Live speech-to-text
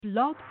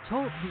Blog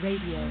Talk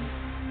Radio.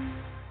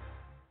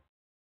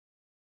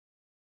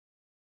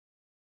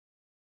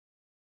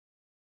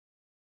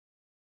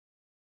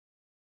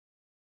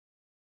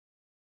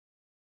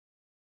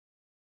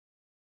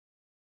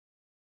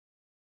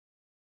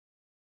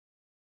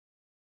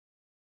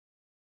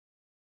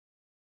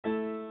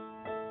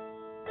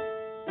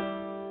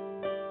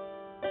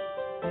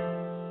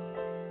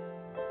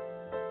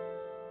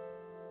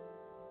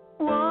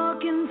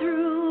 Walking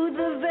through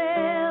the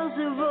veils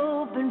of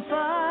open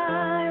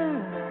fire,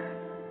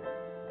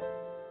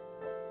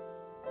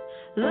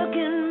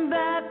 looking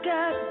back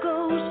at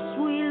ghosts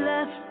we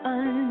left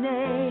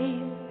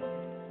unnamed,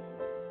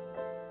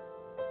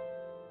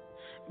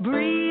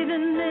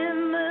 breathing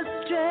in the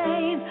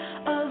strain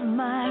of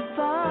my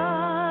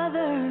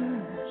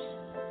fathers,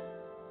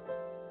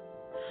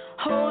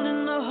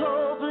 holding the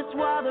hopeless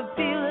while the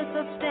fearless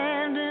are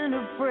standing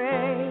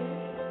afraid.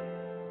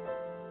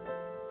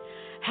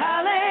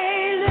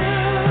 Hallelujah,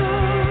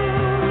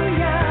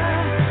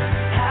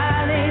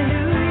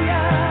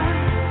 hallelujah.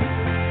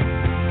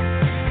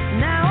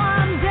 Now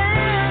I'm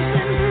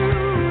dancing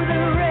through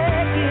the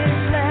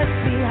wreckage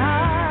left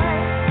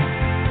behind.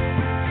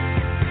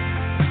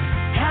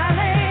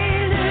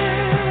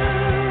 Hallelujah,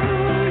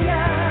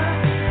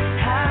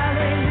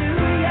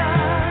 hallelujah.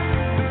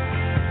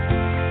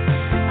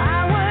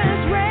 I was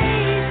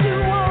raised to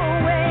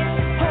always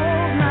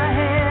hold my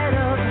head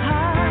up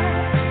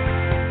high.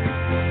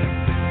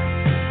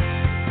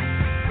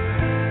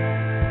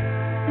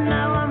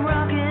 Now I'm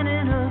rocking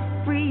in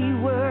a free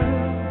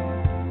world,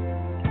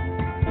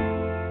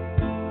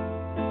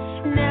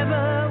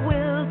 never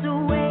wilt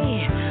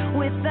away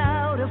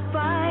without a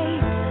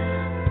fight.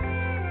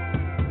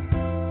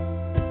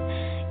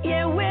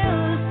 Yeah,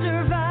 we'll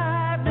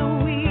survive the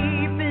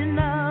weeping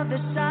of the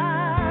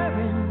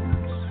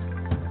sirens.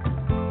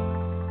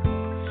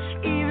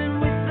 Even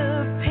with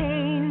the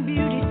pain,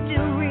 beauty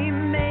still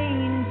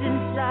remains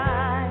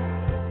inside.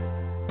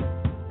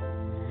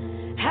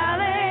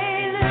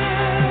 Hallelujah,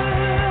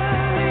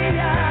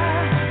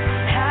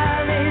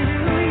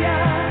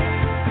 hallelujah.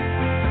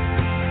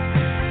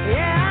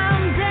 Yeah,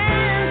 I'm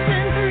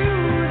dancing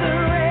through the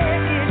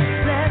wreckage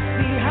left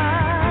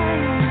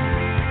behind.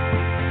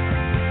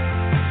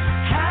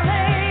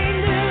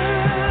 Hallelujah,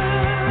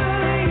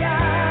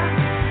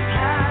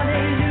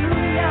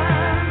 hallelujah.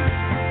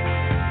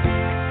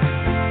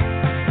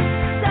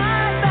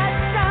 Side by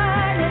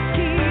side, let's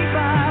keep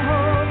our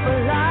hope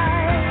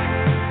alive.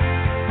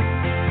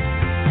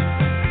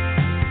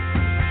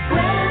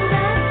 We're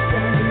not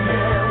standing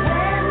there,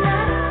 we're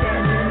not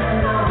standing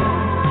alone.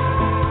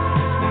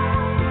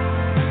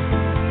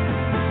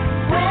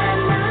 We're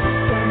not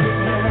standing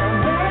here,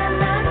 we're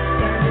not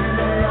standing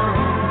alone.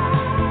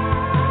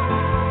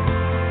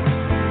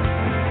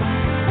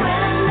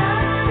 We're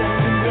not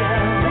standing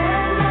here,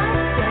 we're not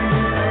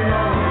standing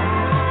alone.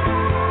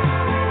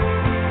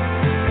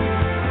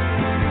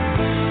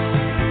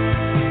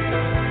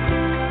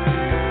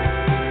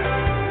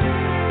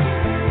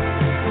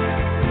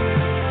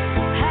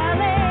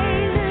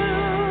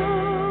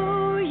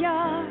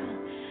 Hallelujah,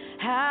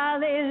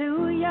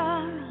 hallelujah.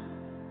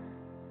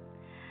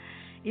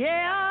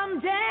 Yeah, I'm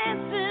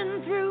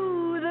dancing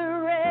through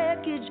the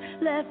wreckage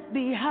left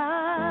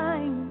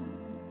behind.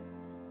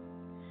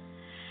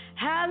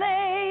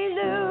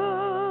 Hallelujah,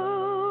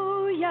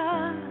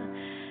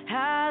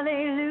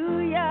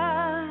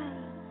 hallelujah.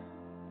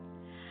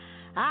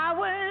 I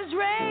was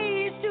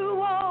raised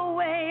to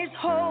always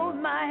hold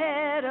my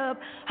head up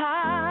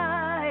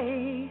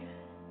high.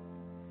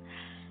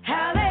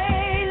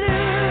 Hallelujah,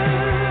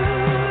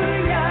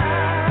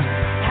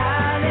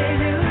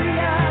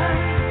 hallelujah.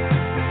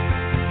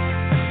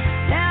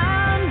 Now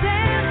I'm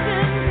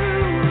dancing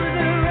through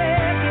the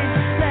wreckage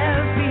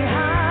left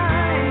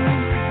behind.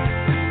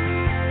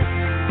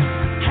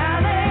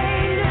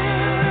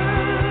 Hallelujah,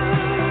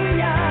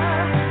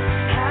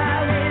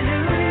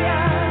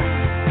 hallelujah.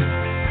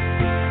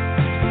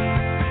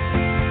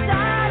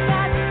 Side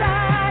by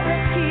side,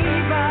 let's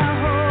keep our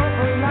hope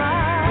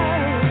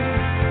alive.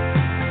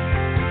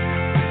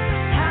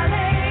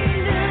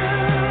 Hallelujah,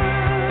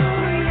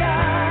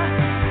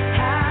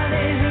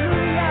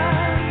 hallelujah.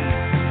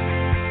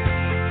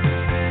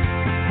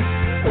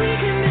 We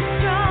can be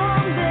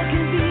strong, there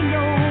can be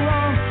no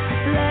wrong.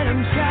 Let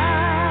 'em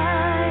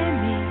try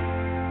me.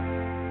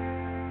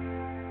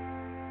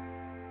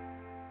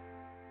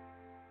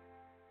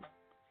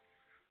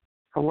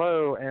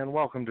 Hello and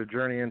welcome to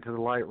Journey into the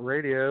Light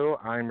Radio.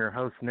 I'm your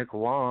host, Nick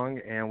Long,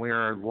 and we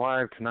are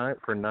live tonight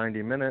for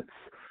 90 minutes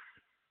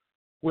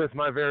with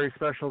my very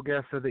special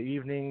guest of the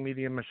evening,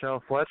 medium Michele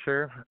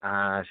Fletcher.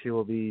 She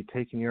will be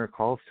taking your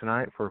calls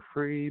tonight for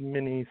free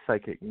mini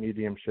psychic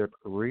mediumship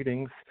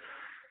readings.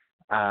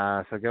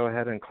 So go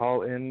ahead and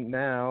call in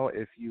now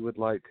if you would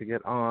like to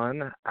get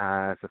on.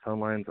 The phone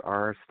lines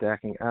are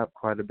stacking up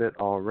quite a bit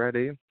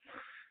already.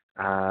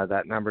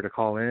 That number to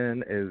call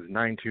in is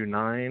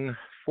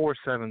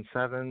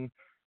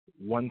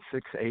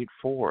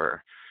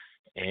 929-477-1684.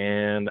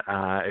 And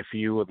if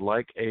you would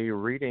like a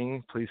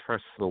reading, please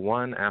press the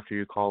 1 after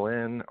you call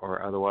in,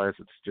 or otherwise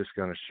it's just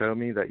going to show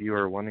me that you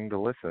are wanting to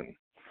listen.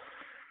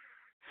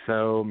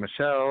 So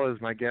Michele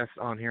is my guest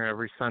on here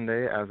every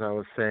Sunday, as I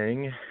was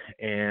saying,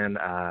 and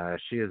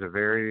she is a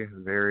very,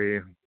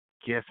 very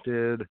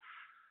gifted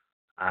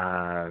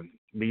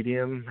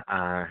medium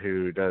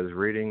who does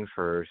readings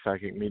for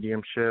psychic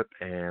mediumship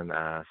and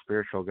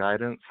spiritual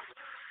guidance.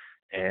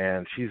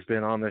 And she's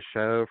been on this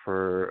show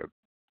for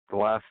the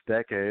last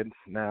decade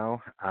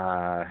now,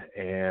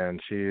 and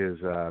she is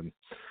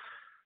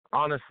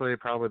honestly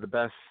probably the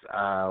best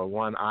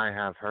one I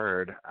have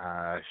heard.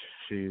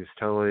 She's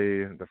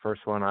totally the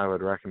first one I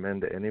would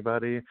recommend to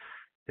anybody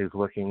who's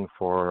looking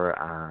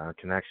for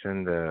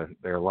connection to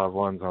their loved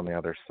ones on the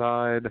other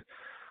side,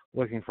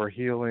 looking for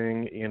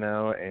healing,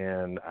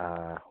 and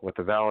with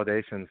the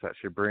validations that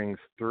she brings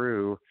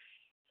through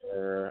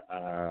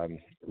her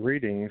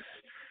readings,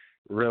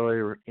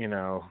 really,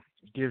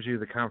 gives you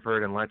the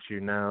comfort and lets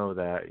you know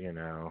that,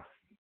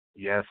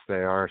 yes, they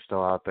are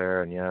still out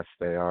there, and yes,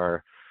 they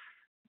are,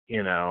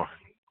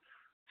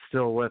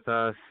 still with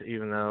us,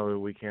 even though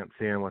we can't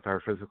see them with our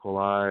physical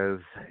eyes.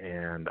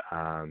 And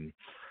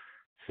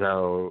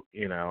so,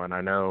 and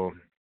I know,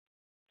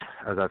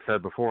 as I've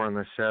said before on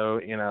this show,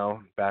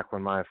 back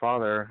when my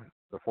father,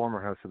 the former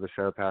host of the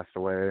show, passed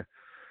away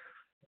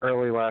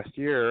early last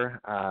year,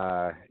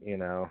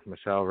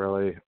 Michele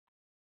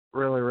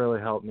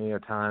really helped me a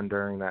ton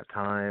during that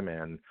time.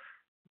 And,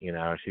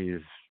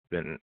 she's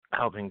been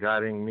helping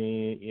guiding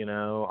me,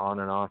 on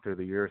and off through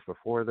the years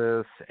before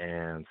this.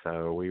 And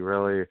so we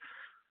really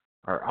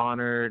are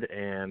honored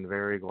and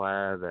very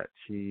glad that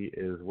she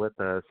is with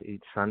us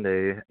each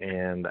Sunday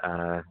and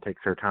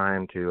takes her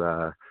time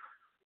to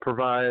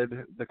provide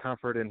the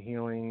comfort and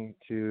healing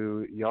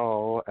to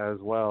y'all as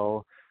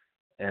well.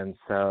 And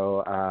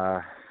so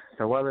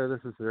whether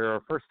this is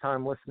your first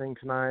time listening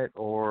tonight,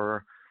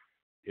 or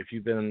if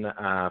you've been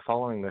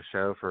following this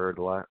show for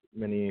the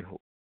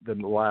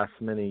last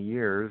many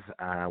years,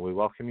 we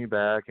welcome you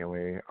back, and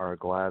we are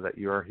glad that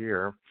you are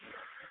here.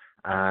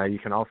 You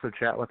can also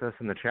chat with us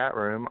in the chat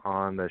room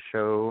on the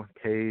show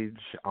page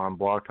on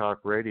Blog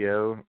Talk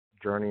Radio,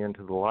 Journey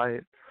into the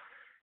Light,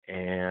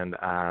 and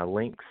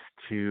links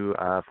to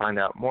find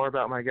out more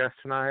about my guest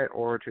tonight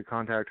or to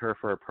contact her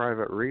for a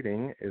private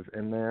reading is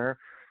in there,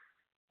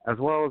 as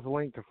well as a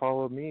link to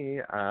follow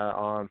me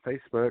on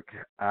Facebook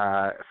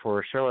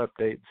for show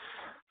updates.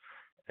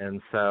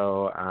 And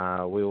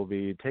so we will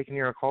be taking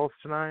your calls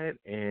tonight,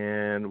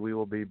 and we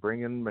will be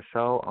bringing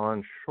Michele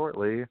on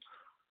shortly,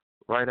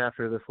 right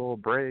after this little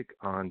break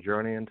on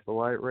Journey into the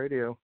Light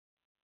Radio.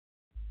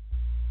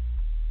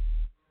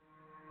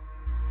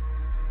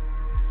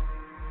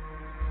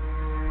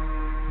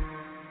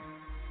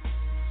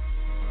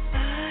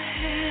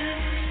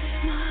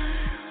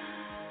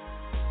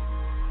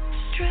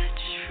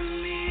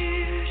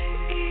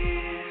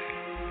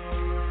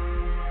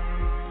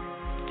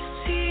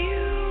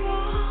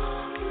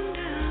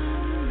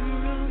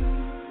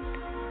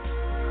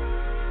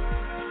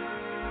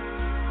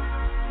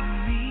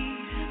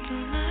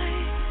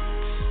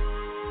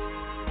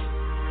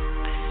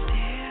 This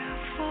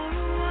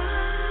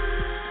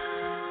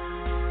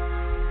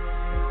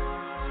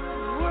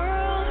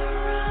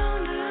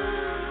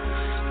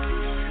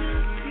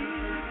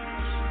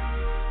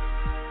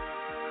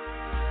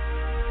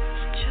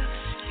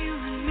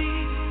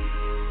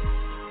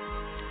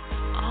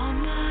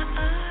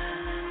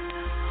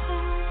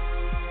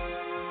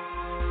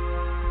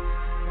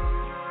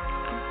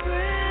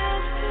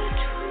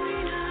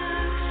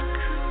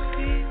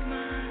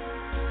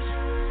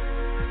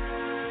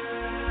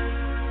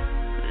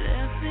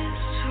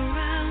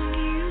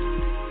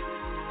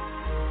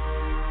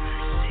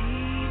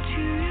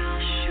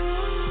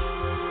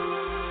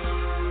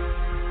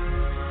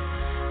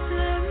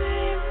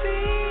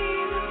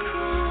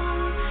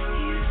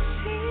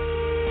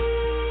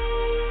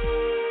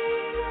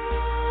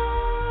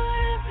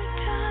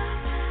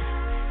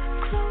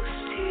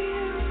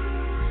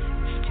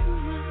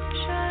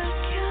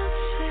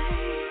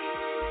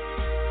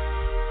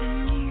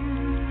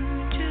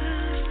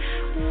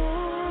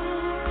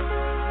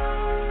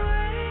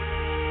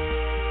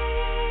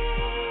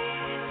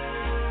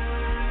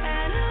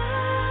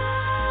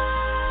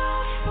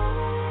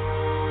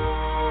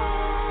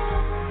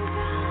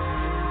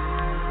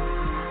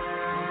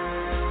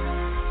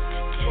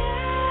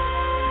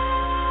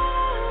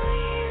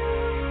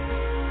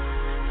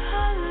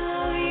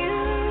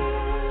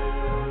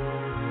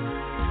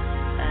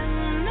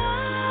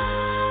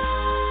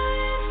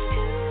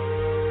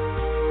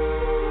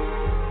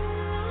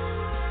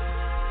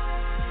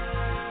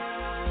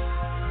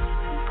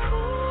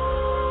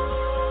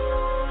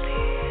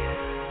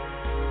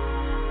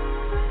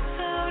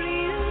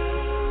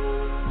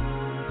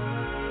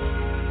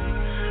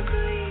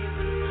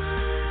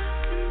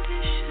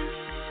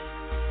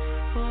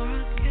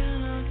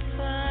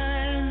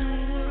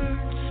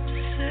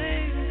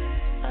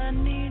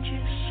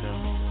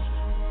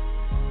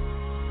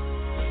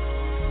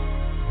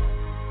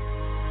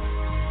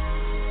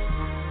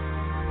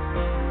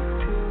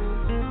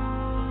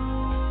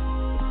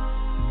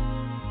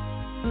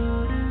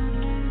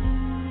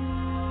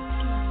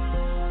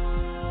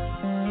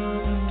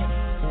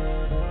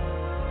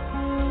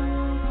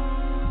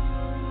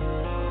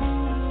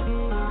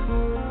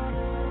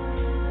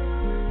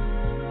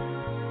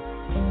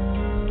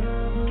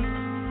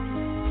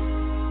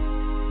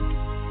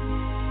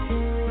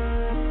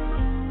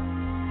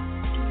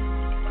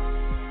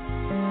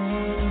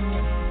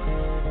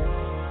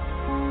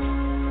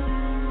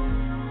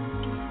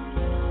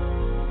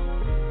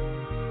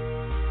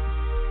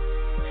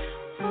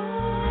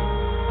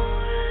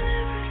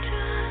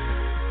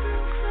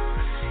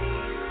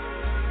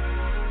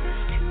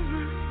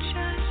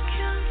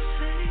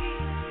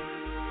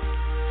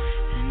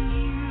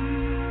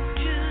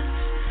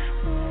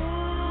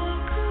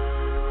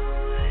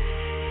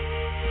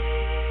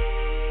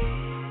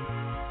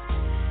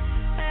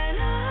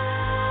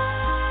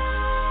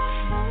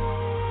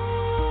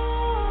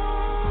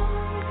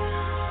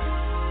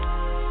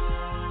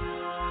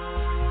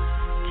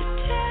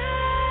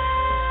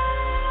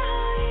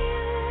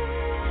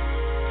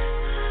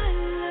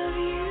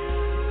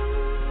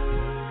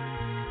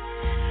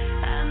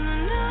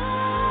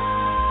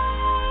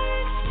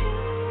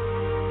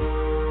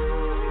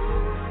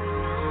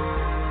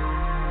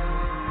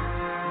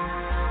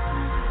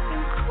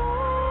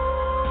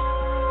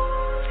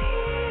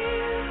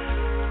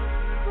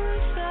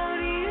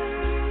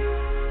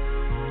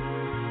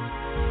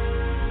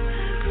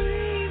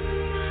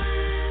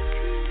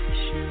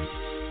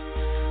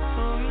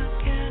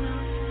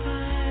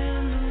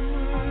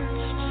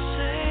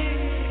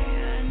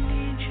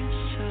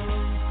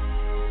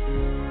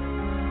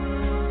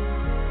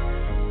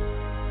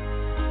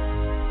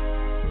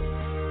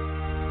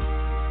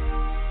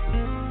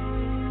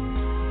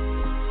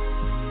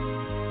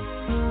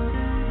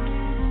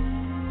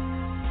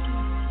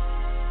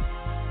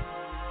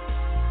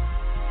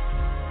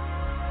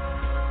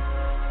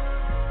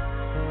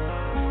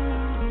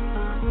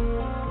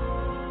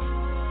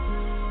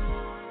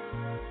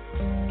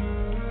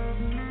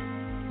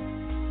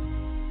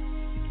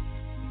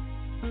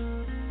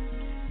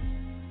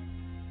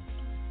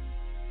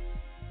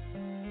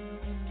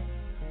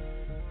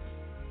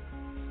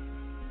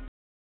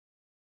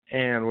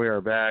And we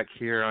are back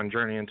here on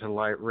Journey into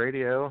Light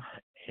Radio.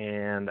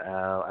 And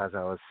as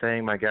I was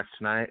saying, my guest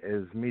tonight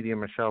is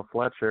medium Michele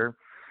Fletcher.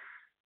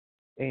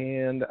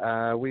 And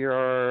we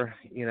are,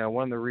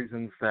 one of the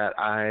reasons that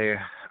I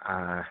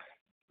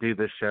do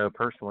this show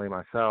personally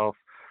myself,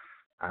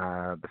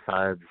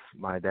 besides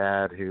my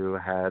dad, who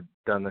had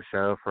done the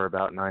show for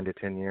about 9 to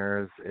 10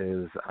 years,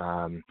 is,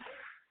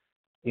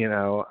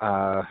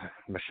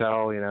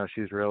 Michele,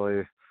 she's really,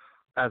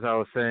 as I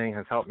was saying,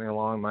 has helped me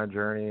along my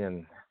journey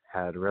and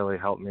had really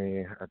helped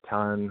me a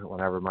ton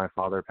whenever my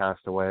father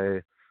passed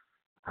away,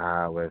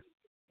 with,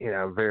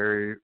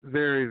 very,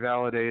 very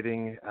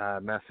validating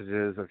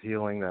messages of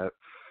healing that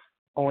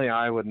only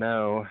I would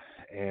know,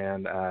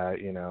 and,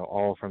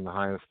 all from the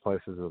highest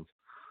places of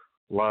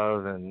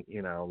love and,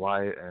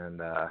 light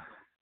and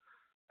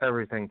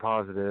everything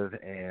positive.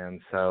 And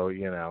so,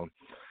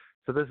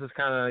 so this is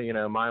kind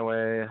of, my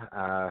way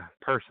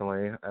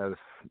personally, as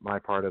my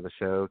part of the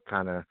show,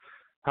 kind of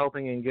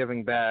helping and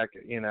giving back,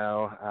 and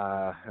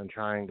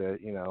trying to,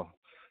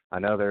 I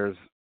know there's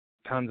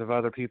tons of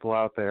other people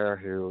out there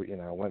who,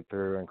 went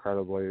through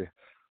incredibly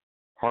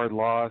hard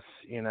loss,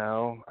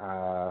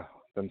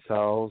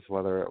 themselves,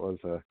 whether it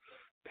was a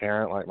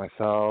parent like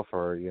myself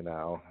or,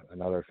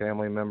 another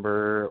family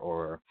member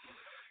or,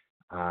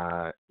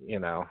 the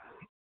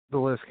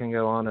list can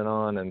go on and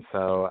on. And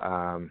so,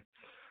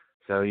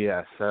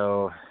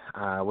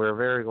 we're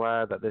very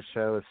glad that this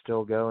show is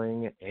still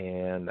going.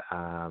 And,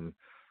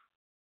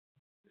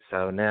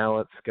 so now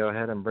let's go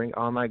ahead and bring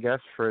on my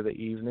guest for the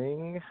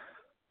evening.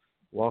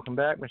 Welcome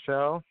back,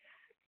 Michele.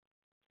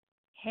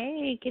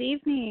 Hey, good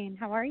evening.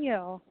 How are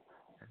you?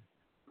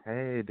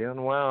 Hey,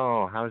 doing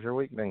well. How's your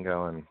week been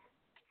going?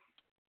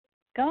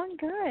 Going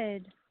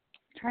good.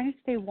 Trying to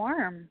stay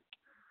warm.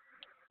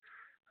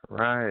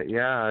 Right,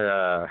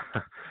 yeah.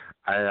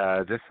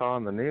 I just saw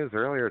in the news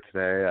earlier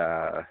today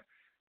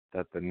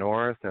that the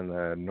north and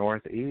the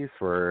northeast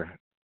were,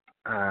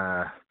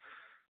 as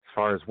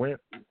far as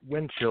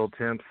wind chill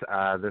temps,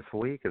 this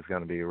week is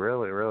going to be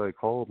really, really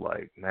cold,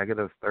 like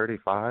negative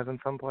 35 in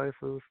some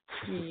places.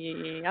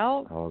 Yep.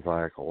 I was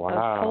like,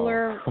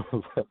 wow.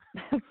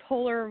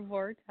 Polar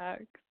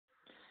vortex.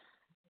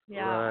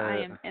 Yeah, right.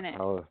 I am in it.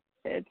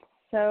 It's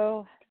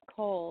so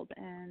cold,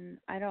 and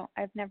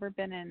I've never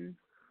been in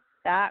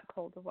that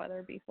cold of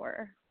weather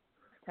before.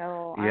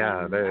 So yeah,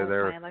 I'm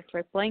they're my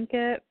electric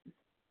blanket.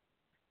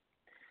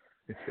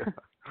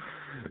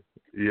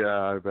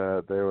 Yeah, I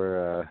bet they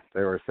were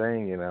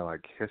saying,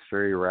 like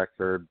history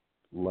record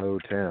low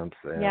temps,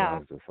 and I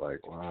was just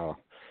like, wow,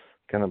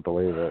 couldn't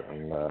believe it.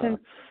 And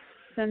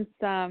since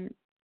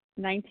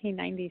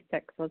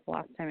 1996 was the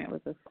last time it was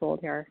this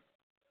cold here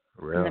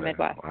really? In the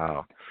Midwest.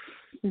 Wow.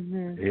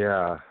 Mhm.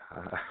 Yeah,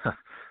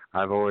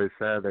 I've always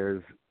said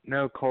there's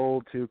no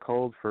cold too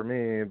cold for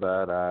me,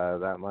 but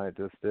that might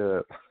just do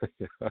it.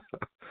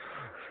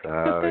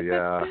 So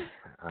yeah,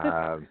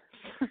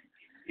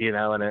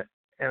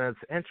 and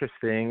it's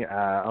interesting.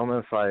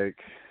 Almost like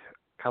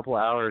a couple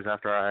of hours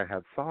after I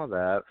had saw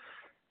that,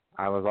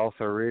 I was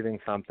also reading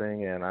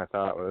something, and I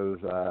thought it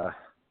was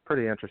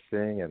pretty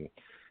interesting. And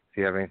if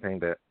you have anything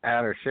to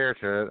add or share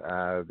to it,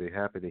 I'd be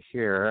happy to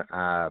hear.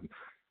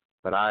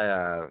 But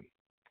I,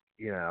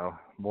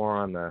 more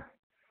on the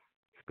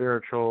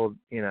spiritual,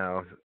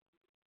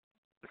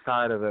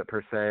 side of it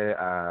per se.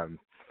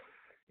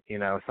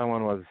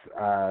 Someone was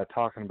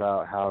talking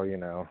about how,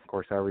 of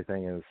course,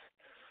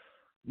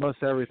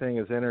 most everything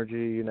is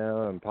energy,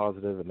 and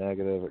positive and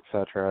negative,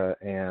 etc.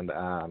 And,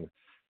 and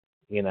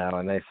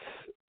they,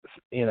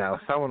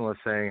 someone was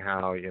saying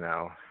how,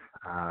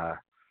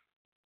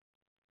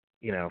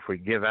 if we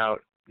give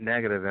out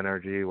negative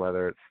energy,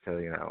 whether it's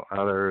to,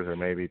 others or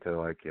maybe to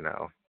like,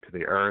 to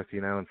the earth,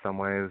 in some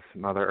ways,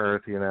 Mother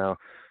Earth,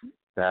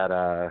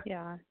 that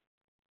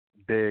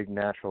big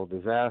natural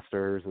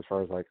disasters as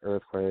far as like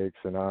earthquakes,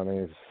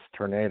 tsunamis,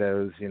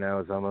 tornadoes,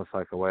 is almost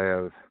like a way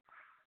of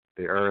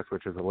the earth,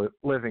 which is a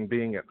living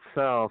being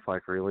itself,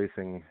 like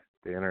releasing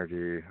the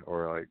energy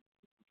or like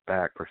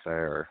back per se,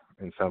 or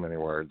in so many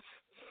words.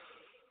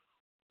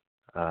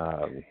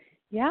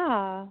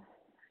 Yeah.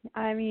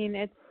 I mean,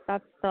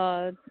 that's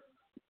the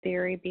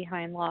theory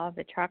behind law of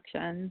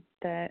attraction,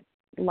 that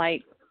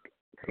like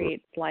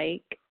creates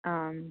like.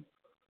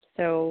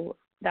 So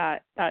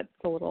that's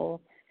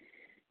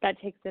that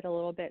takes it a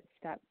little bit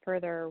step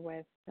further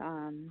with,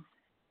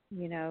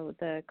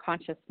 the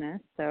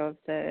consciousness. So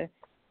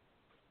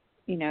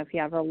if you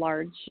have a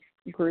large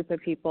group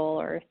of people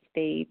or a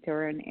state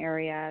or an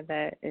area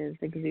that is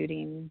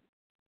exuding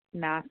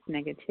mass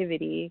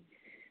negativity,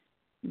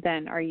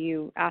 then are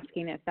you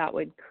asking if that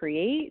would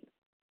create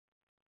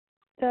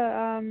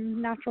the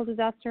natural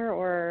disaster,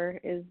 or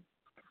is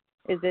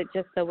it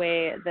just the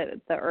way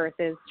that the earth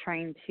is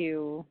trying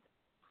to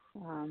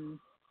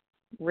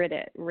rid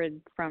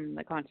from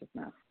the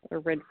consciousness, or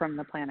rid from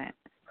the planet?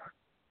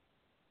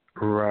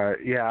 Right.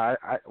 Yeah.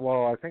 I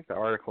think the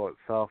article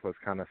itself was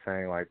kind of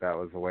saying like that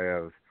was a way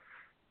of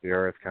the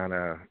earth kind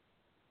of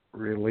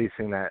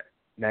releasing that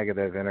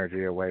negative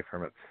energy away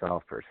from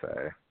itself per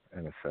se,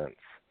 in a sense.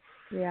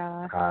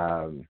 Yeah.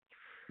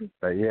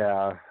 But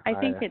yeah, I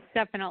think it's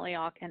definitely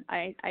all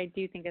I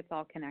do think it's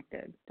all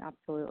connected.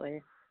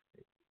 Absolutely.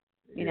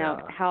 You know,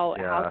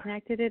 how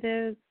connected it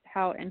is,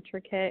 how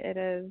intricate it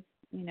is,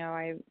 you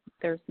know,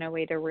 there's no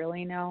way to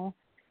really know.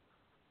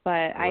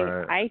 But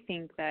right. I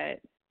think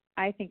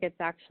it's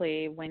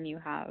actually when you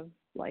have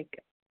like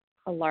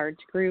a large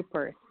group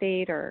or a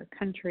state or a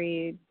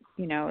country,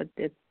 you know,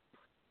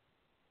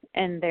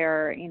 and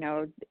they're, you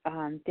know,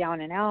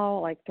 down and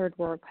out, like third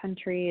world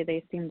country,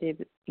 they seem to,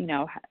 you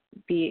know,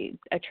 be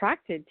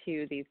attracted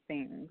to these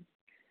things.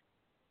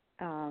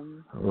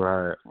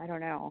 Right. I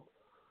don't know.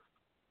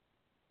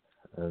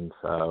 And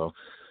so,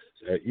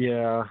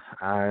 yeah,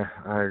 I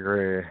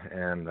agree.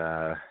 And,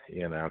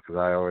 you know, because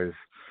I always,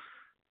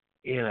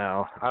 you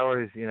know,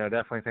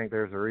 definitely think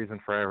there's a reason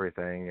for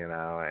everything, you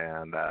know,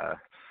 and,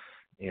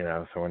 you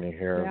know, so when you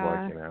hear of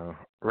like, you know,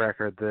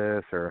 record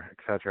this or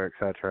et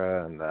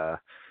cetera, and,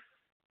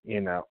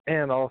 you know,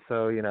 and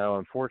also, you know,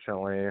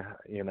 unfortunately,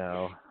 you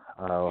know,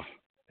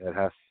 it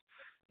has,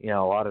 you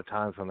know, a lot of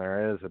times when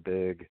there is a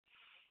big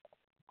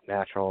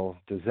natural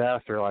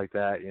disaster like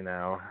that, you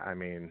know, I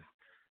mean,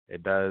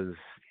 it does,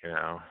 you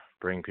know,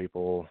 bring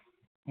people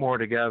more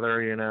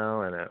together, you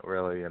know, and it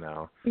really, you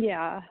know,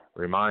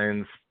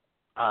 reminds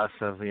us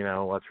of, you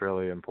know, what's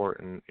really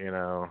important, you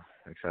know,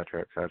 et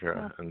cetera, et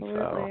cetera.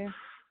 Absolutely.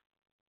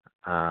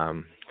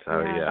 And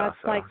so, that's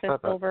so, like the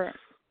silver.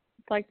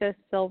 It's like the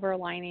silver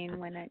lining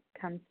when it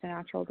comes to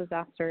natural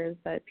disasters,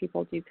 that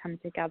people do come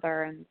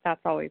together, and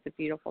that's always a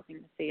beautiful thing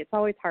to see. It's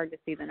always hard to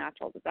see the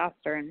natural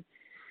disaster and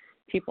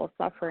people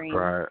suffering,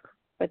 right.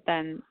 But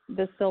then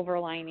the silver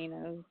lining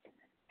is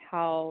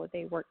how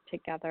they work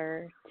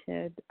together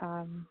to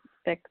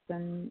fix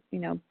and, you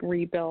know,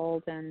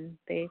 rebuild, and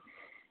they,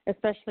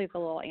 especially the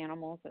little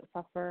animals that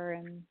suffer,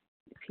 and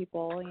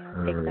people, you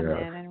know, take them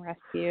in and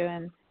rescue.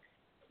 And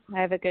I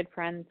have a good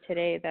friend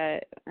today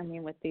that, I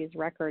mean, with these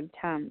record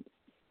temps,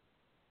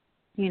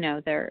 you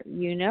know,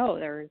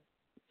 there's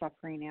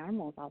suffering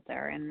animals out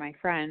there. And my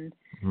friend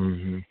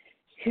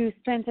who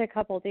spent a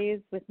couple days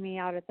with me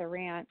out at the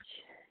ranch,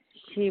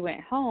 she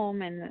went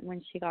home, and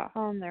when she got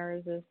home, there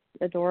was this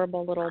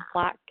adorable little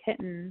black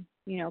kitten,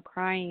 you know,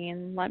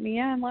 crying, "Let me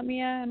in, let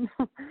me in."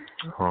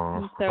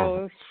 And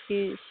so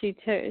she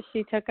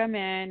took him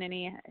in,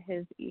 and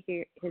his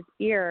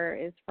ear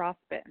is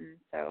frostbitten,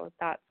 so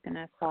that's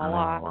gonna fall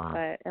off. Wow.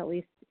 But at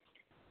least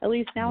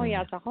now he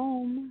has a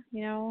home.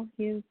 You know,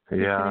 he's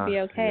gonna be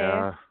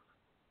okay.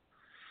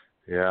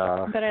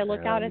 Yeah. But I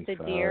look out at the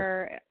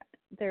deer.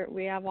 There,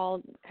 we have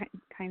all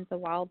kinds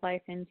of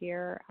wildlife and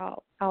deer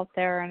out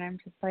there, and I'm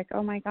just like,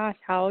 oh my gosh,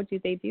 how do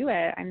they do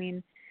it? I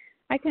mean,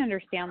 I can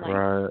understand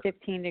like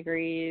 15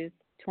 degrees,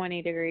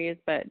 20 degrees,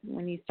 but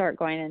when you start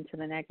going into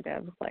the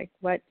negatives, like,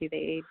 what do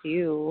they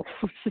do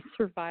to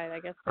survive?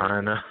 I guess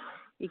I know.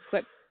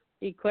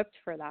 equipped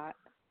for that.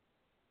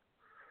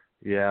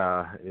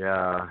 Yeah,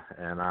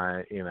 and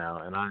I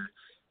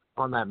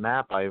on that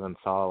map I even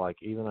saw, like,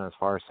 even as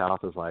far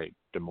south as like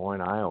Des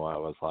Moines,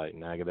 Iowa was like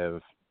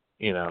negative,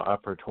 you know,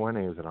 upper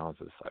 20s, and I was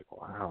just like,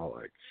 wow,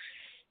 like,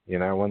 you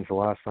know, when's the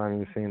last time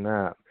you've seen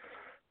that?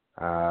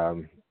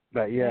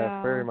 But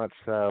yeah, very much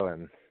so.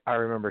 And I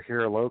remember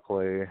here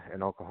locally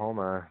in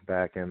Oklahoma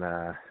back in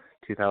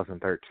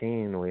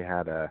 2013, we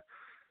had a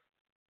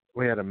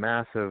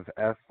massive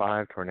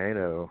F5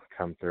 tornado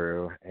come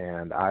through,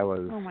 and I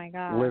was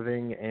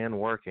living and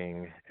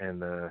working in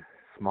the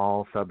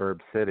small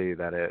suburb city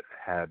that it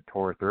had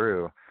tore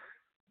through,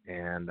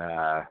 and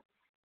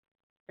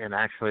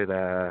actually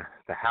the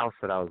house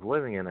that I was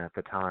living in at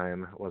the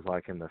time was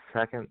like in the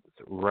second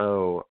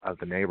row of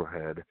the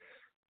neighborhood,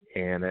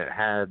 and it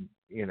had,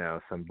 you know,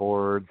 some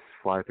boards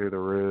fly through the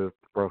roof,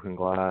 broken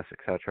glass, et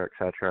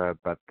cetera,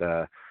 but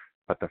the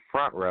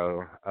front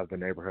row of the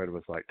neighborhood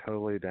was like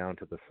totally down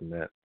to the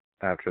cement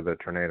after the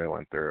tornado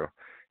went through,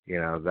 you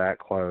know, that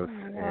close.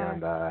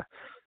 And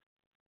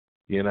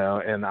you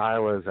know, and I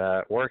was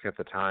at work at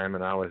the time,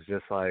 and I was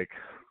just like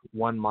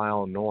 1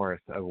 mile north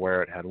of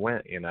where it had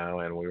went, you know,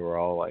 and we were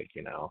all like,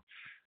 you know,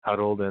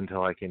 huddled into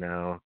like, you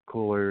know,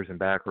 coolers and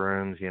back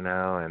rooms, you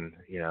know, and,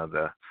 you know,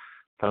 the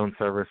phone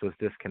service was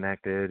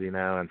disconnected, you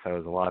know, and so it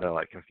was a lot of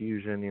like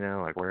confusion, you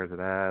know, like, where's it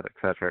at, et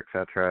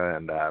cetera,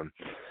 and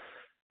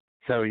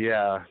so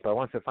yeah, but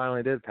once it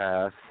finally did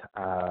pass,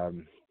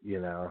 you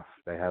know,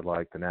 they had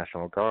like the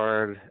National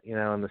Guard, you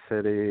know, in the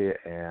city,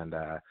 and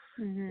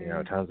you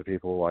know, tons of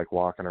people like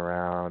walking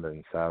around,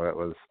 and so it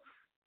was,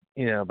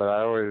 you know, but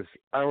I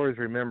always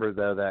remember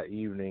though that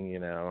evening, you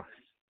know,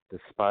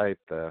 despite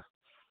the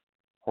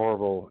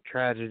horrible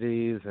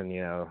tragedies and,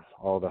 you know,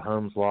 all the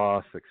homes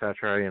lost, et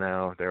cetera, you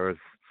know, there was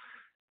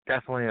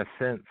definitely a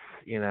sense,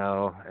 you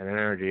know, an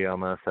energy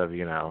almost of,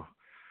 you know,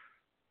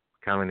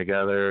 coming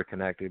together,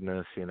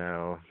 connectedness, you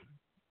know,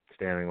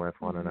 standing with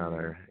one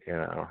another, you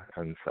know,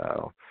 and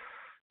so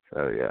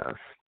yes.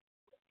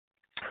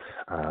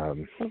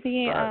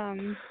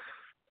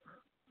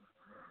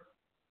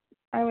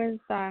 I was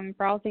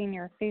browsing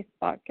your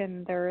Facebook,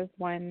 and there was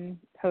one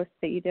post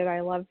that you did. I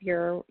love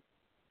your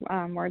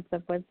words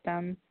of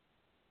wisdom,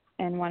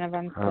 and one of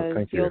them Oh, says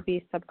thank you'll you.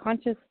 be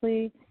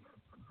subconsciously.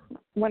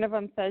 One of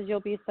them says you'll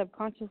be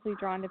subconsciously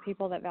drawn to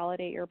people that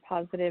validate your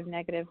positive,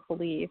 negative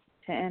beliefs.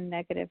 To end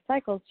negative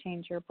cycles,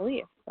 change your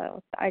beliefs.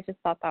 So I just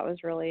thought that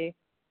was really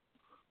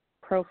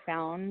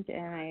profound,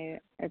 and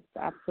it's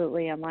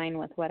absolutely in line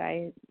with what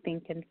I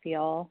think and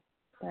feel.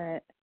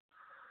 But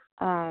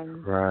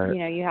Right. you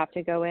know, you have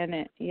to go in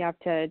and you have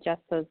to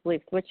adjust those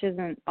beliefs, which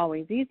isn't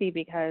always easy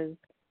because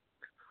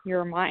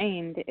your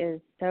mind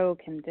is so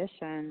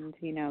conditioned,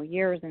 you know,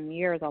 years and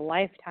years, a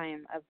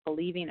lifetime of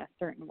believing a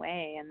certain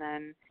way. And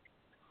then,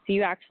 so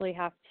you actually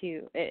have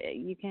to,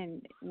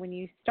 when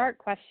you start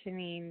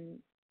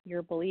questioning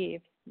your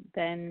beliefs,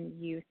 then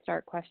you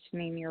start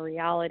questioning your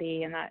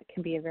reality. And that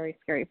can be a very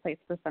scary place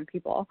for some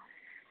people,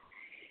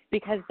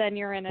 because then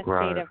you're in a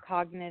Right. state of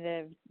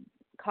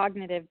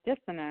cognitive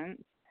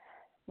dissonance,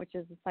 which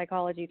is a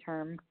psychology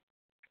term,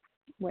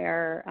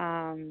 where,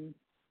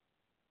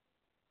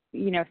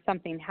 you know,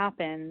 something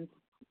happens,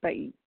 but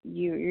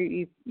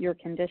you're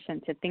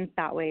conditioned to think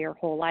that way your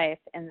whole life,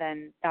 and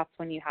then that's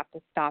when you have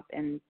to stop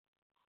and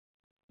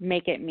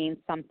make it mean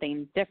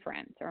something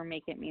different, or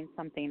make it mean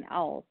something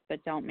else,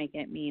 but don't make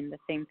it mean the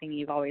same thing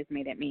you've always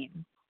made it mean.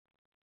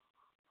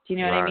 Do you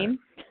know what I mean?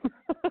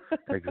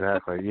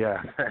 Exactly.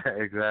 Yeah,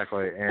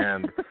 exactly.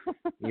 And,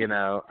 you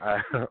know,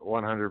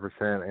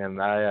 100%.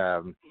 And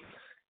I,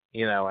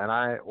 you know,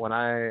 when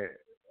I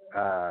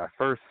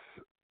first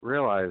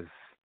realized,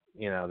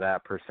 you know,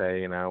 that per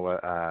se, you know,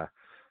 a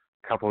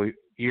couple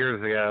years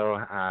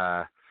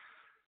ago,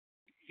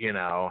 you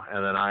know,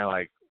 and then I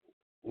like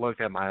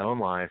looked at my own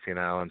life, you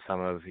know, and some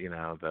of, you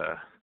know,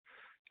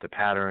 the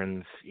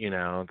patterns, you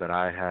know, that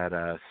I had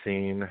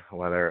seen,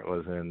 whether it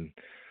was in,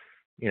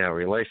 you know,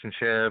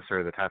 relationships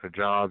or the type of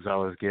jobs I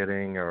was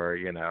getting, or,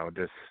 you know,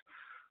 just,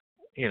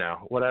 you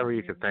know, whatever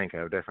you could think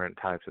of, different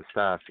types of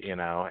stuff, you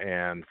know,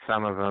 and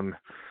some of them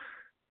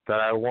that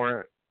I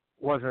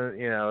wasn't,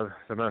 you know,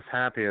 the most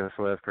happiest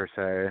with per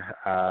se.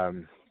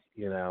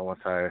 You know,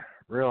 once I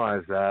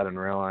realized that and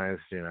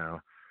realized, you know,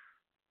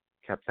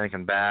 kept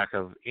thinking back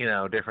of, you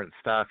know, different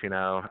stuff, you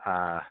know,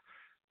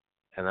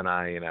 and then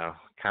I, you know,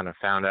 kind of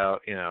found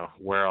out, you know,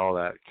 where all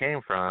that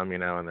came from, you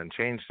know, and then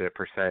changed it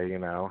per se, you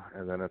know,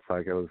 and then it's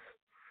like it was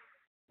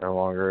no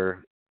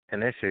longer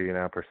an issue, you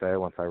know, per se,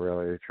 once I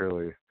really,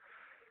 truly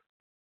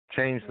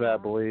changed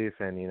that belief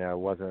and, you know,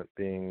 wasn't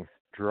being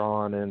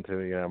drawn into,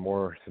 you know,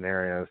 more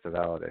scenarios to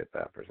validate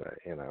that per se,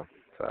 you know.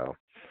 So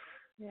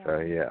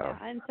yeah.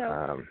 And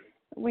so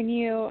when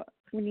you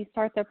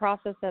start the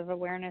process of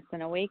awareness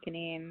and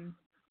awakening,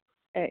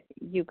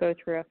 you go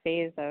through a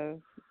phase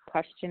of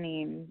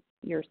questioning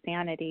your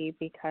sanity,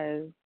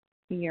 because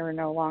you're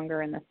no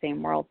longer in the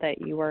same world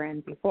that you were in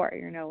before.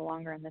 You're no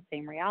longer in the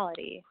same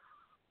reality.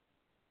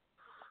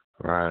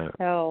 Right.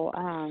 So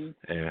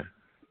yeah.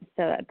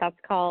 so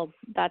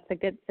that's a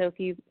good. So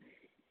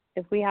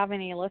if we have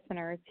any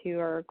listeners who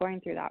are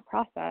going through that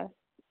process,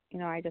 you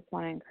know, I just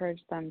want to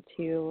encourage them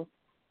to,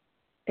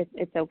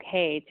 it's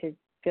okay to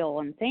feel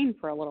insane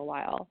for a little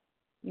while.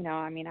 You know,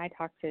 I mean, I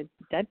talk to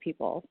dead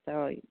people,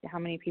 so how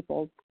many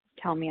people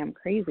tell me I'm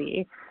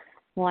crazy?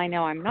 Well, I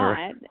know I'm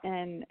not,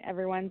 and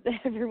everyone's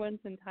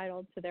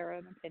entitled to their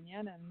own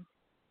opinion,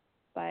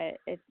 but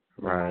it's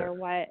no matter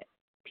what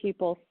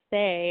people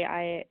say,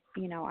 I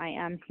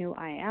am who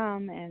I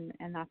am,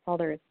 and that's all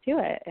there is to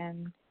it.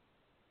 And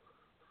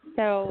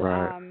so,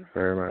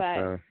 very much but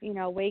so. you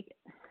know,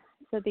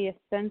 so the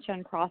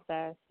ascension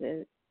process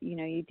is, you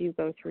know, you do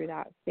go through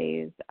that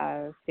phase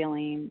of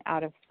feeling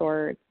out of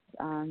sorts.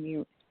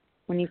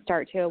 When you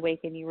start to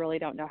awaken, you really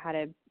don't know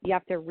you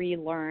have to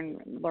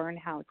learn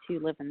how to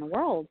live in the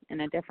world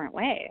in a different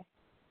way.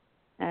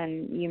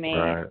 And you may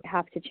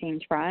have to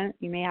change friends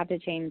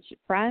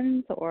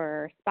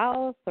or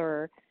spouse,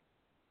 or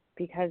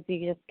because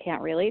you just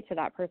can't relate to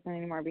that person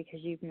anymore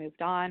because you've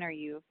moved on or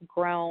you've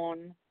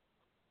grown.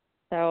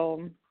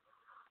 So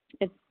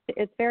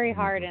it's very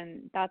hard,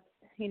 and that's,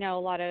 you know, a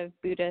lot of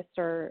Buddhists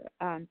or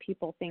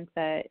people think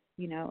that,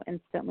 you know,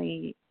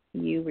 instantly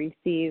you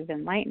receive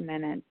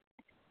enlightenment,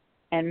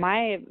 and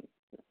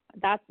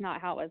that's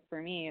not how it was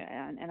for me,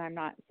 and I'm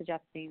not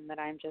suggesting that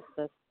I'm just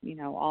this, you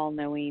know,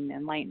 all-knowing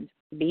enlightened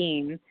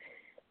being.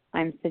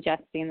 I'm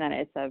suggesting that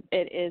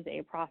it is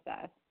a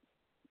process,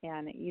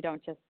 and you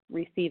don't just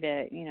receive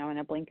it, you know, in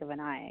a blink of an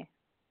eye.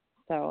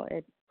 So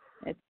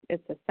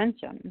it's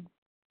ascension.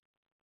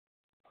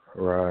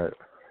 Right.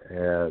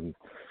 And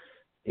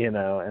you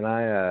know, and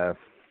I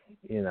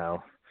you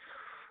know,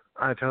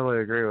 I totally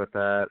agree with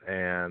that.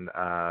 And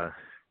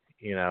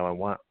you know, and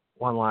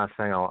one last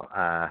thing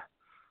I'll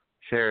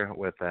share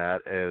with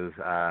that is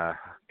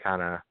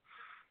kind of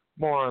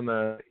more on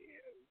the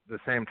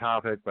same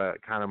topic,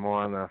 but kind of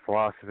more on the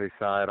philosophy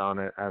side on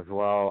it as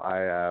well.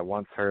 I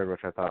once heard,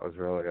 which I thought was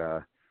really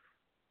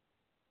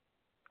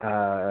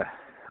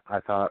I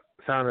thought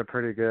sounded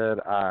pretty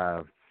good.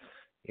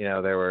 You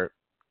know, they were,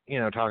 you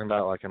know, talking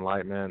about like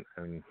enlightenment,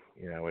 and,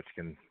 you know, which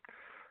can,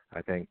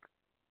 I think,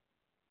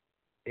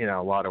 you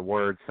know, a lot of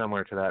words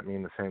similar to that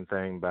mean the same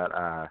thing, but,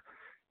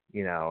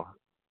 you know,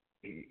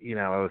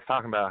 I was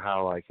talking about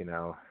how, like, you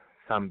know,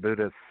 some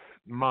Buddhist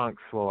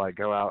monks will like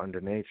go out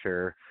into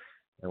nature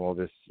and will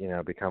just,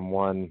 become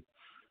one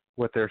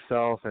with their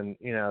self and,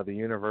 the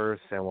universe,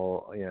 and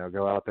will,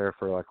 go out there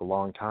for like a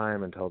long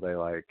time until they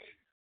like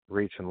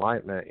reach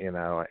enlightenment,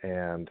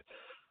 and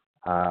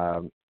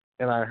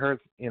I heard,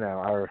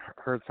 I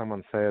heard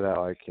someone say that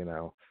like,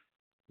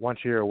 once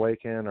you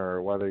awaken,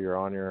 or whether you're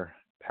on your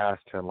path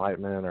to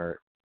enlightenment, or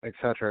et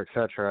cetera,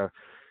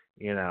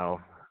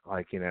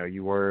 like,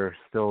 you were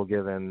still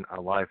given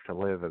a life to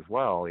live as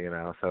well,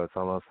 so it's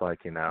almost like,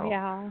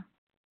 Yeah.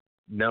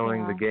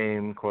 knowing the Yeah.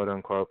 game, quote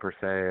unquote, per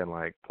se, and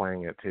like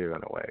playing it too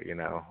in a way,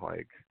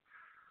 like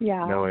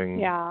Yeah. knowing,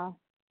 Yeah.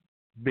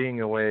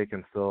 being awake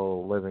and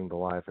still living the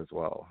life as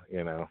well,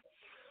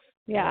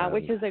 Yeah, and,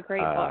 which is a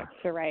great book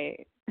to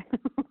write.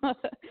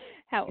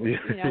 How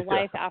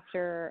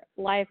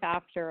life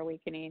after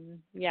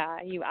awakening.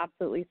 Yeah, you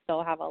absolutely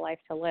still have a life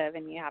to live,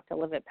 and you have to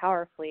live it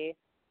powerfully.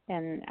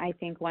 And I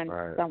think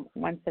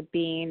once a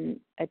being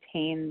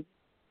attains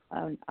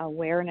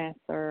awareness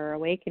or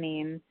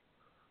awakening,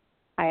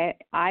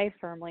 I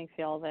firmly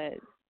feel that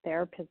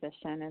their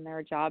position and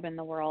their job in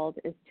the world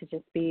is to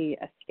just be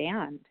a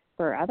stand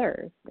for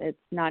others. It's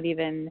not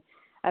even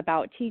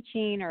about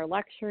teaching or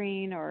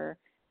lecturing or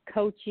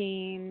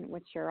coaching,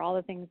 which are all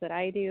the things that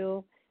I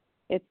do.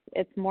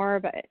 It's more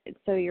about,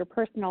 so your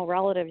personal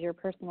relatives, your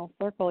personal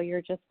circle,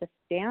 you're just a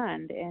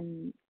stand.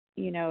 And,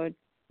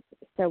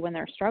 so when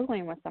they're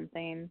struggling with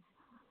something,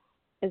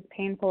 as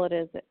painful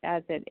as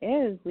it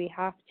is, we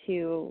have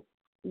to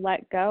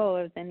let go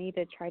of the need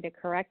to try to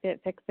correct it,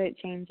 fix it,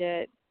 change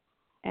it,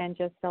 and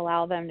just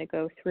allow them to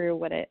go through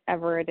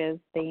whatever it is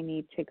they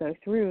need to go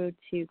through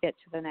to get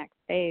to the next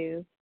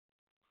phase.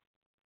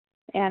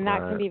 And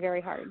that can be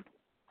very hard.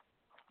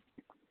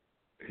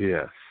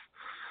 Yes.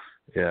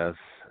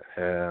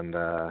 And,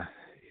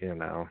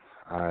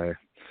 I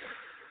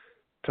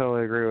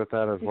totally agree with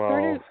that as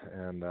well.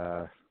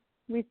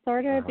 We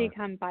sort of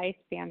become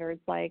bystanders,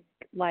 like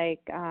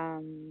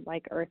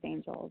earth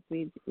angels.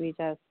 We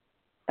just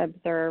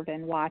observe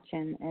and watch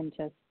and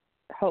just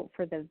hope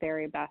for the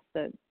very best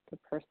that the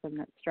person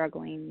that's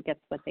struggling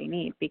gets what they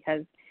need,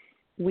 because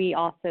we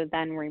also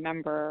then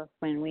remember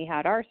when we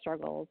had our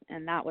struggles,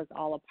 and that was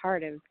all a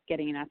part of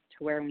getting us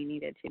to where we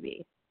needed to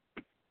be.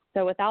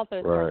 So without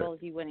those struggles,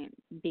 you wouldn't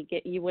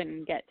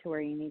get to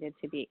where you needed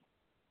to be.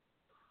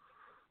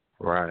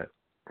 Right.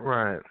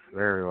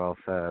 Very well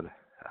said.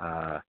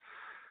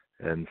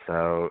 And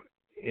so,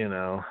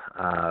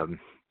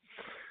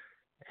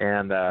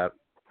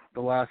 the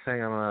last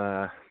thing I'm going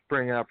to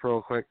bring up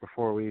real quick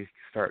before we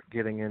start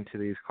getting into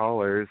these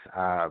callers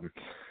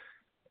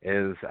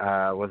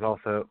was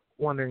also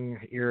wondering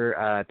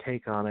your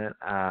take on it.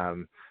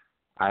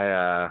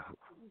 I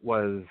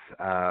was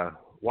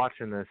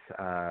watching this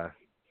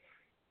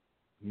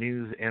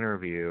news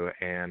interview,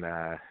 and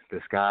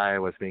this guy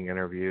was being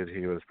interviewed.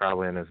 He was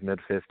probably in his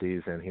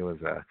mid-50s, and he was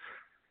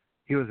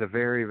a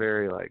very,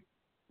 very, like,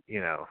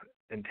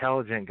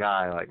 intelligent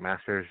guy, like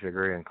master's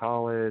degree in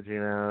college.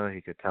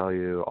 He could tell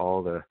you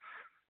all the,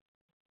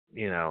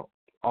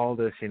 all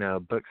this,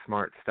 book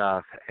smart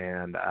stuff,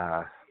 and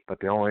but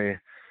the only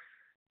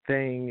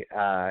thing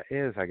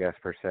is, I guess,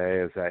 per se,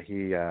 is that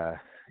he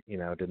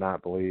did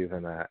not believe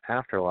in the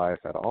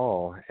afterlife at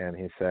all. And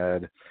he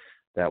said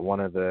that one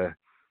of the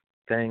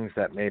things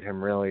that made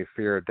him really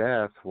fear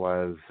death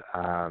was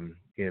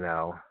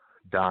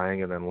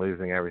dying and then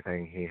losing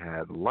everything he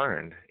had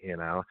learned, and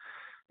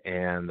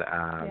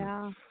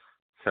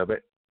so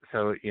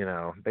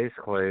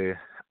basically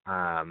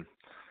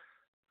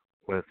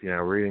with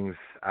readings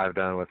I've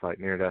done with like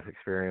near death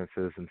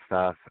experiences and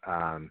stuff,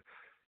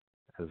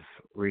 as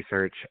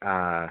research,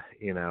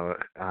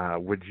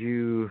 would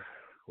you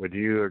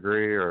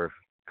agree or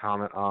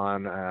comment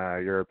on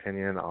your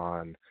opinion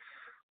on,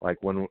 like,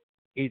 when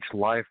each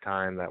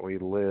lifetime that we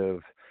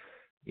live,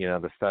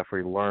 the stuff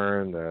we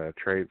learn, the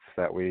traits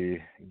that we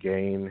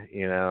gain,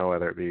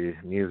 whether it be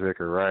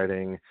music or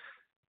writing,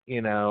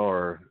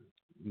 or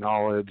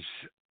knowledge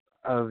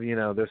of,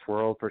 this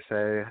world per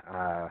se,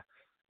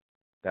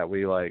 that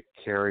we like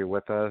carry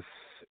with us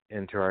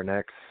into our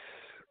next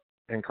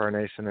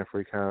incarnation if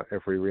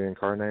we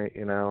reincarnate,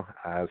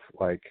 as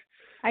like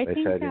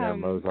they said,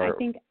 Mozart. I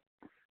think,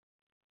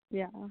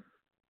 yeah.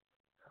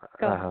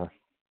 Go ahead.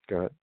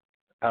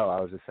 Oh,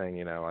 I was just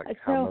saying,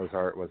 how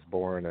Mozart was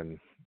born and,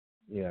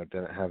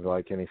 didn't have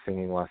like any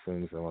singing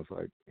lessons and was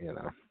like,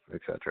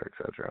 et cetera, et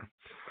cetera.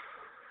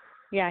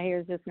 Yeah, he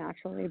was just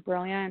naturally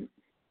brilliant.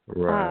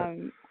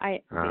 Right. I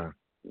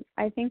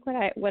think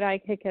what I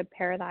could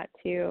compare that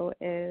to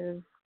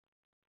is,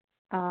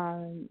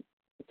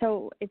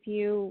 so if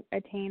you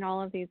attain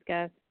all of these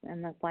gifts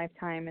in this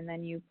lifetime and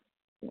then you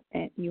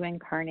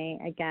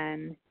incarnate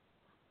again,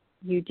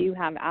 you do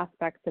have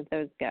aspects of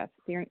those gifts.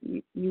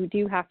 You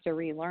do have to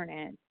relearn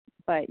it,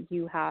 but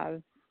you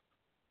have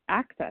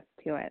access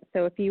to it.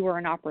 So if you were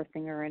an opera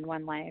singer in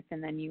one life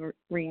and then you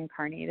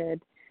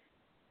reincarnated,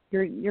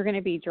 you're going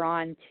to be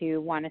drawn to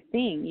want to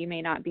sing. You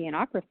may not be an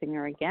opera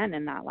singer again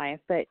in that life,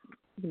 but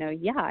you'll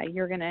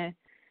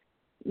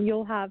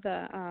have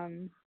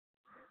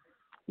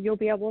you'll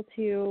be able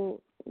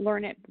to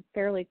learn it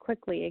fairly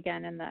quickly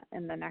again in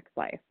the next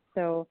life.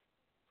 So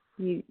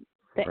the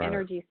Right.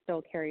 energy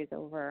still carries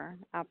over,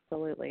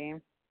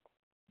 absolutely.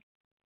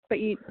 But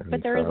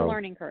And there is a so,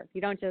 learning curve.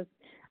 You don't just,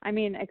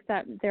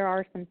 except there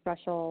are some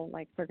special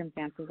like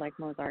circumstances, like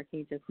Mozart,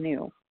 he just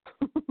knew.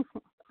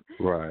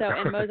 right. So,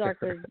 and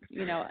Mozart was,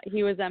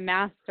 he was a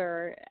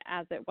master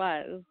as it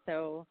was.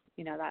 So,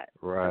 that,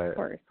 Right. of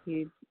course,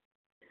 he's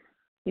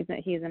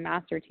a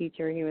master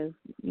teacher. He was,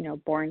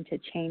 born to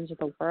change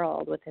the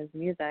world with his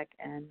music,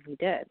 and he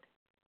did.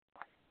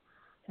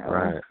 So.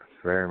 Right,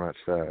 very much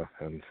so.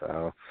 And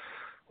so,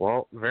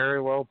 well, very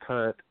well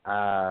put.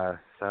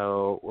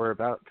 So we're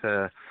about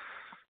to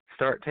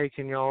start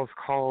taking y'all's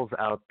calls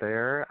out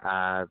there.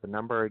 The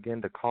number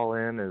again to call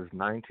in is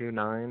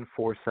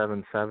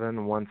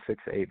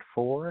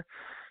 929-477-1684.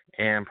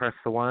 And press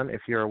the 1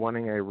 if you are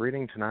wanting a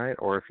reading tonight,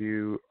 or if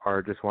you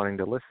are just wanting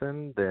to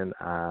listen, then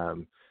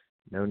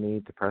no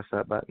need to press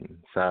that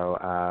button. So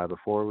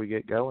before we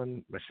get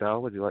going,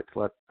 Michele, would you like to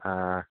let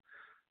the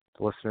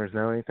listeners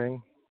know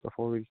anything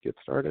before we get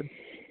started?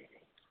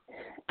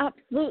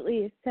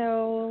 Absolutely.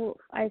 So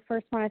I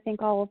first want to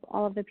thank all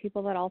of the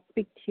people that I'll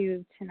speak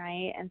to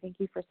tonight, and thank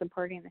you for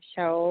supporting the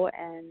show.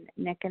 And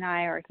Nick and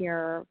I are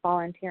here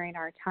volunteering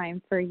our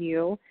time for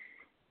you.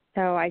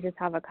 So I just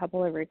have a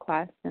couple of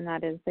requests, and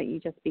that is that you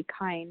just be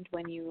kind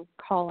when you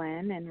call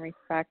in, and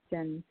respect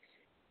and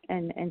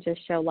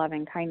just show love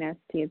and kindness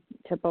to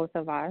both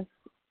of us,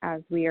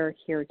 as we are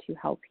here to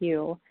help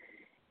you.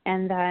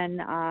 And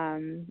then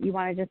you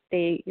want to just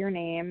state your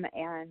name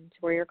and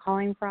where you're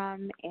calling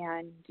from,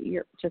 and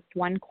your just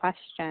one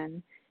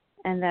question.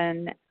 And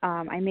then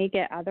I may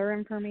get other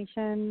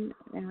information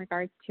in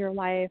regards to your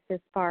life, as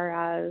far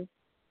as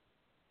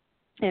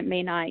it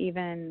may not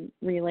even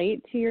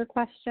relate to your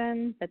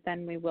question, but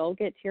then we will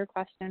get to your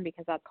question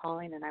because that's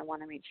calling, and I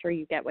want to make sure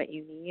you get what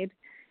you need.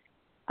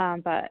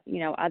 But,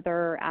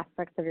 other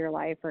aspects of your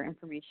life or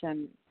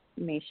information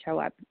may show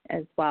up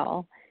as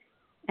well.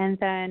 And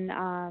then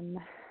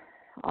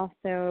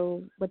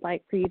also would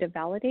like for you to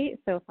validate.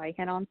 So if I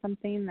hit on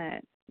something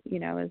that,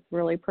 is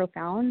really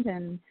profound,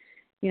 and,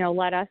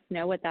 let us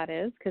know what that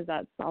is, because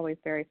that's always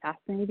very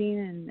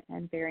fascinating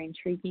and very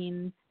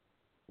intriguing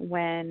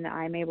when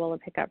I'm able to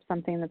pick up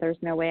something that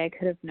there's no way I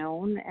could have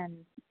known.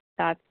 And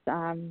that's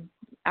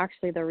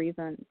actually the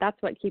reason,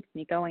 that's what keeps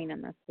me going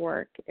in this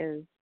work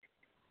is,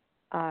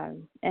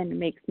 and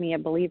makes me a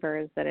believer,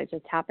 is that it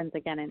just happens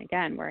again and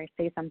again, where I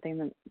say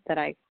something that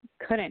I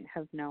couldn't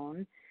have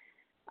known.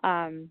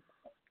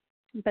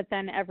 But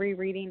then every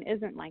reading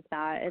isn't like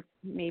that.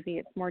 Maybe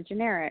it's more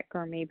generic,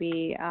 or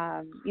maybe,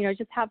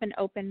 just have an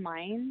open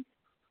mind,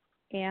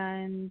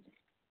 and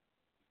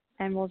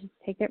we'll just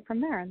take it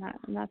from there, and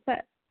that's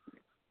it.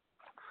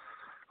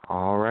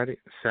 All righty.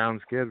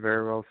 Sounds good.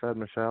 Very well said,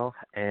 Michele.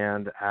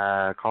 And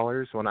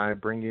callers, when I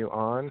bring you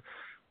on,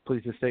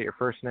 please just state your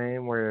first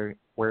name, where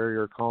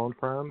you're calling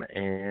from,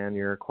 and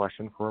your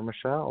question for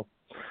Michele.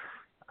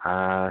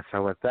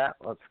 So with that,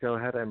 let's go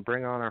ahead and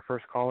bring on our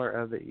first caller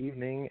of the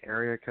evening,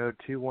 area code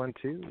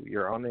 212.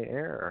 You're on the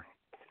air.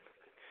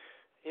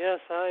 Yes,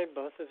 hi,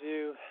 both of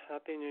you.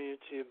 Happy New Year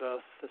to you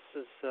both. This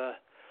is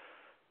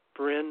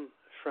Bryn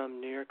from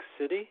New York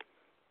City.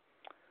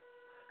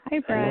 Hi,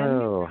 Bryn.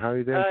 Hello. How are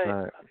you doing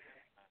tonight?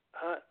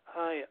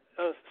 Hi.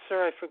 Oh,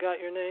 sir, I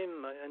forgot your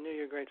name. I knew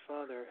your great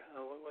father.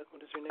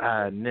 What is your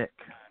name? Nick.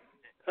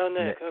 Oh,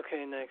 Nick.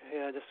 Okay, Nick.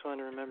 Yeah, I just wanted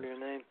to remember your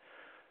name.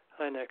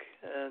 Hi, Nick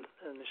and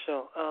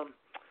Michele.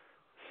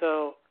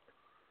 So,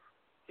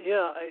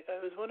 yeah, I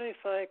was wondering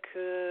if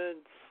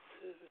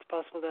it's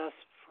possible to ask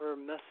for a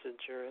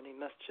message or any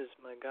messages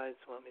my guides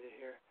want me to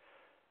hear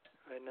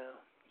right now.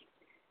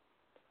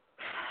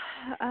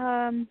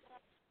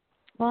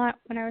 Well,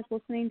 when I was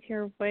listening to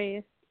your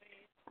voice,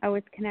 I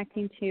was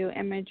connecting to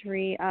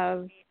imagery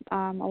of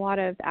a lot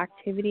of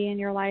activity in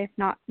your life,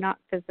 not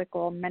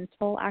physical,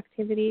 mental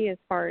activity as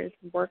far as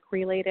work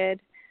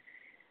related.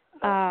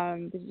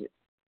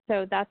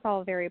 So that's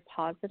all very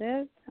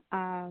positive.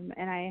 And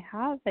I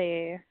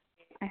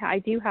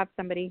do have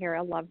somebody here,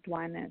 a loved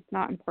one, and it's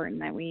not important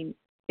that we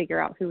figure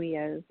out who he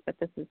is, but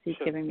this is who's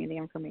giving me the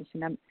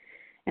information.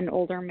 An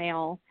older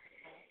male.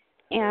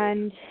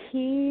 And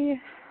he's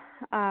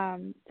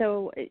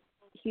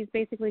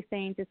basically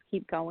saying just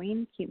keep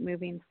going, keep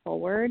moving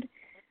forward.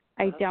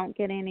 I don't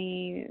get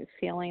any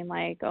feeling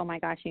like, oh my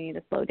gosh, you need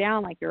to slow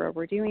down, like you're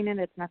overdoing it.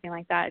 It's nothing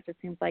like that. It just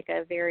seems like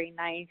a very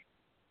nice,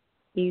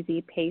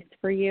 easy pace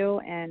for you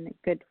and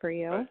good for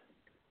you.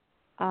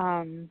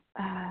 A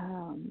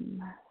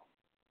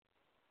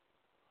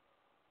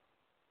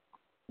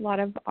lot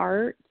of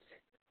art.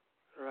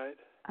 Right.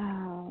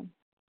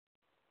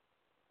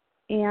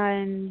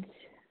 And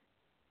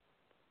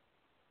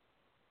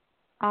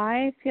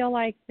I feel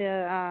like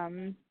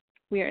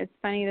it's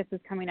funny this is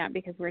coming up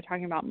because we were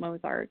talking about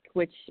Mozart,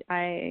 which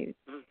I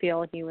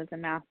feel he was a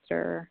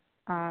master.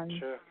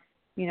 Sure.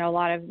 A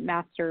lot of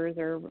masters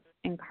are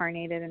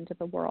incarnated into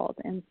the world.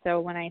 And so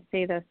when I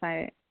say this,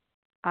 I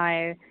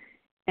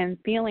am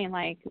feeling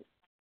like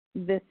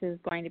this is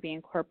going to be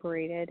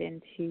incorporated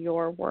into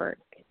your work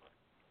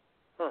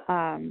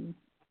Huh.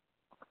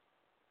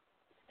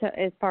 So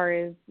as far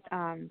as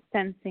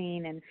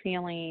sensing and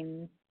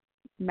feeling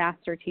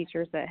master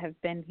teachers that have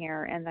been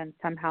here, and then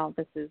somehow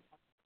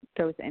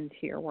goes into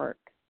your work.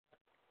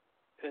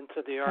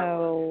 Into the artwork.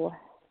 So,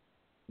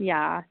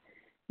 yeah.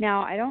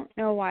 Now, I don't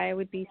know why I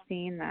would be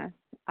seeing this,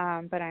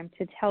 but I'm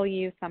to tell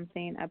you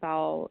something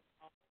about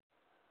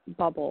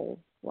bubbles.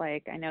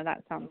 Like, I know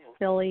that sounds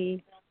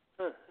silly.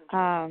 Huh.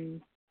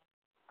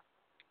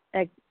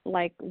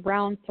 Like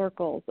round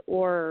circles,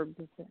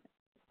 orbs,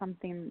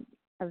 something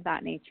of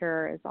that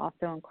nature is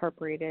also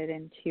incorporated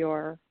into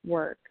your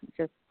work.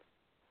 Just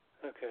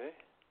Okay.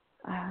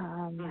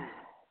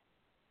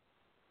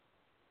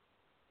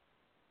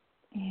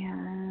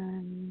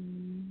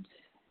 And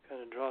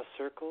kind of draw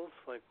circles,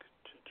 like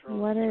to draw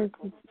what is?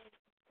 circles.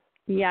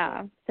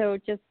 Yeah. So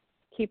just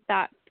keep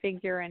that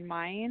figure in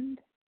mind.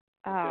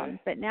 Okay.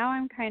 But now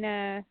I'm kind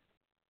of.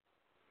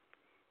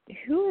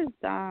 Who is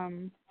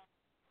trying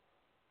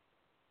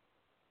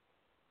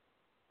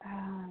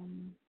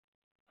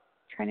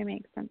to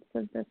make sense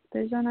of this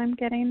vision I'm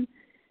getting?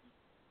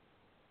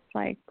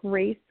 Like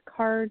race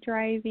car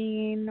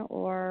driving,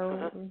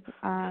 or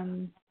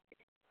do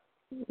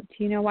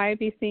you know why I'd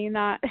be seeing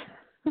that?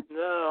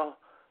 No,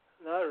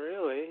 not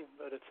really,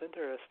 but it's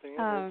interesting.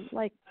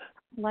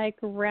 Like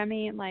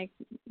remming, like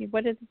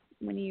what is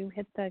when you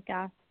hit the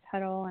gas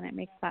pedal and it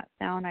makes that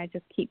sound? I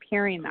just keep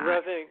hearing that.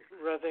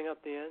 Revving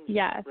up the engine.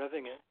 Yes.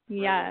 Revving it.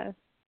 Yes.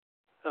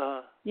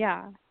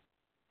 Yeah.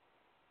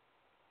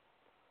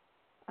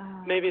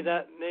 Maybe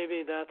that's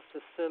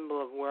the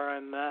symbol of where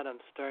I'm at. I'm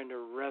starting to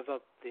rev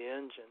up the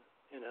engine,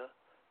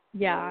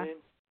 Yeah.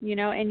 You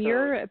know what I mean? And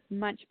you're a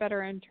much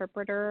better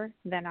interpreter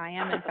than I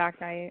am. In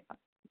fact, I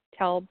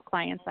tell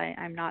clients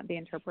I'm not the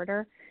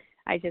interpreter.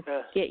 I just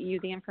get you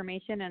the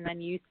information, and then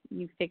you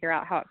figure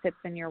out how it fits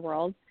in your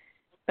world.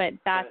 But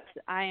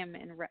I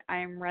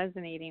am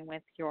resonating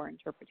with your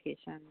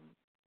interpretation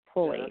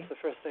fully. Yeah, that's the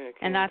first thing that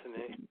came and to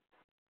me.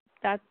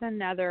 That's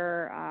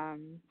another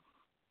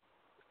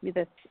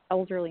this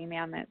elderly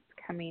man that's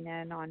coming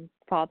in on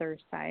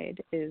father's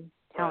side is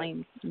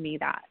telling me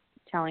that,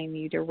 telling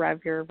you to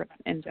rev your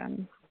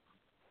engine.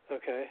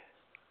 Okay.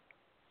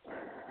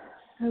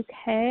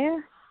 Okay.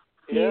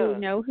 Do you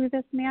know who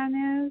this man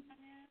is?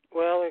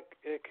 Well,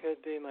 it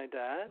could be my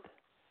dad,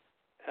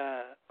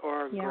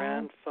 or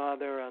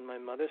grandfather on my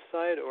mother's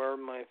side, or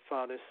my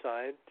father's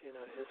side.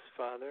 His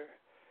father,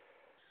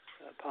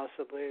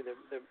 possibly.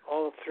 They're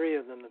all three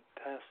of them have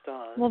passed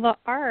on. Well, the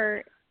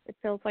art, it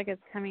feels like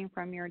it's coming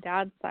from your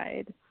dad's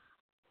side.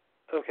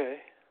 Okay.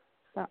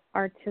 The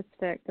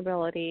artistic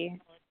ability.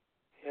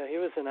 Yeah, he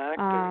was an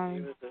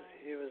actor.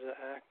 He was an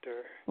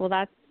actor. Well,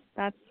 that's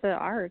the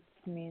arts.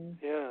 I mean,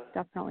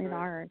 definitely the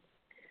arts.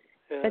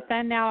 Yeah. But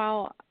then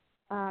now,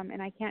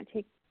 and I can't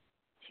take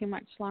too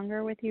much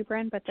longer with you,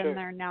 Bryn, but then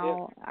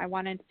I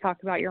wanted to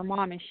talk about your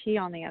mom. Is she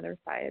on the other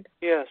side?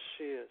 Yes,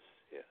 she is.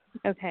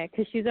 Yeah. Okay,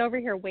 because she's over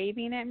here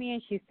waving at me,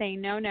 and she's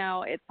saying,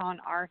 no, it's on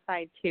our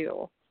side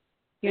too.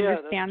 You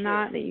understand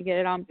that you get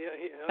it on?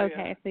 Yeah.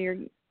 Okay, so you're.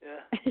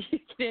 Yeah.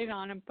 She's getting it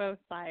on both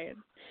sides,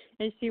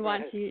 and she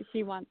wants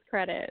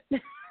credit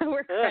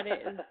where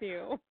credit is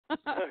due.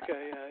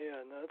 Okay,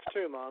 yeah, no, that's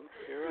true, Mom.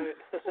 You're right.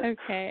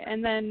 Okay,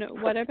 and then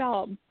what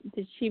about?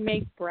 Did she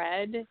make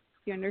bread? Do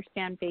you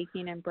understand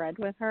baking and bread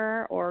with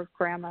her, or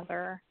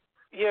grandmother?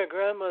 Yeah,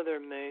 grandmother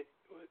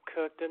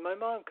cooked, and my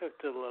mom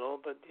cooked a little,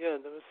 but there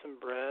was some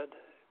bread,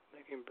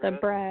 making bread. The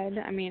bread.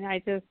 I mean,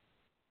 and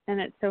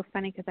it's so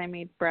funny because I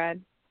made bread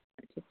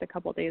just a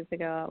couple days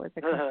ago. It was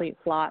a complete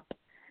flop.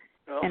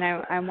 Oh. And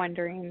I'm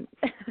wondering.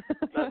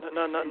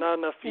 not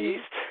enough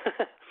yeast.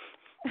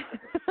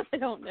 I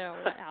don't know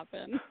what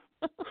happened.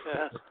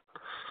 Yeah.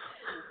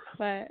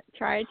 But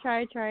try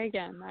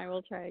again. I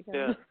will try again.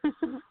 Yeah.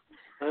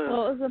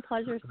 Well, it was a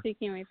pleasure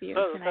speaking with you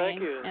tonight.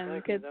 Thank you. And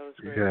thank you. That was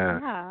great.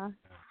 Yeah.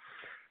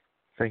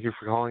 Thank you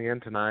for calling in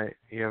tonight.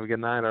 You have a good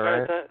night, all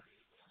right?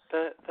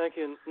 Thank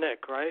you,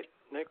 Nick, right?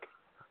 Nick?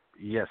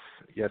 Yes,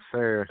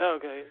 sir. Oh,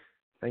 okay.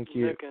 Thank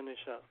you. Nick and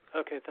Michelle.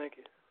 Okay, thank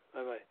you.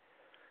 Bye-bye.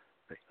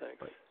 Thanks.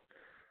 Bye.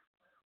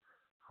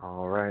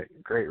 All right.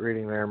 Great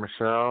reading there,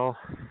 Michelle.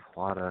 A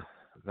lot of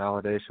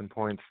validation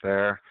points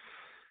there.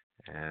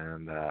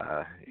 And,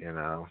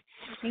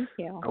 Thank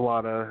you. A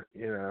lot of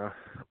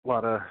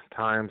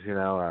times, when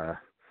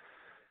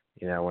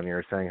you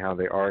were saying how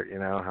the art,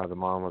 how the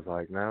mom was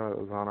like, no, it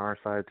was on our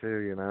side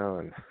too,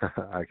 and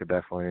I could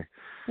definitely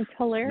it's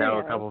hilarious. know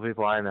a couple of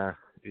people I know.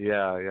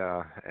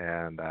 Yeah.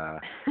 And,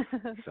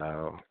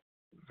 so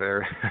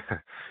very,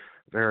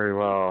 very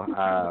well.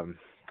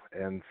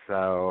 And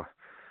so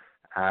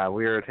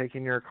we are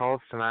taking your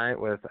calls tonight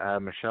with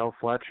Michele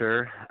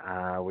Fletcher.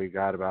 We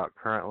got about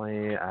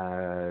currently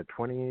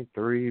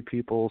 23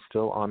 people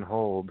still on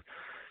hold.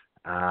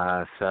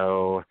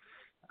 So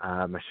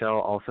Michele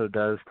also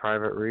does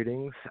private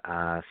readings.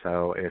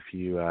 So if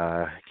you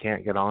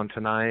can't get on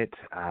tonight,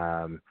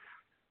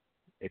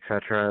 et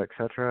cetera,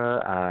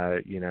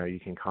 you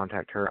can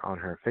contact her on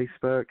her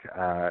Facebook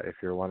if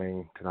you're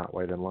wanting to not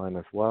wait in line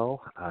as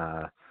well.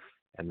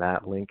 And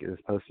that link is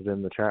posted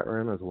in the chat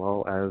room as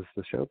well as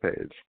the show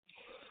page.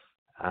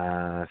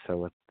 So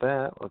with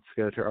that, let's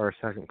go to our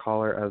second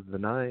caller of the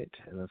night,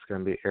 and that's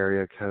going to be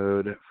area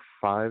code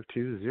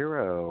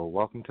 520.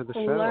 Welcome to the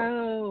show.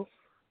 Hello.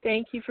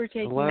 Thank you for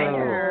taking my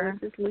call.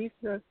 This is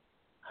Lisa.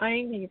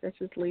 Hi, this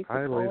is Lisa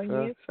calling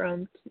Lisa. you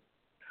from.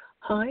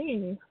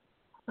 Hi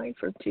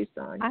from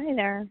Tucson. Hi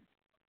there.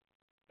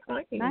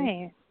 Hi.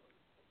 Hi.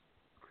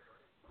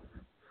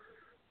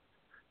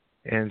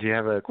 And do you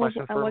have a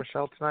question for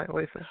Michele tonight,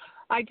 Lisa?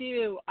 I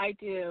do.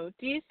 Do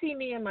you see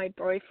me and my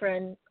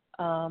boyfriend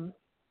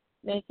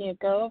making a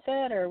go of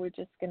it, or are we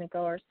just going to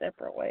go our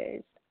separate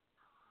ways?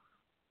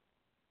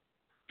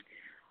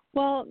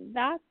 Well,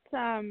 that's,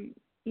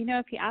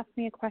 if you ask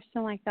me a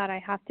question like that, I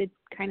have to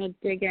kind of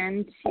dig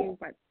into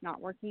what's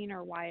not working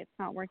or why it's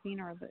not working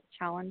or the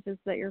challenges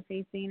that you're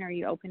facing. Are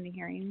you open to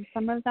hearing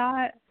some of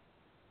that?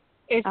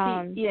 Is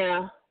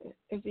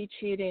he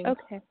cheating?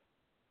 Okay.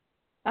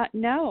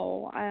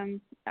 No.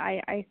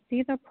 I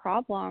see the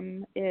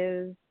problem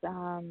is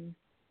the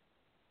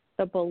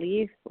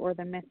belief or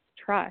the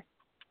mistrust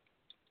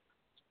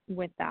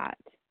with that.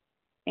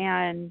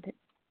 And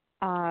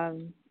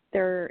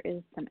there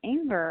is some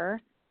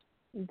anger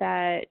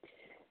that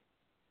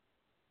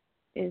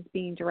is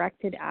being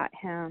directed at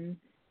him,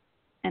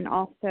 and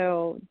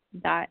also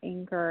that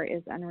anger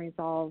is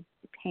unresolved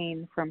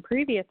pain from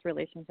previous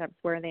relationships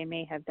where they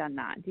may have done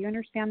that. Do you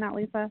understand that,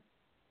 Lisa?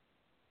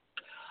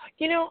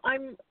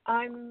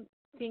 I'm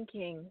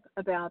thinking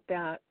about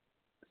that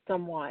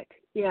somewhat.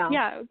 Yeah.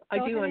 Yeah,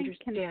 I do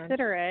understand.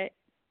 Consider it.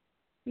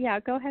 Yeah,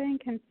 go ahead and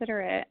consider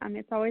it.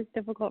 It's always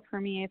difficult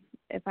for me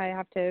if I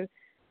have to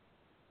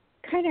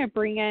kind of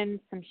bring in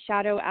some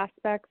shadow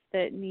aspects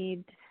that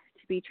need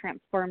to be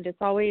transformed. It's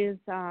always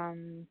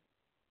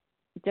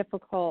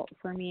difficult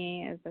for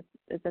me as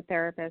a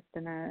therapist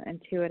and an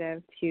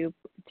intuitive to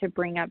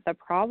bring up the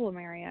problem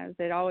areas.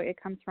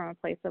 It comes from a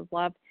place of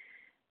love.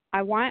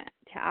 I want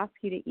to ask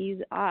you to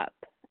ease up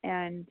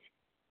and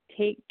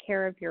take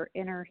care of your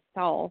inner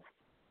self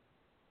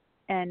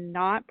and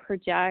not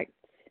project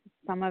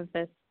some of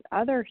this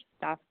other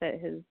stuff that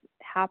has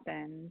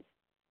happened.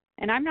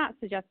 And I'm not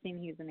suggesting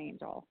he's an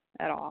angel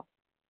at all,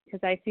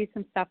 because I see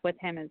some stuff with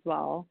him as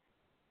well.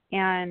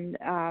 And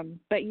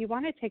but you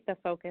want to take the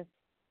focus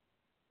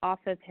off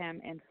of him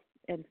and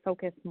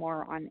focus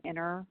more on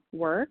inner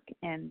work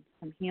and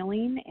some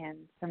healing and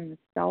some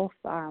self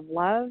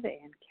love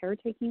and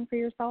caretaking for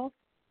yourself.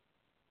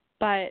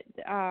 But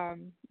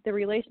the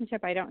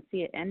relationship, I don't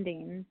see it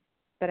ending.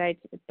 But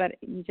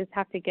you just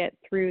have to get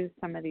through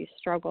some of these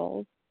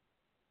struggles,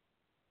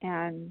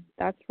 and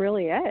that's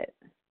really it.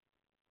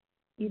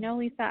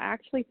 Lisa, I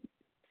actually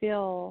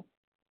feel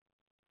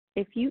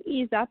if you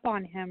ease up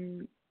on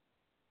him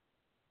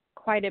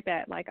quite a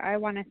bit, like I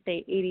want to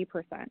say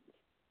 80%,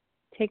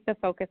 take the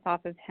focus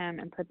off of him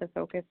and put the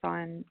focus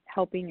on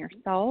helping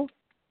yourself,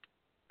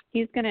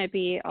 he's going to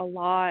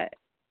want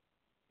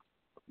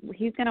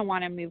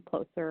to move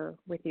closer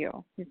with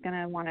you. He's going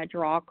to want to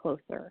draw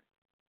closer.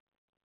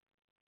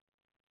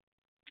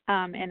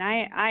 And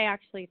I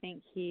actually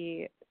think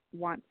he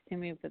wants to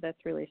move to this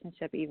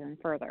relationship even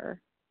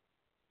further.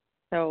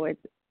 So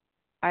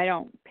I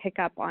don't pick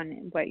up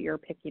on what you're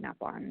picking up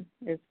on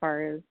as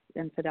far as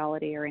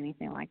infidelity or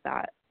anything like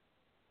that.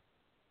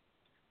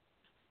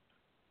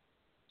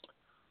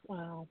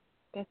 Wow,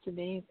 that's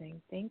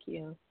amazing. Thank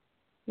you.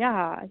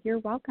 Yeah, you're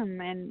welcome.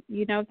 And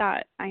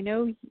that I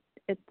know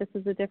this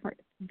is a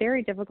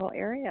very difficult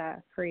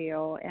area for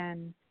you,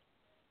 and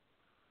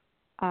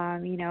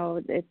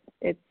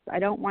it's I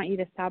don't want you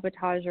to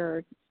sabotage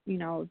or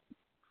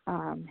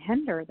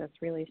hinder this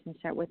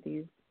relationship with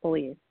these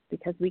beliefs,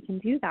 because we can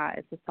do that.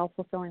 It's a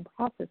self-fulfilling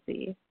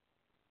prophecy,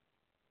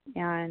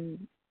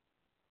 and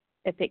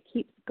if it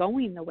keeps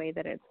going the way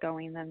that it's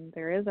going, then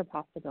there is a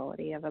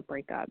possibility of a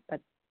breakup.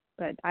 But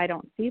I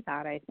don't see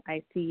that. I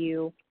see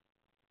you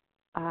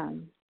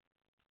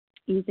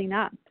easing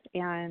up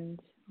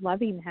and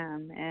loving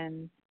him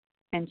and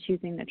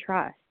choosing to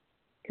trust,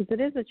 because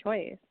it is a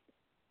choice,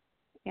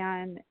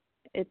 and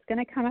it's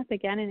going to come up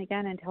again and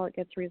again until it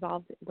gets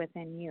resolved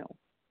within you.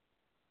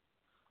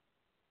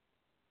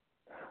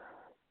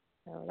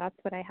 So that's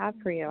what I have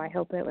for you. I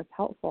hope it was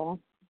helpful.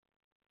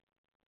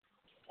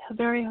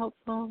 Very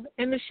helpful.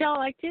 And Michele,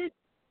 I did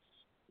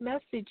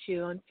message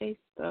you on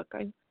Facebook.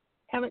 I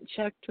haven't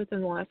checked within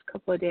the last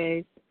couple of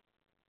days.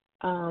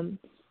 Are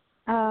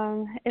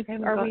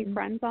we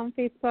friends on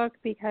Facebook?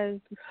 Because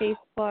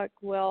Facebook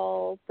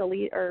will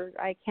delete, or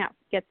I can't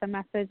get the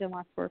message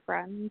unless we're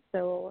friends.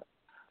 So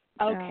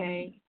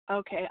okay.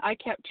 I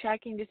kept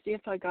checking to see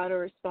if I got a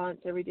response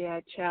every day.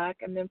 I check,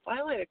 and then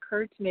finally it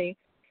occurred to me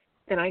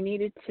that I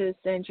needed to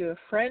send you a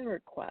friend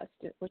request,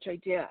 which I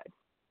did,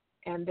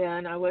 and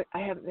then I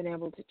haven't been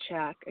able to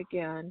check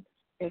again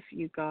if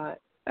you got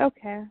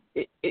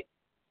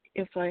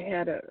if I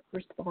had a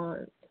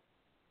response.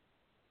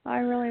 I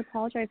really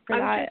apologize for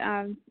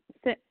that.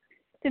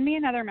 Send me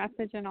another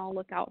message and I'll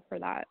look out for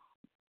that.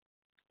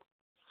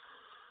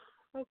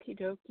 Okie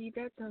dokie,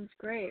 that sounds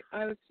great.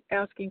 I was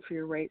asking for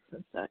your rates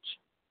and such.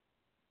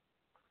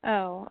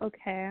 Oh,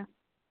 okay.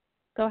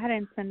 Go ahead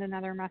and send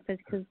another message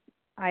because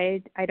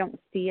I don't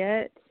see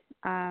it.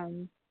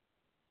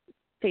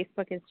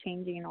 Facebook is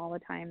changing all the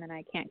time, and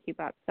I can't keep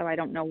up, so I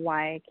don't know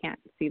why I can't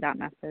see that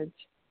message.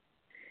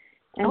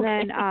 And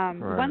Okay. then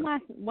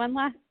Right. one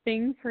last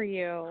thing for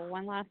you.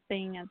 One last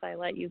thing as I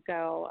let you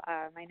go.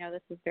 I know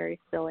this is very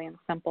silly and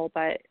simple,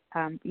 but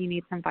you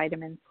need some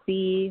vitamin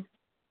C.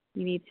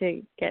 You need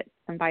to get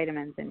some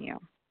vitamins in you,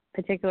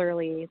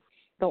 particularly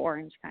the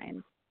orange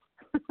kind.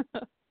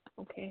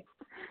 Okay.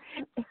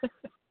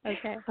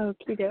 Okay.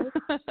 Okie doke.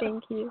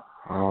 Thank you.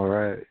 All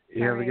right.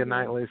 You have a good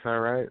night, Alrighty. Lisa. All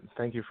right.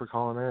 Thank you for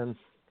calling in.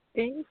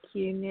 Thank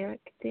you, Nick.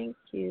 Thank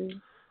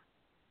you.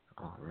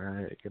 All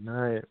right. Good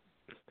night.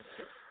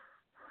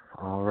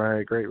 All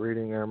right. Great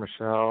reading there,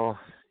 Michelle.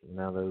 You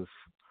know, those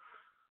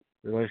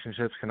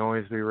relationships can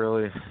always be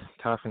really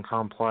tough and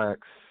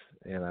complex,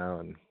 you know,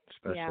 and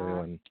especially Yeah.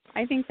 when,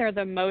 I think they're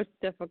the most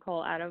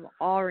difficult out of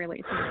all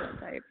relationship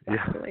types, yeah,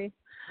 actually.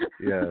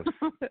 yes,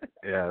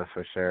 yeah,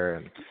 for sure.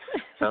 And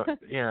so,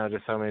 you know,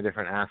 just so many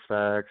different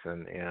aspects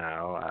and, and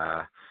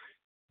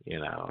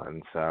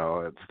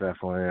so it's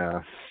definitely,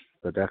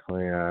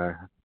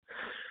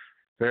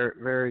 very,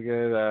 very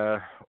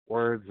good,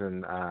 words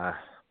and,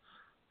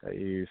 that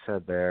you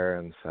said there.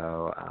 And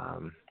so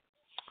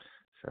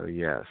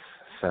yes.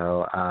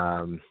 So,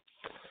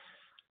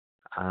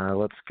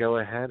 let's go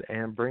ahead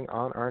and bring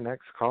on our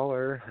next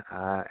caller,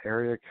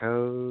 area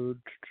code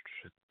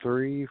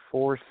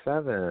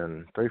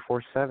 347.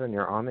 347,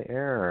 you're on the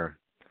air.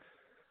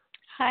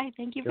 Hi,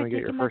 thank you Can for we get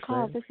your taking my first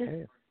call. name? This is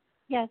Hey.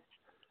 yes.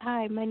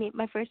 Hi,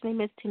 my first name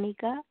is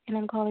Tanika, and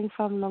I'm calling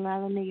from Long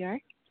Island, New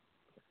York.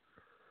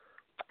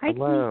 Hi,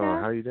 Hello,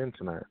 Tanika. how are you doing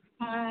tonight?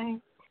 Hi.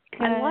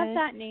 I love Good.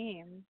 that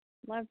name.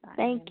 Love that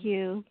Thank name.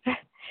 you.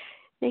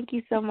 Thank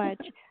you so much.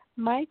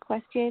 My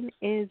question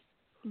is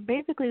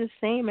basically the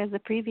same as the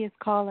previous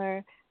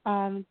caller.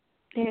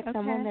 There's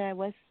someone that I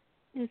was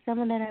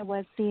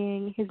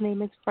seeing. His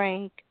name is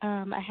Frank.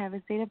 I have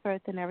his date of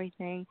birth and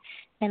everything,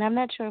 and I'm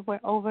not sure if we're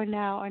over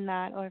now or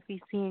not, or if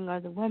he's seeing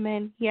other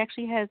women. He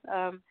actually has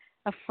a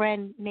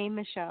friend named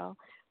Michelle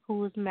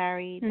who's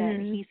married that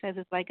Mhm. he says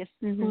is like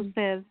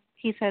Mhm.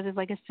 he says is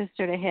like a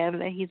sister to him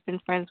that he's been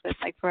friends with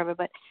like forever.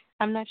 But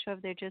I'm not sure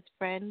if they're just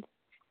friends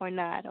or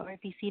not, or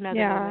if he's seen other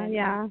Yeah, women,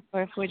 yeah.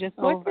 or if we're just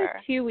What's the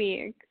over. 2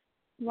 weeks?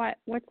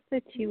 What's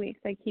the 2 weeks?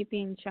 I keep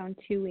being shown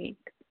 2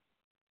 weeks.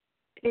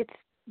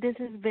 This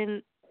has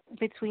been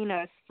between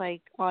us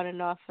like on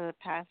and off for the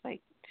past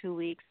like 2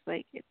 weeks.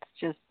 Like it's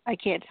just I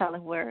can't tell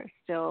if we're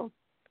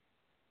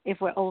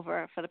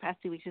over for the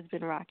past 2 weeks. It's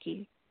been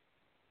rocky.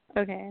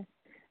 Okay.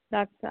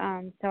 That's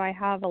so I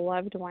have a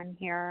loved one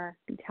here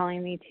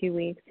telling me 2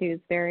 weeks who's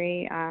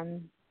very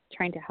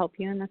trying to help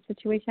you in this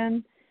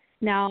situation.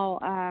 Now,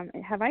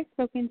 have I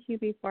spoken to you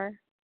before?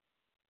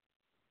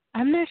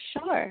 I'm not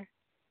sure.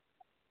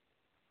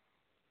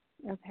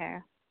 Okay.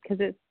 Because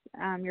it's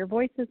your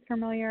voice is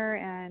familiar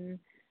and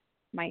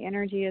my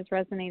energy is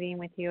resonating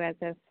with you as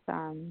if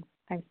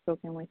I've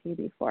spoken with you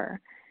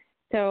before.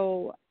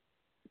 So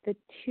the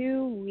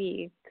 2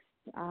 weeks,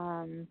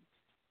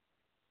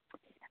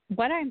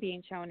 what I'm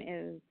being shown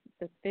is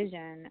this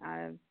vision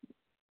of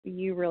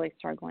you really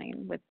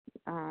struggling with,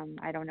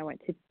 I don't know what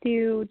to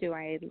do. Do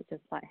I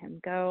just let him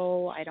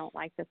go? I don't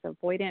like this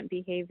avoidant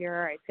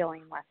behavior. I'm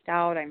feeling left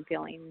out. I'm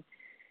feeling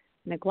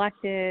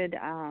neglected.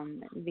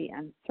 The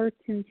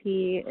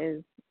uncertainty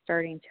is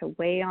starting to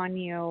weigh on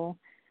you.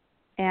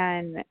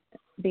 And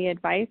the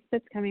advice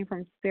that's coming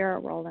from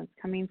spirit world and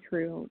coming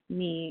through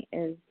me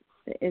is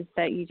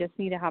that you just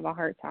need to have a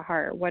heart to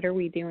heart. What are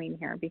we doing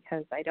here?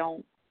 Because I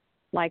don't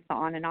like the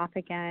on and off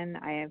again.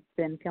 I have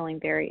been feeling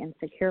very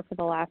insecure for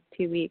the last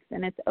 2 weeks,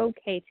 and it's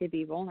okay to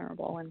be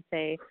vulnerable and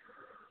say,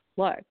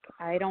 look,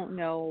 I don't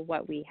know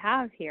what we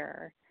have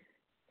here.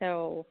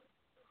 So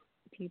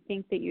do you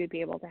think that you would be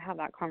able to have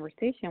that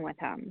conversation with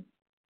him?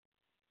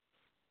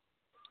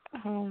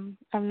 I'm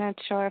not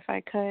sure if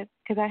I could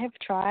because I have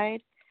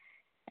tried,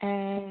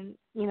 and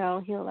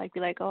he'll like be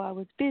like, oh, I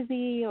was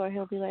busy, or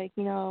he'll be like,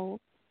 he'll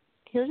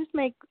just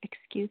make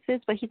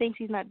excuses, but he thinks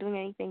he's not doing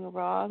anything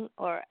wrong,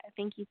 or I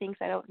think he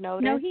thinks I don't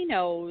notice. No, he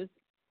knows.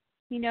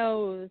 He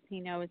knows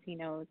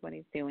what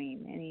he's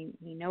doing, and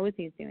he knows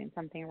he's doing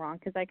something wrong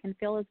because I can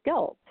feel his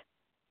guilt.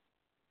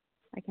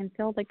 I can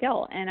feel the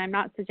guilt, and I'm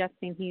not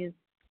suggesting he's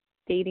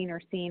dating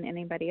or seeing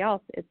anybody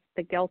else. It's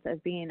the guilt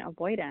of being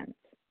avoidant.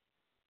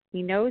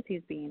 He knows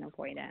he's being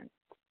avoidant.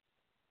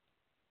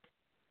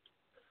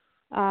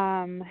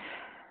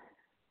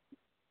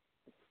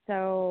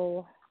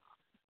 So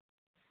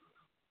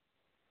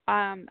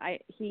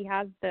he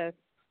has this,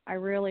 I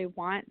really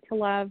want to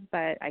love,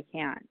 but I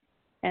can't.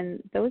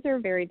 And those are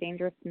very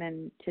dangerous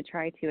men to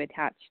try to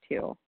attach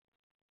to.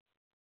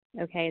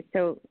 Okay,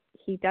 so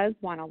he does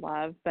want to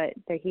love, but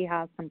he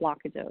has some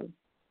blockages.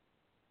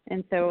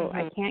 And so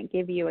I can't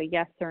give you a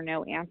yes or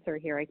no answer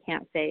here. I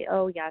can't say,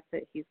 oh, yes,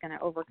 he's going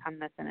to overcome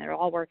this and it'll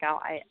all work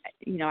out. I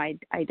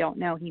don't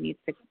know. He needs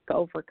to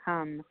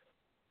overcome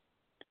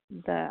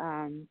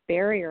the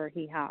barrier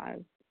he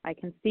has. I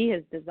can see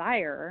his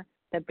desire,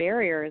 the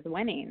barrier is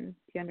winning.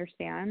 Do you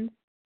understand?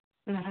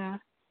 Uh-huh.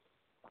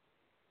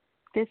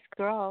 This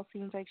girl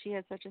seems like she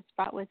has such a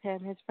spot with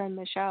him, his friend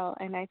Michelle,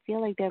 and I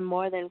feel like they're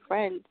more than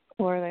friends,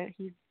 or that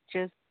he's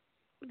just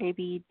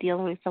maybe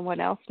dealing with someone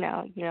else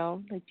now, you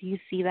know? Like, do you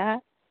see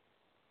that?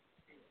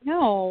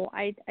 No,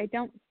 I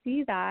don't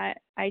see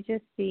that. I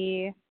just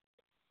see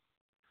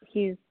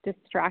he's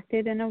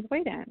distracted and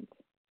avoidant.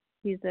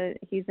 He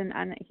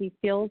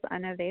feels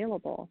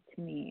unavailable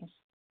to me,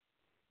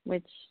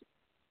 which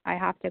I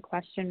have to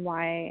question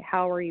why.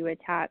 How are you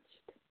attached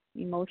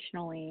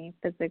emotionally,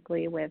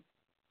 physically with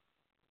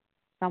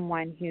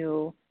someone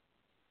who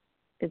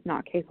is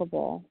not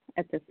capable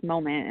at this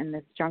moment in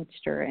this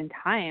juncture in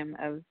time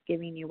of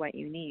giving you what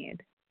you need?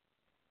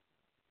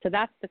 So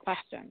that's the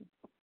question.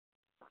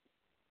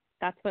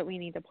 That's what we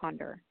need to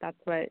ponder. That's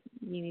what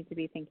you need to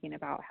be thinking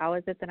about. How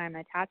is it that I'm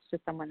attached to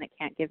someone that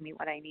can't give me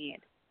what I need?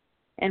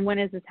 And when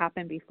has this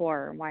happened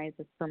before? And why is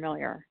this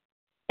familiar?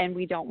 And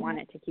we don't want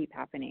it to keep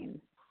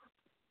happening.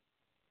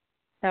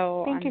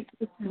 So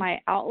my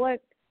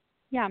outlook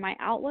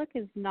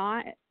is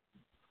not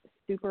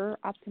super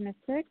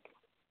optimistic.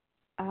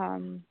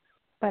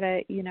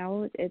 But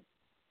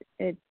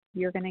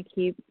you're going to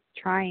keep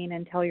trying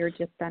until you're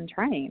just done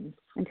trying,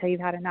 until you've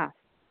had enough.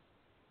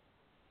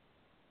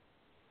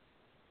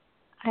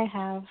 I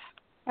have.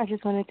 I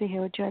just wanted to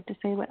hear what you had to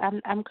say, but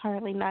I'm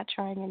currently not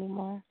trying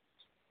anymore.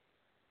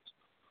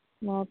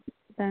 Well,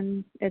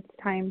 then it's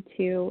time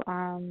to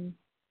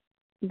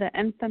the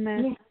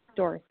infamous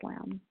door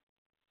slam.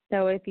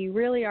 So if you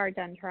really are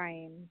done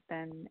trying,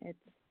 then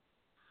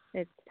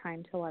it's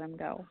time to let him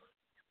go.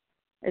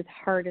 As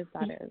hard as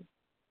that is,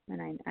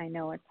 and I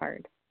know it's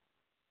hard.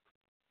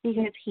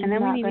 Because and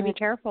then we need to be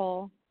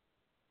careful.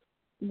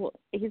 Well,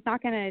 he's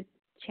not going to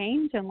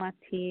change unless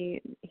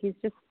he's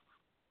just.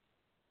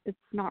 It's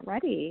not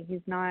ready.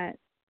 He's not,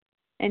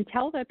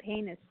 until the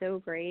pain is so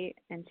great,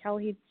 until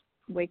he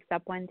wakes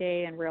up one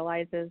day and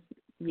realizes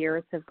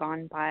years have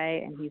gone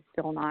by and he's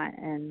still not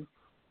in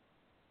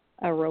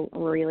a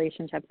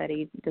relationship that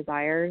he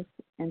desires,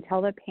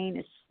 until the pain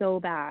is so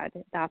bad,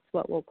 that's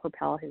what will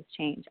propel his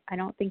change. I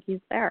don't think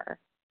he's there.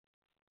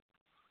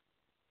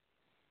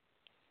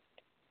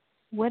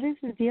 What is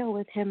the deal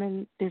with him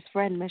and his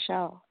friend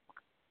Michelle?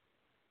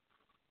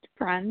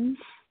 Friends.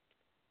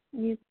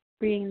 He's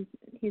being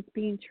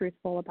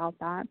truthful about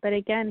that, but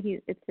again,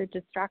 it's a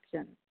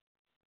distraction.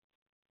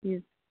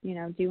 He's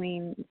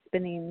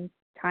spending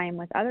time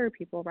with other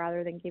people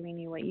rather than giving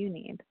you what you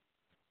need,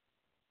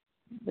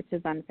 which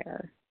is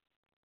unfair.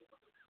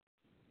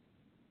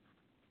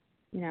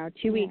 2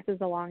 weeks is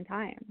a long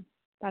time.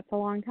 That's a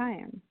long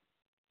time.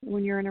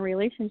 When you're in a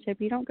relationship,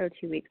 you don't go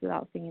 2 weeks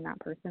without seeing that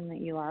person that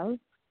you love.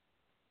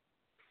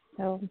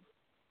 So,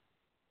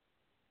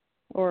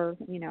 or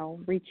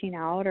reaching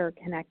out or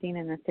connecting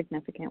in a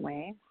significant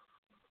way.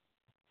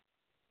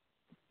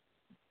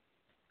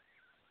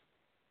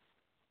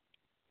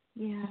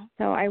 Yeah.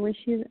 So I wish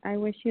you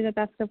the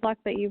best of luck,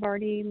 but you've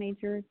already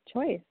made your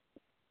choice.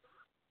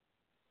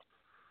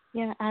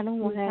 Yeah, I don't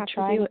want to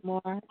try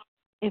anymore.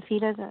 If he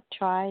doesn't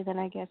try, then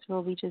I guess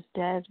we'll be just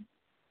dead,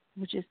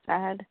 which is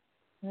sad.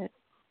 But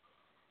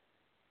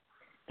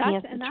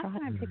that's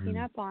what I'm picking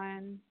up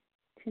on,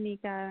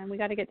 Tanika, and we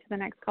got to get to the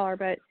next caller,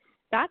 but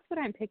that's what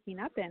I'm picking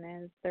up in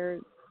is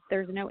there's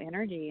no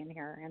energy in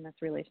here in this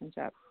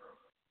relationship.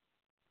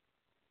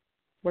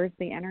 Where's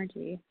the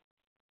energy?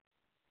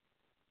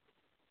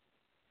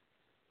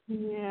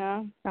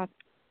 Yeah.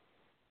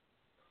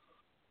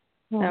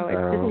 So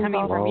it's just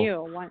coming from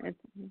you.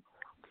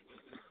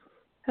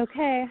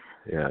 Okay.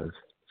 Yes.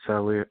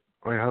 So we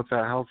hope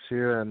that helps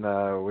you, and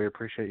we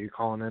appreciate you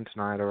calling in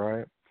tonight, all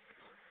right?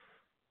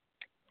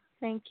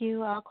 Thank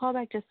you. I'll call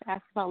back just to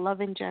ask about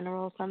love in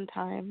general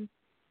sometime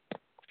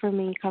for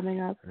me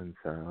coming up. And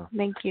so.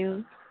 Thank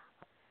you.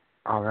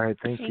 All right.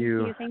 Thank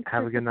you. Thanks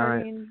Have for a good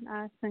night.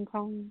 Us and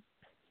calling.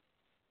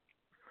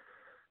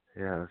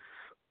 Yes.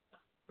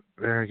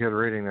 Very good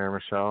reading there,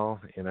 Michelle.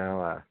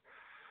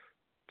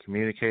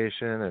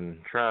 Communication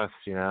and trust,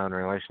 in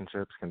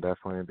relationships can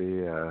definitely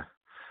be,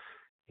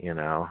 and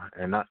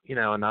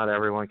not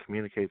everyone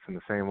communicates in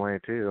the same way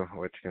too,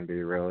 which can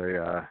be really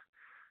a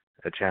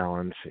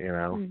challenge,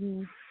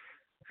 Mm-hmm.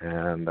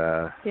 And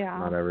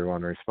not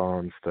everyone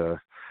responds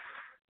to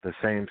the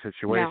same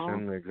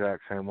situation the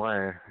exact same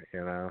way,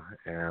 and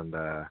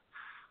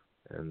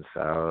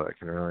so it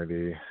can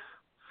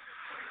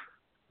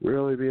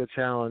really be a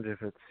challenge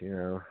if it's,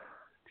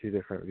 two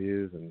different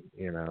views and,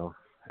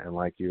 and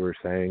like you were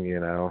saying,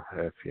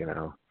 if,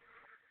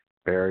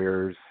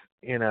 barriers,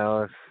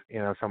 if,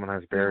 someone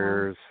has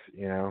barriers,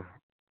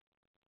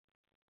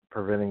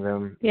 preventing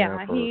them,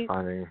 from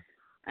finding.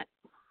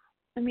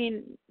 I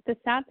mean, the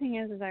sad thing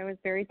is I was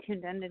very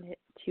tuned in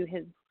to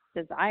his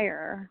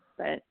desire,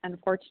 but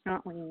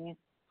unfortunately,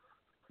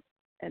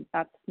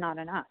 that's not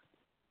enough.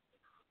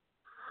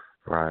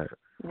 Right,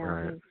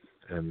 right.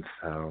 And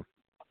so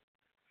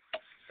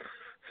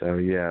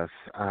yes.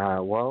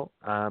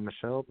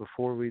 Michelle,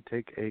 before we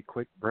take a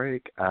quick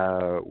break,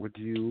 would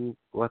you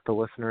let the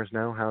listeners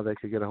know how they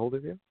could get a hold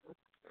of you?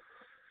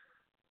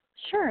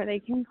 Sure, they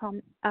can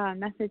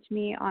message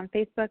me on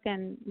Facebook,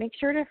 and make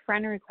sure to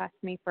friend request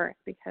me first,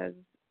 because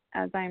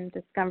as I'm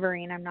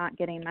discovering, I'm not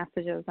getting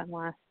messages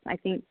unless I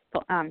think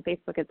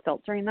Facebook is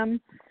filtering them.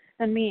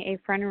 Send me a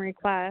friend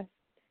request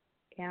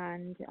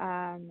and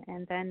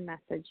then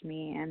message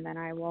me, and then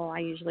I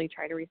usually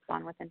try to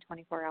respond within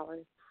 24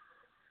 hours.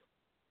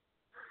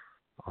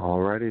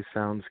 Alrighty,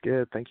 sounds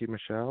good. Thank you,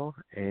 Michele.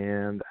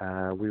 And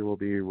we will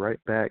be right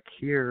back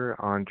here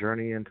on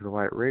Journey into the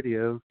Light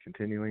Radio,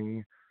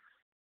 continuing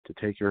to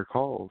take your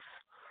calls.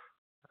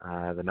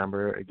 The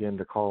number, again,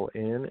 to call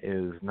in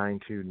is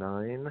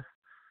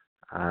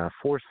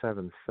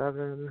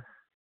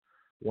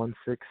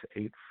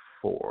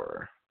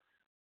 929-477-1684.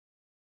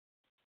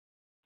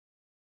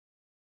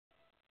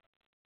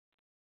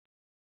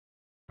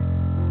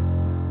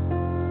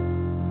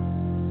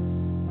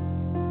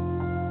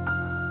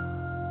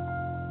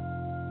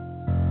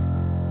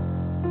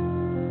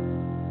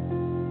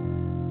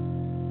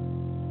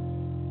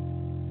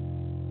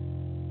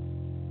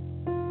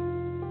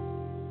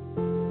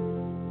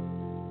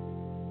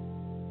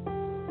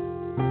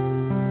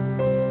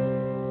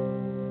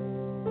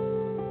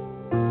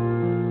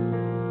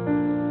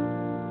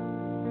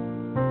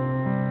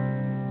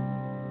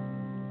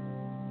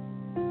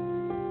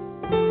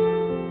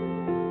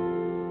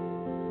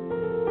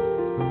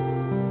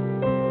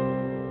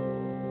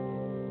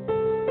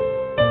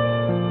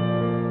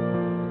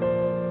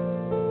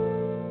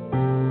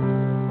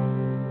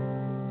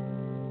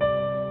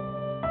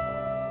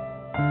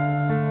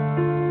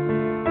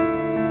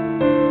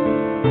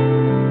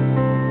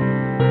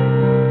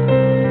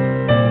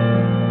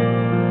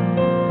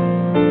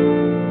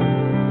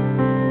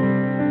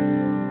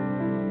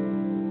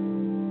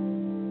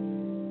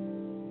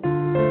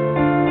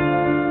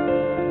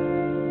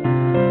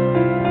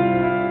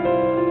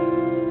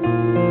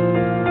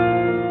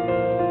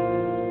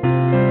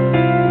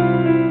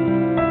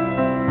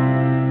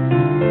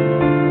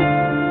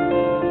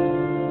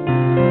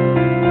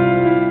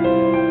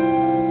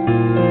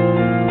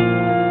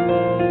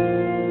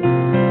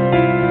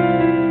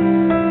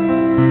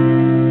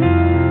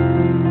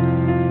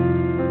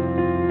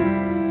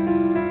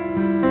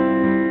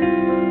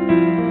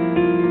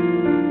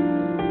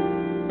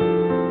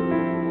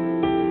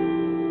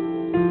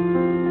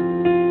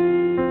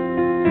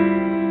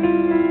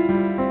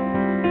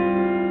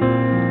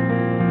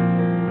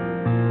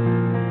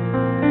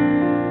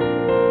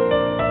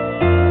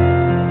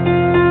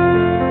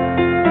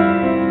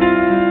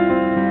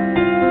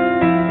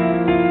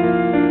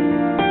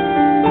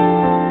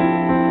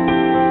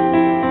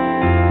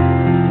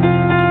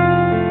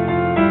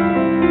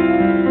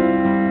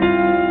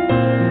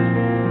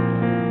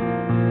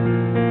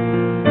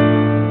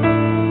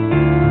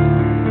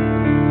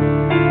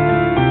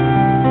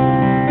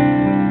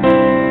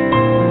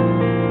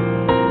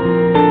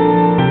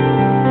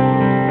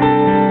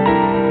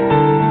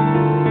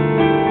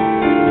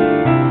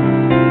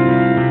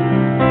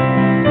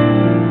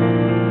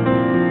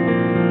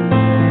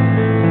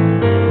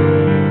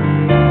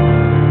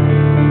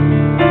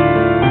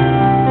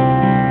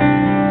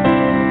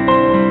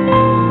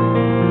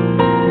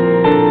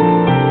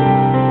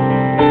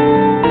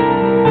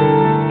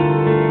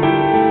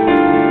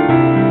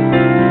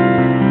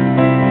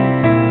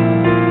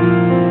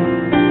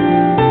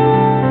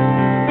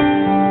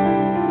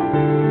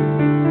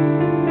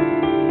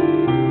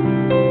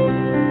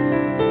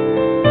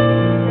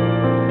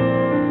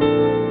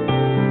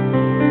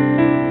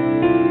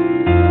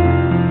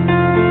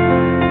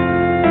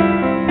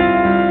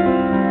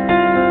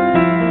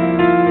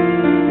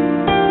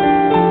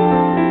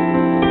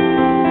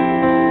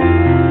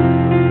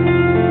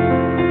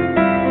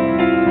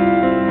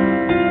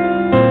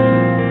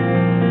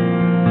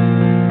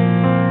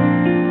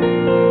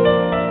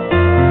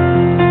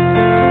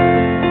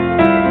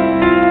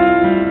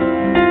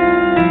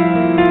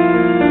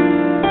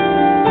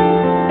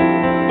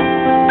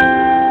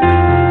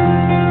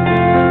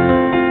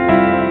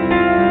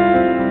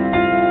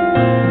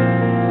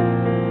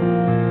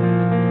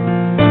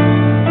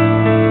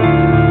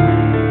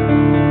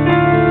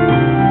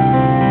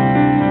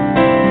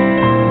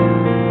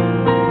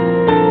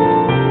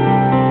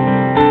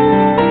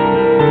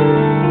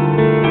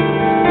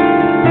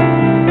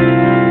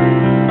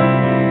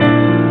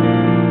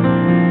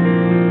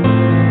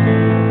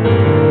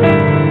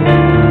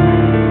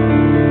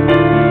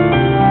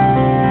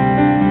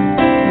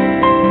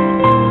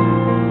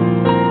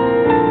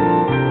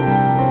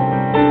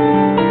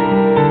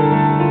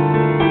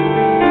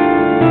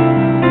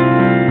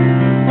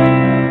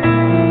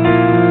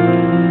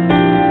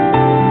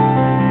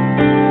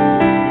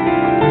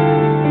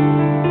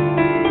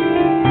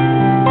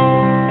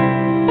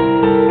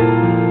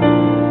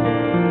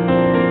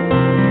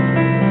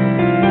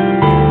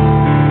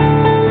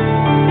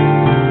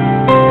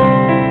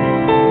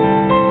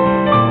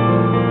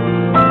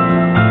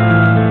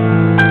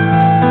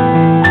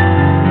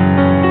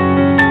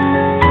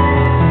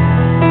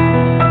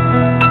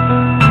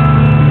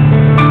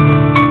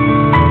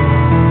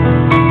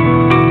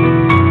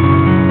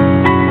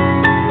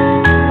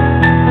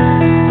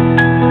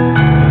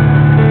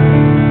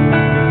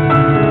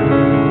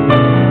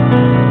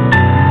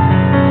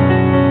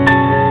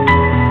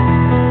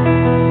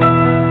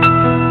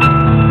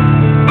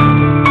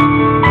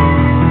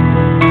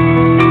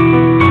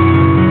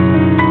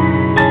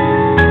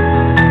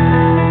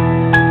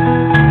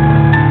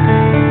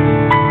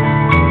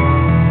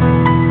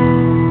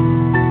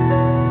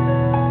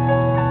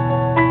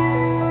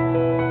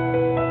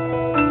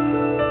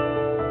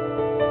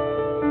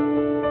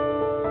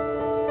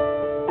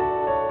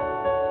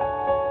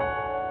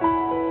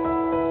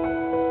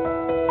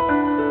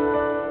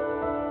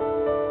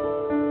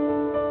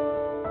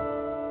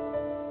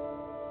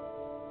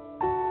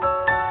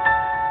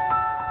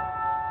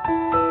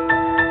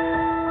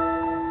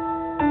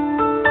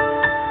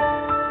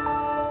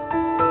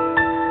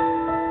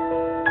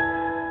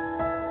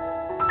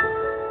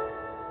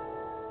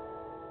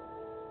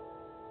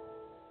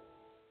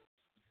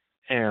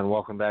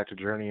 welcome back to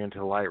Journey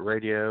into Light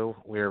Radio.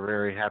 We are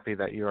very happy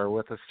that you are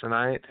with us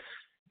tonight,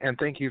 and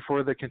thank you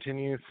for the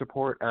continued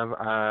support of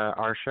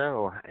our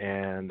show.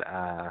 And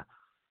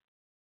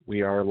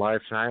we are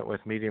live tonight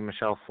with medium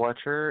Michele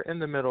Fletcher in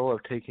the middle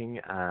of taking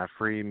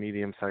free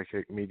medium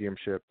psychic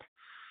mediumship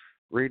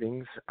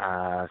readings.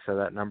 So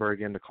that number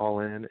again to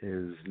call in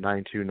is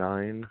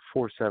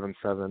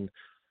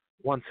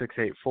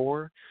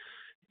 929-477-1684.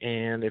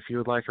 And if you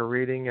would like a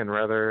reading and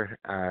rather,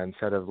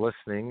 instead of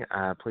listening,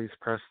 please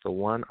press the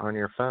 1 on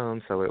your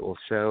phone so it will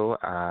show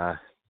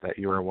that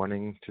you are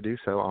wanting to do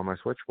so on my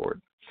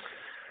switchboard.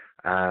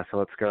 So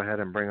let's go ahead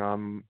and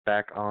bring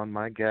back on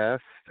my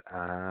guest.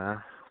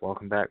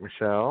 Welcome back,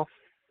 Michele.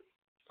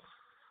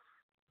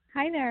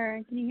 Hi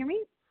there. Can you hear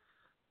me?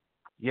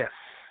 Yes,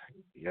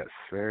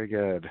 very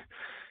good.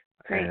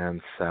 Great.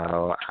 And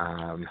so,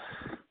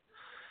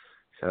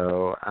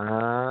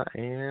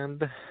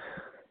 and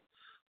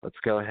let's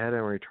go ahead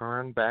and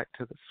return back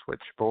to the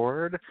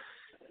switchboard,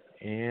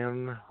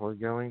 and we're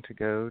going to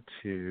go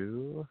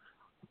to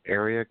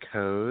area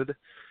code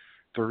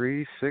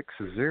 360.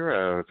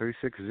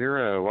 360,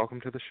 welcome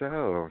to the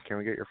show. Can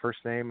we get your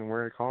first name and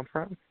where you're calling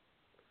from?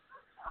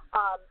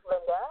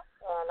 Linda,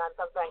 and I'm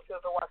from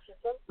Vancouver,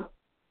 Washington.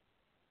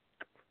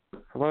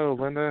 Hello,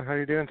 Linda. How are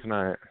you doing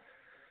tonight?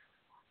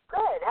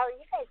 Good. How are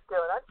you guys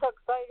doing? I'm so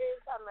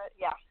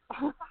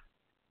excited.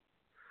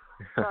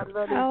 I'm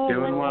ready.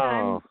 Doing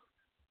well.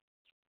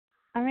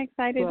 I'm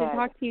excited Good. to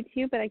talk to you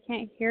too, but I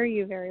can't hear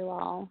you very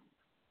well.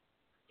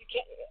 You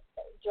can't.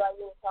 Do I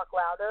need to talk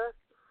louder?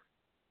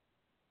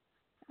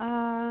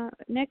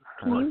 Nick,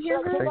 can you hear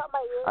Should I her? take out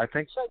my ear? I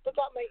think. Should I take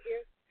out my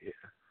ear?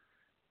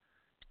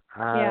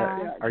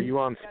 Yeah. Are you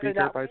on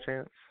speaker by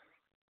chance?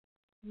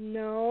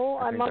 No,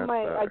 I I'm think on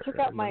my. that's I took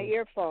out my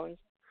earphones.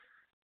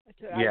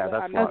 Yeah,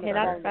 that's I'm much Okay,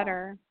 better. that's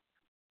better.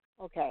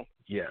 Okay.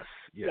 Yes.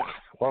 Yeah.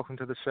 Welcome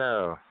to the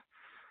show.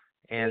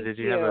 And Thank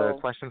did you have a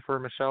you. question for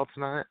Michele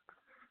tonight?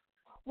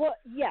 Well,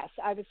 yes.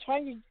 I was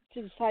trying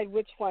to decide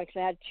which one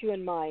because I had two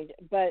in mind,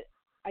 but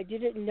I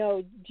didn't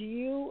know. Do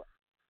you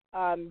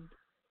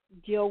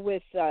deal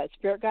with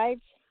spirit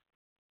guides?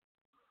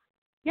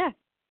 Yes.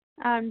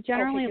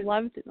 Generally, Okay,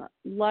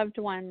 loved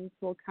ones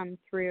will come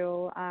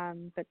through,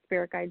 but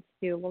spirit guides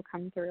too will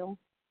come through.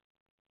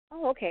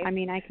 Oh, okay. I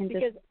mean, I can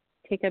Because- just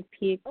take a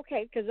peek.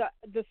 Okay, because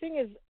the thing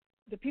is,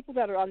 the people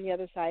that are on the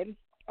other side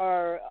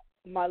are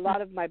a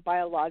lot of my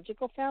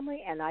biological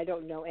family, and I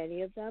don't know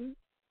any of them.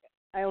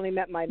 I only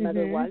met my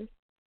mother once,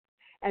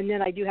 and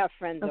then I do have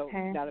friends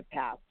that have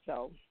passed.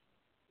 So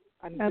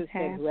I'm just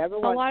saying, whoever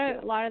wants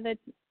to. A lot of the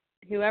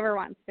whoever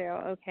wants to.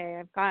 Okay,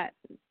 I've got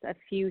a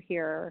few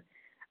here.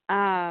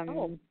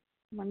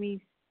 Let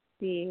me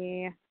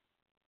see.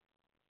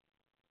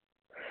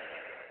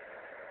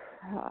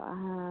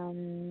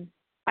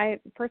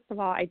 First of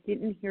all, I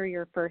didn't hear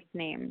your first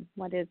name.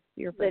 What is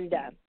your first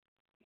name?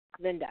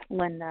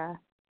 Linda.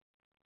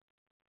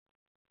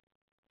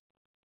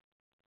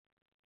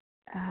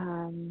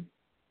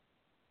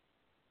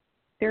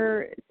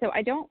 So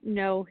I don't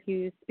know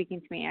who's speaking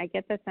to me. I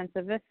get the sense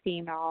of a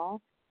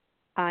female.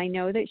 I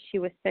know that she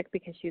was sick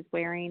because she's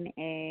wearing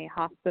a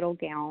hospital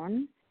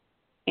gown,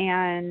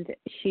 and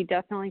she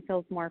definitely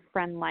feels more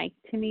friend-like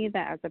to me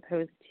as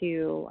opposed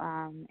to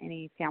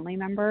any family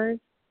members.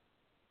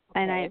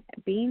 Okay. And I'm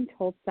being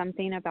told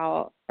something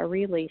about a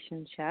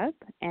relationship,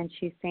 and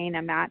she's saying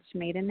a match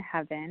made in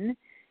heaven.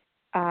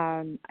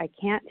 I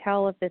can't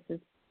tell if this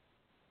is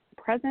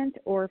present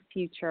or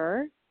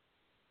future.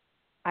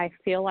 I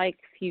feel like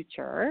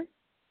future.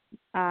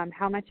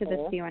 How much of this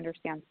do you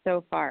understand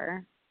so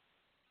far?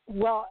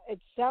 Well, it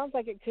sounds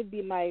like it could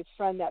be my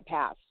friend that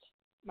passed.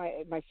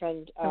 My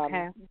friend.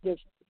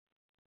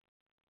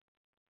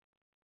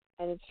 And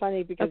it's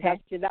funny because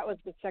that was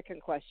the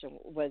second question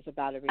was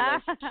about a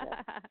relationship.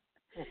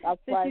 So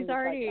she's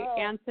already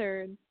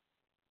answered.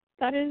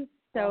 That is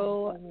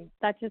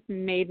that just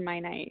made my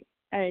night.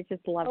 I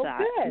just love that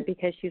good.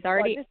 Because she's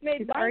already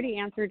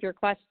answered your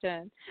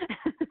question.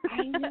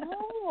 I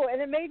know,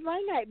 and it made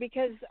my night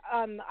because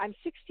I'm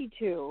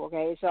 62.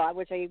 Okay, so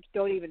which I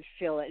don't even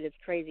feel it. It's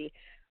crazy,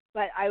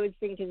 but I was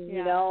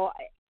thinking,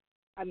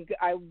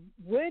 I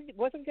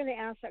wasn't going to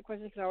ask that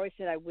question because I always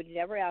said I would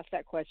never ask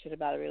that question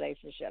about a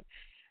relationship.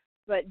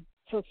 But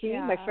so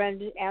my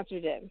friend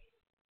answered it.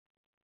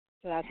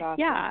 So that's awesome.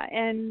 Yeah,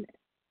 and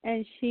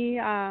she,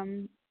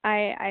 I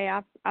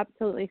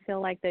absolutely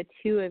feel like the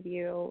two of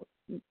you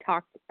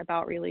talked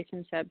about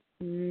relationships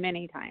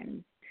many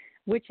times,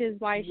 which is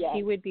why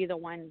she would be the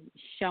one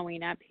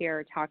showing up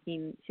here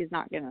talking. She's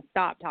not going to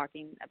stop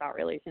talking about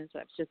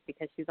relationships just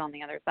because she's on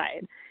the other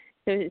side.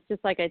 So it's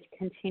just like a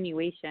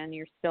continuation.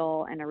 You're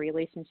still in a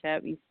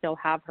relationship. You still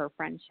have her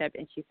friendship,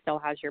 and she still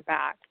has your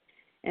back.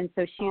 And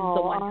so she's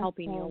the one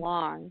helping you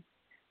along.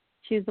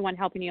 She's the one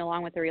helping you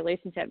along with the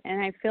relationship.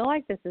 And I feel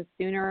like this is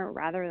sooner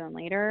rather than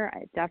later.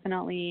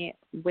 Definitely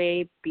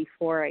way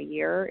before a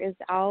year is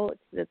out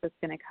that this is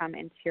going to come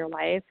into your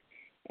life.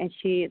 And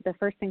the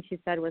first thing she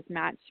said was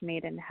match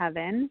made in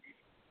heaven.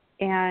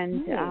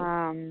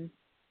 And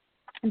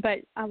But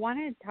I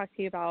wanted to talk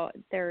to you about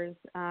there's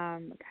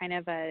kind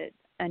of a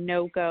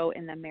no-go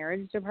in the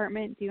marriage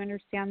department. Do you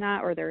understand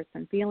that? Or there's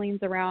some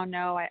feelings around,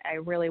 no, I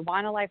really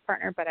want a life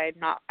partner, but I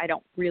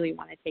don't really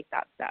want to take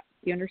that step.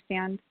 Do you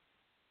understand?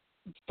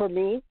 For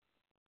me,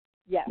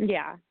 yes.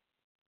 Yeah.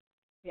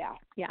 Yeah.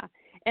 Yeah.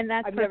 And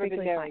that's I've perfectly never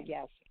been married, fine.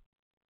 yes.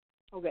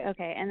 Okay.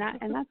 Okay, and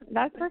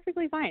that's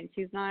perfectly fine.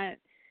 She's not,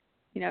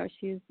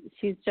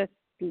 she's just,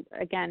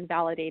 again,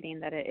 validating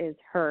that it is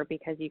her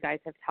because you guys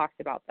have talked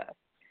about this.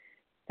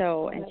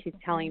 So, and she's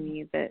telling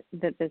me that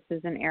this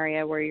is an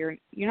area where you're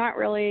not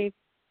really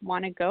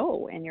want to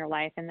go in your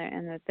life, and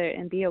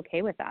be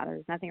okay with that.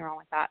 There's nothing wrong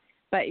with that.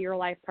 But your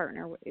life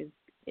partner is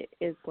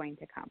going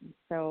to come.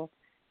 So,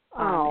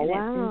 and it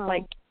seems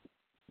like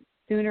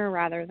sooner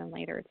rather than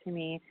later to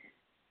me.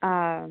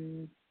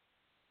 1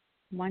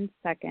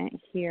 second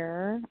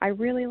here. I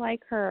really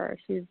like her.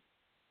 She's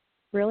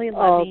really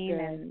loving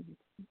and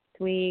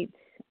sweet.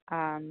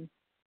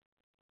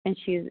 And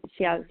she's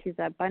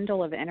a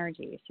bundle of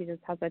energy. She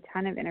just has a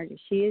ton of energy.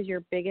 She is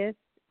your biggest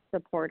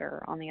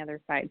supporter on the other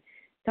side.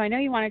 So I know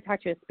you want to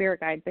talk to a spirit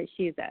guide, but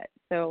she's it.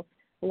 So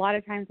a lot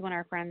of times when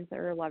our friends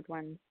or loved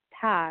ones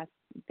pass,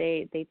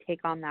 they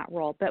take on that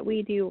role. But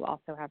we do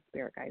also have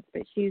spirit guides.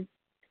 But she's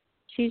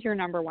your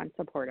number one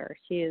supporter.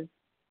 She is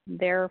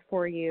there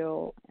for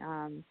you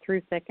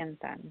through thick and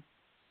thin.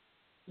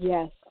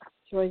 Yes,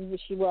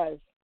 she was.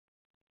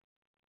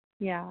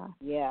 Yeah.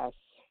 Yes,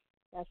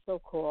 that's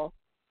so cool.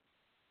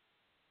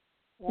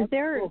 Is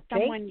there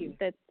someone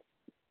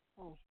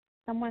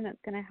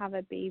that's going to have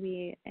a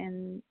baby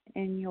in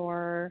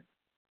your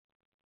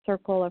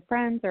circle of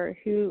friends, or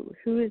who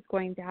is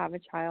going to have a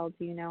child?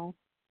 Do you know?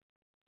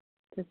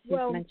 Just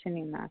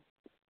mentioning that.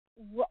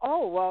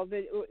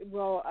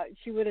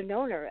 She would have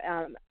known her.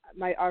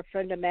 Our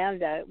friend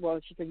Amanda. Well,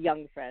 she's a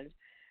young friend.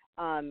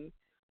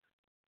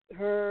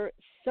 Her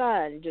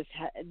son just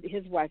had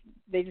his wife.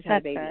 They just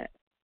had a baby.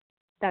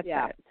 That's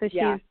it. So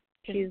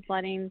she's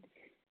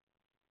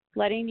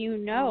letting you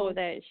know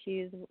that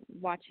she's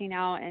watching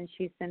out and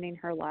she's sending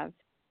her love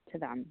to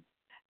them.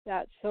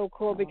 That's so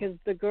cool because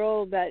the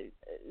girl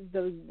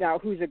now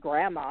who's a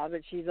grandma,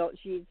 but she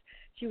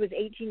was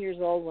 18 years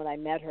old when I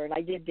met her, and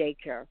I did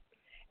daycare,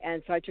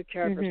 and so I took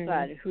care of her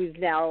son, who's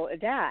now a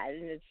dad,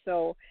 and it's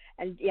so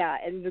and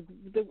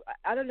the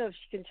I don't know if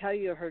she can tell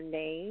you her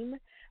name,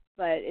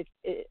 but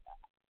it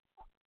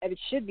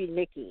should be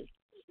Nikki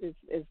is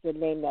the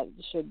name that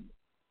should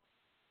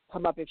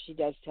come up if she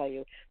does tell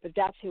you, but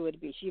that's who it would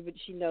be.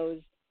 She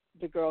knows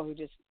the girl who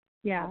just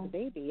had the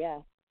baby.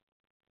 Yeah.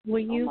 Will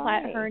you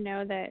let her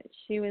know that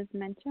she was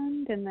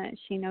mentioned and that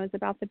she knows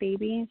about the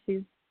baby?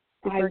 She's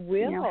super,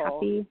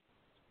 happy.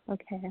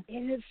 Okay.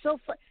 And it's so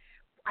fun.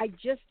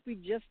 We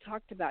just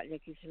talked about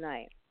Nikki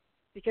tonight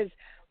because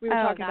we were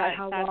talking about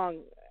how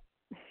long.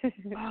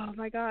 Oh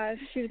my gosh,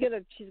 she's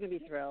gonna be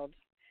thrilled.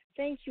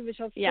 Thank you,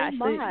 Michelle, so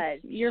much.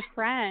 Your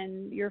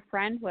friend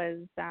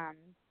was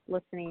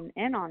listening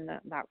in on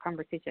that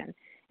conversation.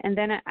 And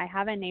then I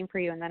have a name for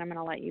you, and then I'm going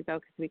to let you go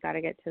because we got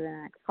to get to the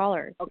next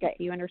caller. Okay.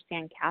 Do you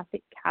understand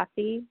Kathy,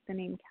 the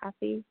name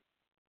Kathy?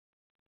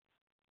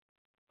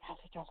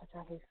 Kathy.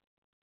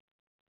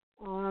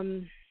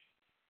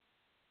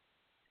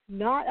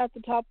 Not at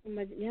the top of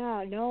my,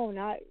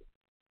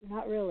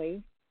 not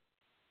really.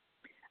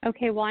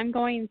 Okay, well, I'm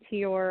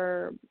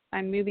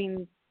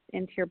moving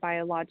into your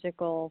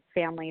biological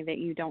family that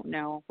you don't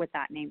know with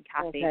that name,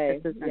 Kathy. Okay,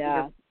 this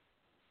isn't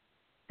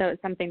so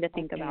it's something to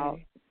think about.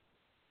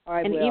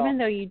 And even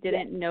though you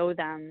didn't know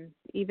them,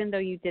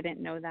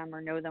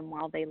 or know them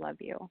well, they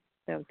love you.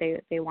 So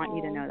they want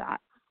you to know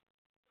that.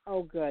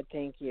 Oh, good.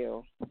 Thank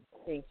you.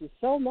 Thank you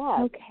so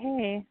much.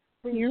 Okay.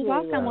 You're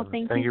welcome. Well,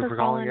 thank you for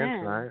calling in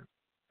tonight.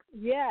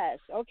 Yes.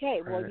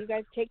 Okay. Well, you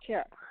guys take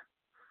care.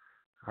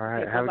 All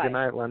right. Have a good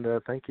night,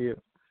 Linda. Thank you.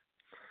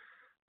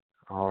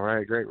 All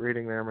right. Great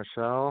reading there,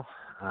 Michelle.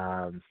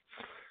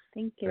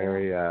 Thank you.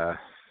 Very,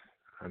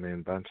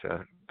 bunch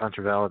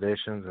of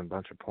validations and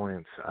bunch of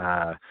points.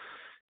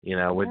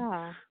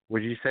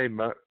 Would you say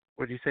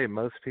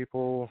most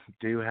people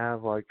do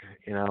have a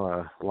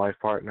life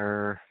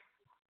partner,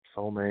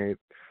 soulmate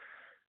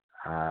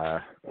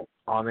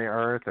on the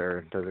earth,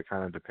 or does it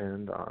kind of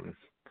depend on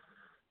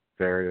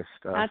various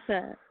stuff?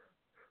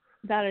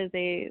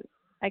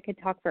 I could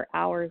talk for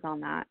hours on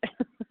that.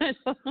 Let's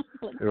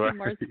be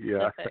more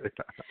specific.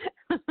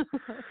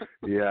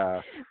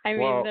 Yeah.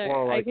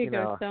 I could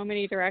go so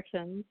many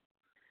directions.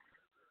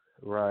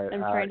 Right. I'm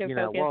trying to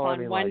focus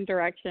on one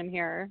direction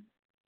here,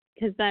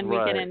 because then we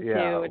get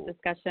into a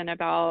discussion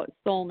about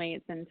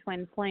soulmates and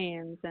twin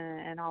flames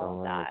and all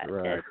of that.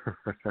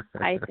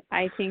 Right.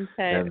 I think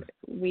that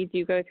we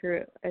do go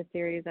through a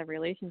series of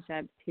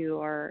relationships who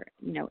are,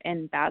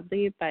 end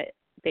badly, but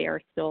they are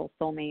still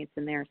soulmates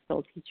and they are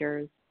still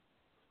teachers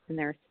and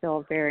they're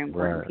still very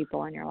important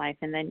people in your life.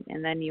 And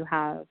then you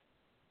have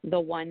the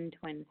one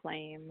twin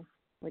flame,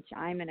 which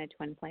I'm in a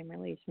twin flame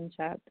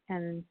relationship,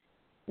 and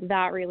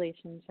that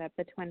relationship,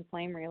 the twin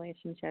flame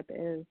relationship,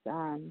 is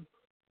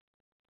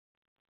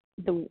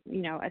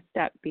a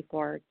step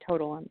before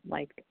total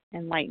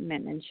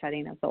enlightenment and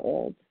shedding of the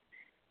old.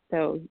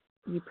 So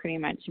you pretty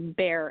much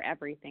bear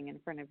everything in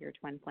front of your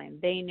twin flame.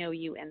 They know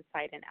you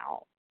inside and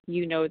out.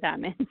 You know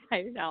them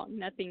inside and out.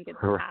 Nothing gets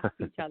past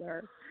each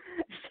other.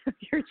 So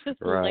you're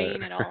just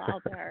laying it all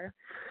out there.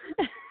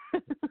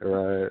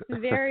 Right.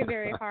 Very,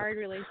 very hard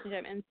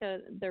relationship. And so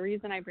the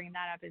reason I bring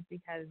that up is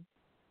because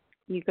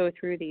you go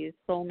through these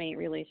soulmate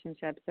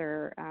relationships,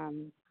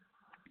 and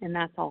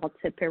that's all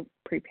to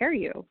prepare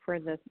you for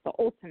the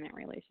ultimate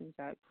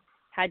relationship.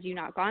 Had you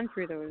not gone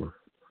through those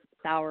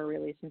sour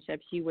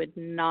relationships, you would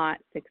not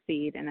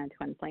succeed in a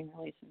twin flame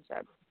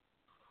relationship.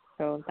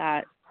 So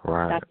that's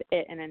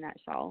it in a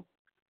nutshell.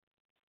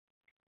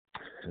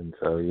 And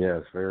so,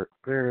 yes, very,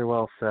 very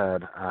well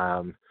said.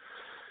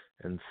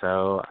 And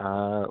so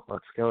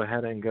let's go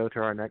ahead and go to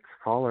our next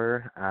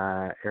caller,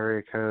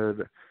 area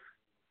code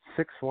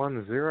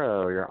 610.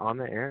 You're on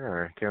the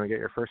air. Can we get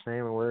your first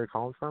name and where you're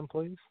calling from,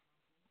 please?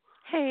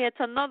 Hey, it's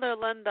another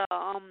Linda.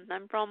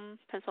 I'm from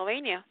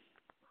Pennsylvania.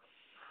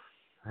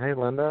 Hey,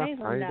 Linda. Hey,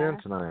 Linda. How you doing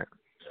tonight?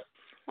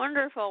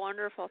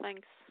 Wonderful,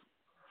 thanks.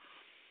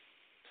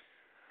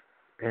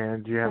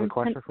 And do you have a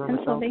question for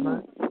Michele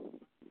tonight?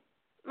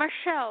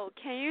 Michele,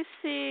 can you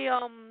see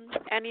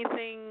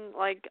anything,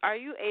 like, are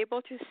you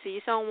able to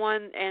see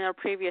someone in a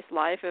previous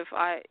life if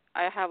I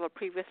have a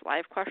previous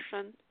life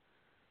question?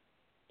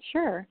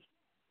 Sure.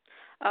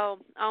 Oh,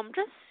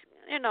 just,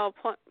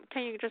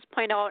 can you just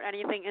point out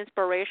anything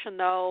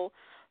inspirational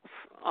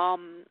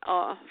from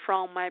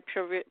my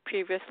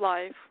previous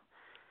life?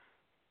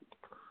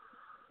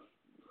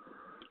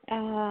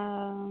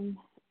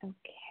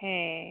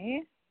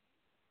 Okay.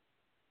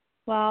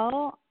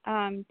 Well,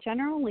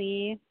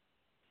 generally,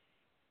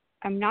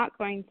 I'm not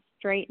going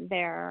straight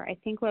there. I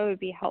think what would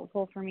be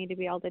helpful for me to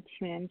be able to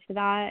tune into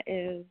that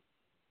is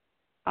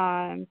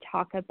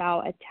talk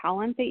about a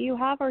talent that you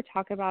have or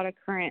talk about a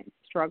current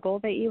struggle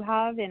that you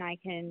have, and I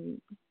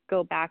can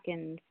go back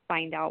and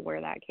find out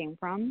where that came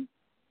from.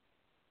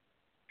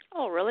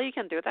 Oh, really? You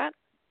can do that?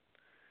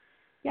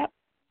 Yep.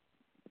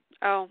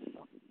 Oh.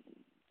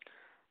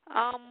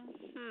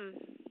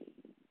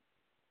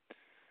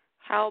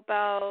 How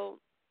about,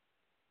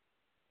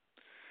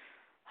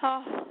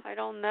 I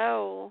don't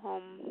know.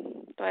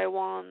 Do I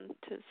want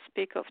to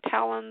speak of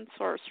talents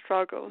or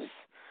struggles?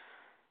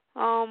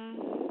 How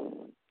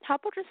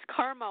about just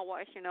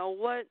karma-wise,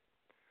 what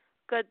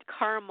good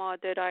karma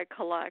did I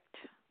collect?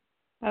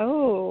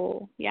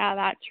 Oh, yeah,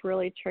 that's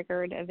really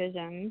triggered a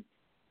vision.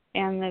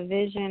 And the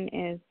vision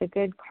is the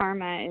good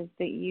karma is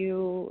that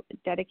you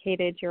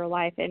dedicated your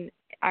life. And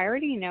I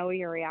already know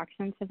your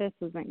reaction to this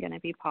isn't going to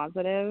be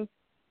positive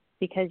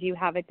because you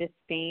have a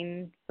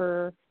disdain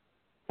for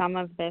some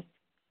of this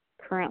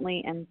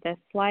currently in this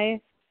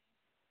life.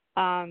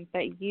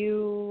 But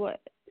you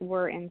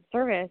were in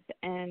service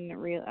in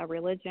a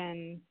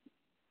religion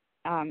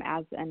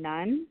as a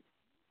nun.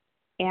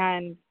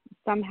 And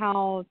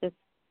somehow this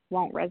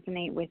won't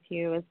resonate with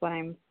you is what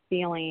I'm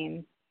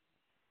feeling.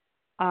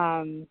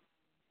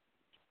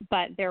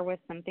 But there was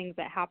some things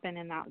that happened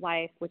in that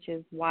life, which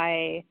is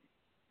why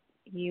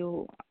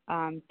you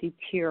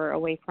detour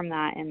away from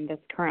that in this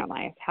current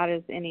life. How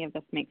does any of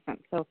this make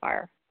sense so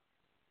far?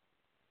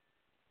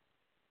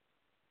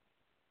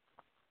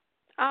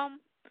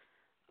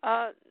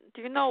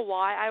 Do you know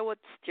why I would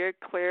steer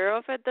clear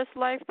of it this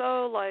life,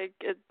 though? Like,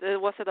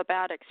 was it a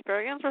bad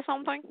experience or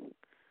something?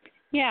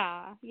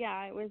 Yeah,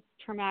 it was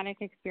a traumatic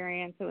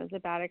experience. It was a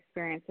bad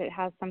experience. It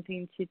has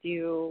something to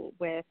do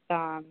with,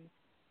 I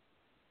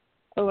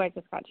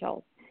just got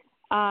chills.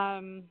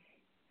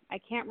 I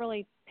can't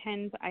really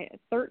pin,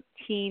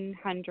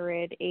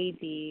 1300 AD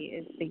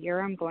is the year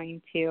I'm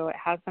going to. It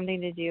has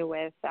something to do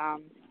with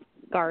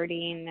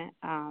guarding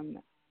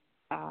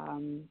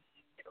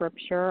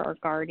scripture or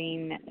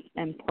guarding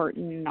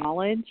important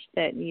knowledge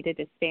that needed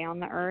to stay on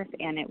the earth,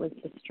 and it was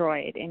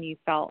destroyed, and you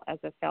felt as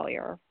a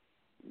failure.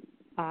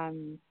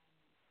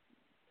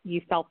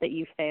 You felt that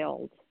you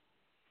failed.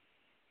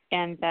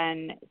 And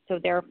then, so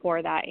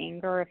therefore, that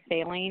anger of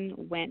failing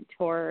went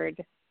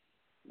toward,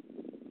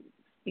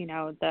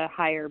 the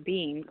higher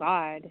being,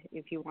 God,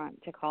 if you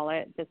want to call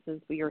it. This is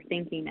your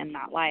thinking in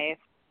that life.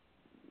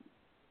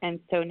 And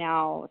so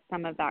now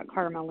some of that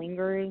karma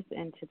lingers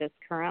into this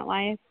current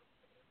life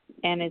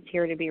and is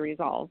here to be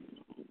resolved.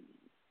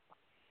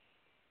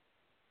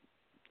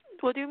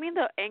 What do you mean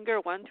the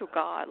anger went to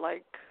God?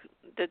 Like,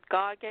 did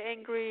God get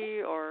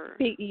angry or?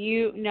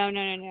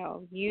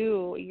 No.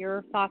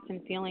 Your thoughts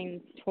and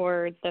feelings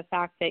toward the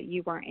fact that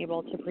you weren't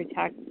able to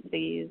protect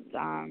these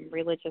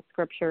religious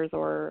scriptures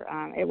or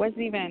it was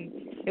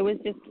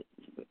just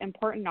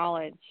important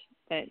knowledge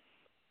that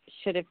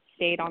should have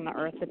stayed on the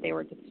earth, that they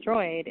were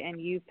destroyed,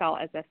 and you felt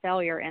as a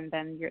failure, and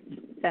then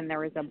there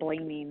was a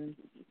blame,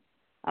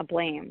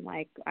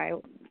 like I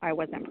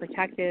wasn't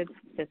protected,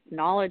 this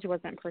knowledge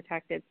wasn't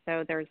protected,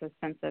 so there's a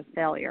sense of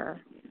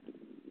failure.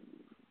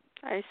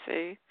 I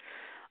see.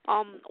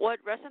 What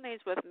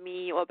resonates with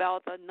me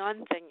about the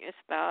nun thing is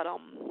that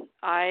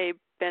I've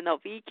been a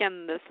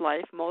vegan this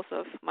life, most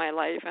of my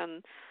life,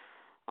 and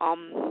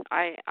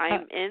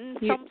I'm in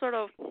some sort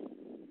of.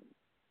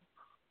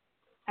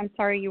 I'm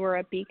sorry, you were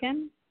a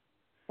beacon?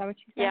 Is that what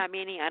you said? Yeah,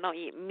 meaning I don't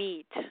eat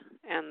meat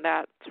and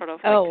that sort of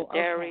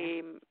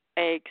dairy,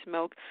 eggs,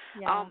 milk.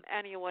 Yeah.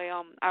 Anyway,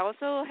 I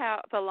also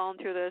belong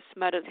to this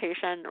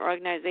meditation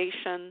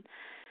organization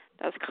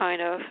that's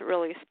kind of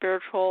really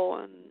spiritual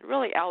and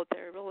really out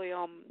there, really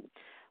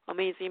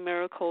amazing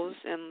miracles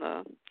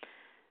in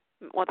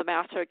what the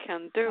master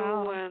can do.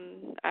 Wow.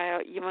 And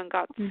I even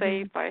got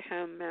saved by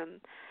him.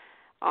 And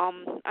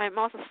I'm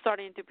also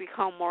starting to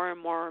become more and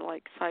more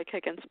like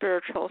psychic and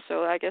spiritual.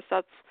 So I guess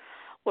that's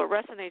what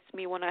resonates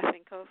me when I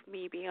think of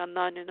me being a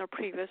nun in a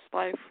previous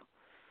life.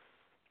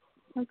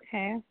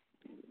 Okay.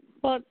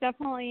 Well, it's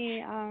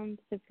definitely,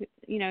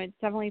 it's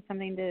definitely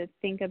something to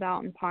think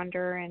about and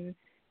ponder, and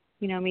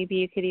maybe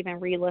you could even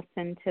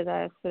re-listen to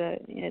this.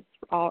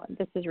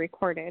 This is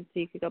recorded, so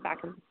you could go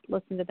back and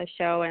listen to the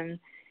show and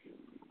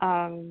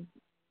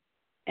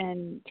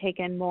take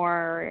in more,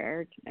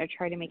 or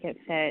try to make it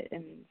fit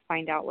and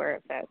find out where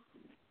it fits.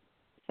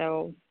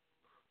 So,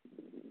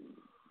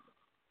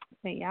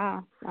 but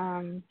yeah.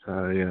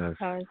 Yes.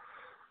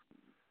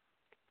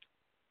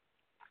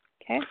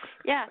 Okay.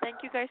 Yeah, thank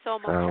you guys so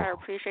much. I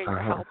appreciate your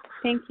help.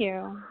 Thank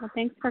you. Well,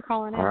 thanks for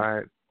calling in. All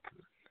right.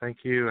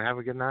 Thank you. Have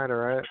a good night, all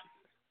right?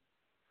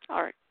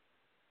 All right.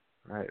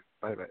 All right.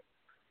 Bye-bye.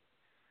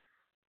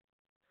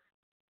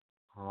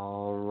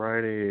 All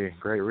righty.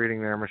 Great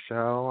reading there,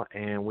 Michelle.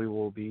 And we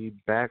will be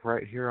back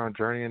right here on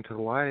Journey into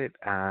the Light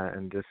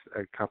in just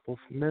a couple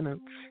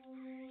minutes.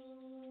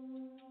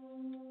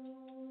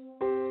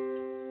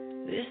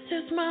 This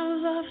is my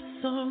love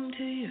song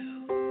to you.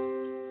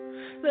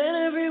 Let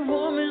every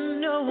woman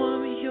know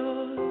I'm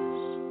yours,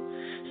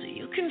 so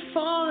you can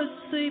fall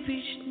asleep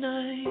each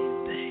night,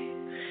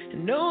 babe,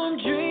 and know I'm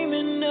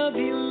dreaming of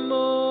you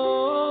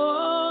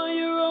more.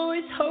 You're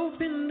always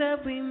hoping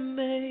that we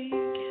make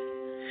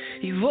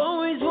it. You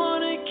always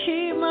want to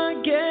keep my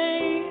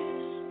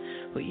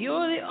gaze, but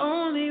you're the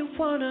only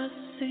one I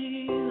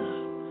see,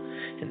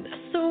 love, and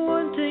that's the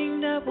one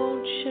thing that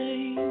won't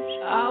change.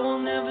 I will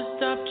never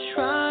stop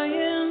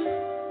trying.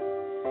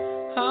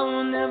 I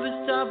will never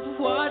stop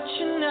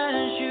watching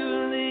as you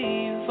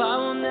leave. I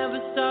will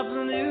never stop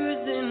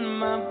losing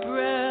my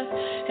breath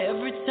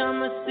every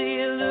time I see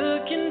you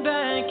looking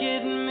back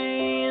at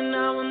me. And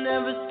I will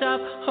never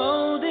stop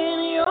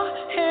holding your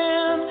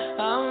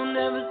hand. I will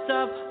never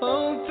stop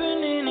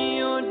opening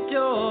your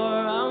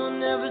door. I will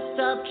never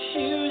stop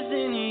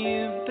choosing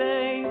you,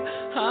 babe.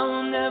 I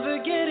will never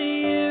get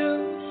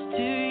used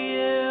to you.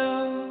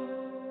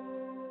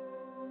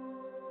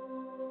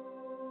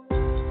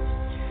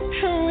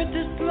 And with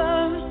this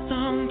love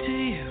song to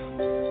you,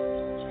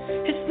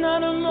 it's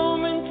not a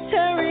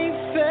momentary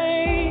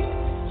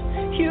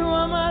phase. You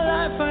are my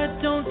life, I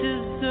don't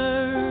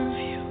deserve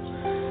you,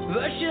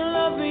 but you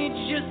love me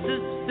just the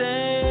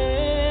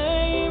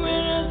same.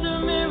 And as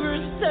the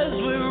mirror says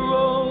we're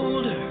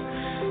older,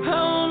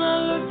 I wanna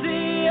look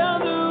the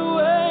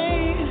other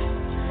way.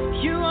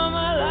 You are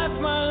my life,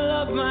 my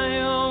love,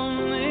 my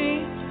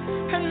only,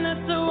 and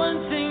that's the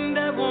one thing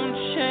that won't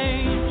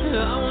change.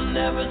 I will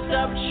never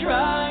stop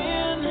trying.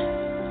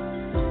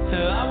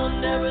 I will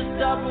never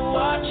stop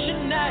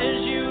watching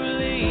as you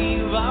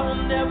leave. I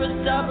will never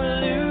stop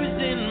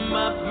losing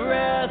my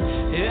breath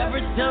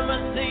every time I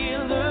see you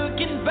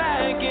looking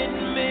back at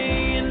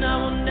me. And I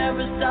will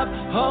never stop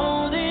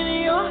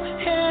holding your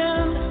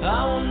hand.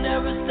 I will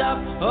never stop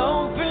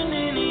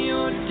opening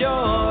your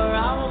door.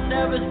 I will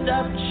never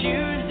stop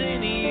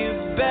choosing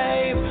you,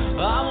 babe.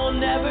 I will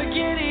never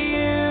get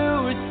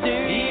used to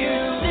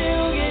you.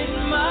 Still get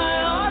my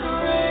heart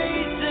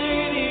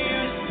racing. You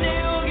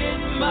still get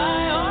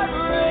my heart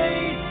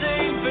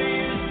racing. For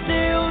you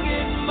still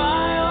get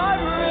my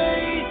heart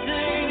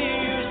racing.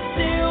 You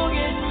still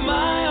get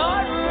my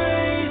heart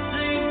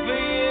racing for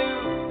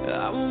you.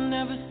 I will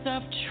never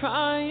stop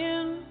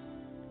trying.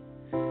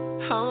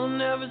 I will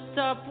never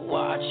stop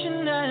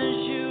watching as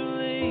you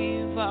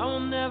leave. I will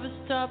never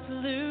stop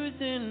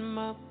losing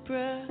my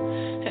breath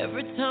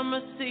every time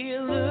I see you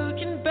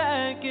looking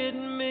back at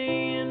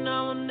me. And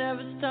I will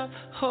never stop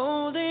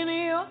holding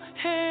your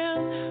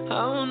hand.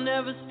 I will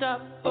never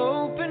stop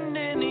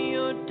opening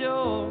your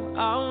door.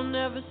 I will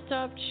never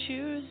stop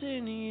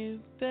choosing you,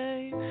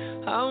 babe.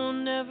 I will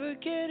never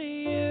get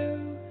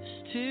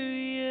used to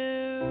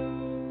you.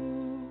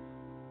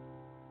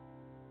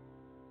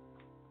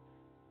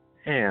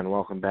 And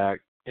welcome back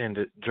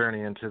into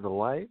Journey into the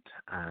Light.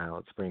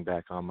 Let's bring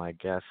back on my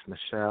guest,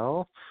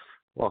 Michelle.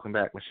 Welcome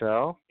back,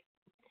 Michelle.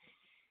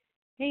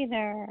 Hey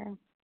there.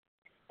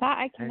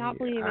 I cannot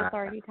believe it's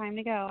already time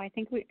to go. I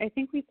think we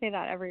say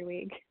that every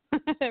week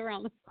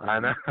around this time. I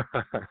know.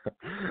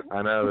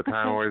 I know the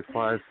time always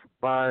flies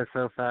by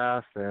so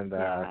fast, and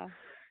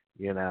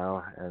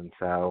and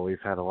so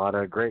we've had a lot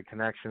of great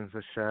connections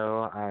this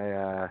show.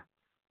 I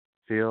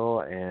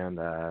feel, and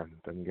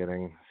been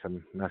getting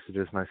some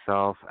messages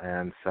myself,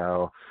 and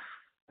so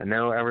I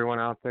know everyone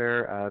out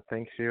there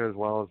thanks you as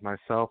well as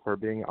myself for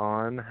being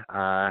on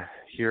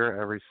here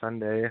every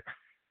Sunday.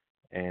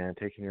 and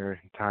taking your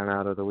time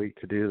out of the week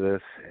to do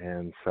this.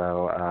 And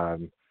so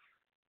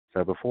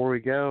before we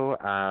go,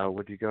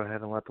 would you go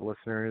ahead and let the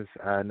listeners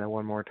know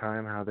one more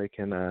time how they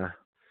can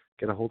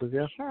get a hold of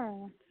you?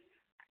 Sure.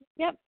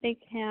 Yep, they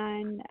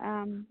can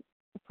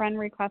friend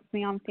request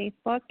me on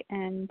Facebook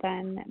and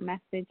then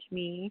message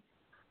me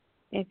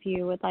if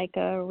you would like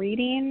a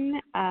reading.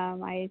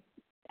 I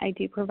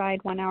do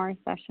provide 1-hour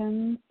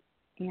sessions,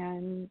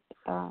 and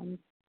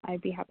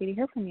I'd be happy to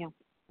hear from you.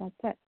 That's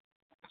it.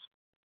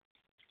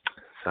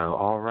 So,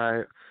 all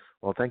right.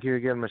 Well, thank you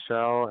again,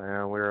 Michele,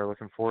 and we are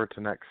looking forward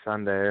to next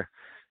Sunday.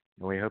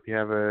 And we hope you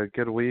have a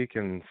good week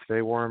and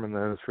stay warm in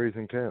those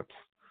freezing temps.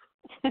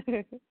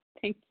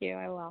 Thank you.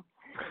 I will.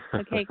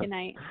 Okay, good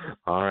night.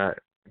 All right.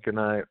 Good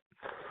night.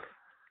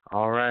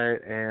 All right,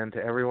 and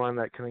to everyone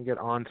that couldn't get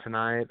on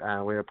tonight,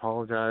 we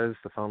apologize.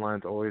 The phone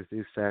lines always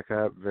do stack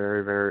up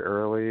very, very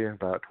early,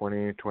 about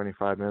 20,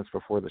 25 minutes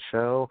before the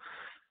show.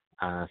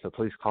 So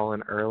please call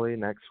in early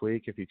next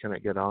week if you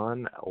couldn't get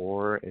on,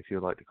 or if you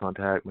would like to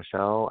contact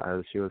Michele,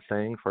 as she was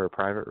saying, for a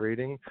private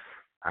reading.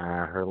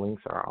 Her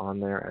links are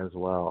on there as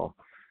well.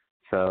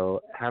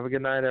 So have a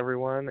good night,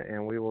 everyone,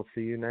 and we will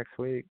see you next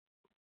week.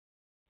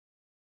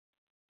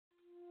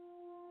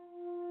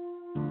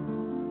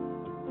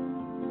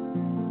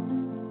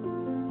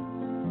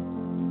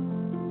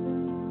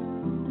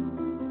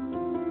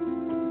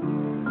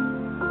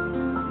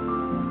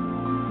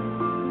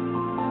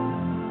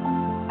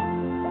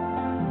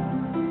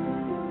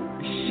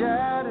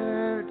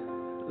 Shattered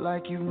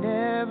like you've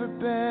never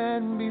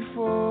been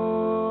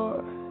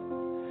before.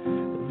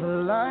 The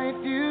life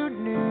you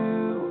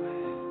knew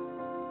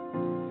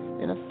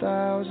in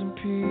 1,000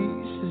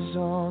 pieces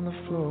on the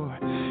floor.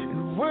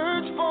 And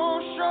words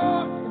fall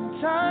short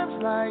in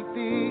times like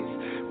these,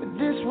 when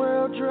this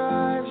world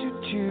drives you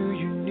to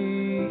your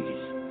knees.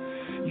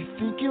 You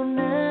think you're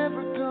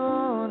never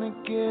gonna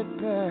get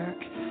back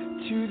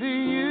to the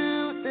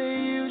you they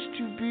used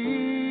to be.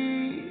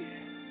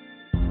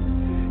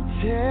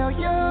 Tell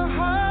your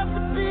heart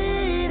to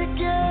beat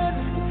again.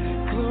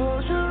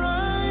 Close your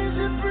eyes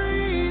and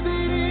breathe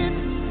it in.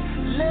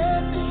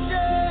 Let the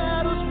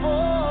shadows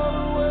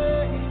fall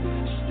away.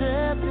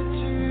 Step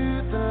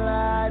into the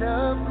light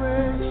of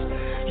grace.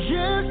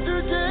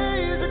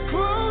 Yesterday's a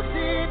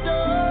closing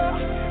door.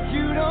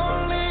 You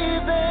don't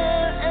live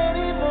there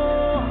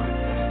anymore.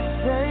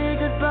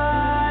 Say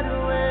goodbye to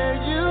where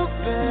you've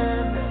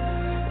been,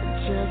 and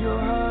tell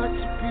your heart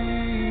to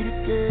beat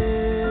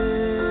again.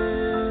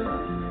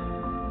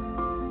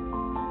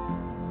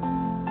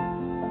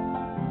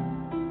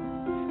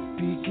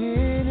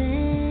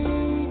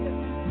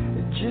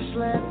 Just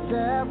let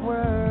that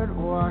word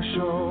wash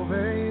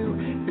over you.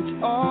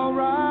 It's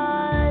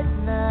alright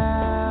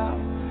now.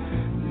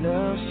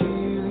 Love's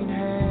healing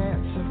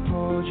hands have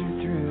pulled you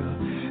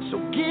through. So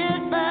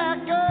get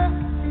back up,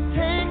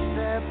 take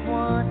step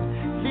one.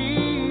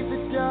 Leave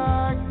the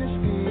darkness,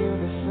 feel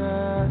the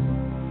sun.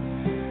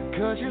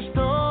 'Cause your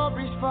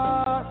story's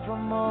far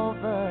from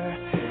over,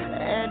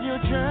 and your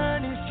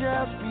journey's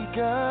just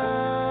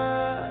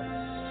begun.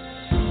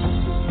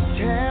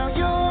 Tell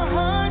your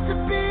heart to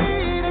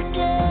beat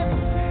again.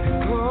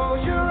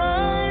 Close your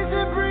eyes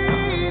and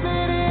breathe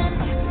it in.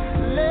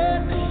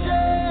 Let the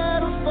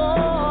shadows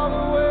fall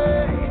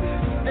away.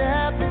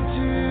 Step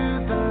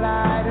into the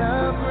light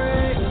of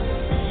grace.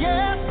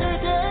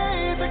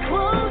 Yesterday's a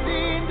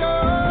closing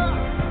door.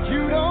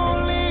 You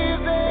don't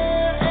live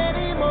there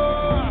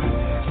anymore.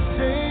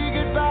 Say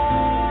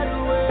goodbye to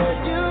where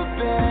you've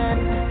been,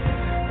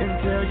 and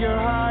tell your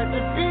heart to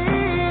beat.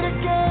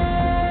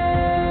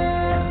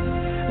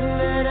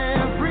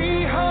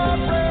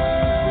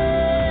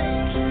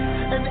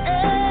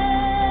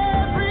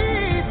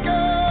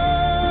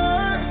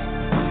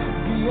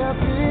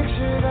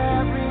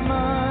 That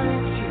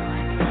reminds you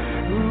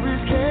who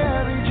has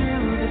carried you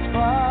this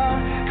far.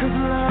 'Cause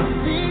love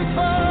sees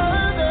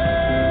farther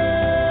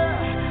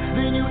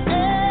than you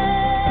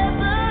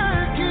ever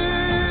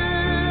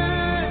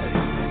could.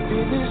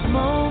 In this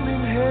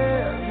moment,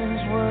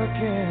 heaven's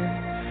working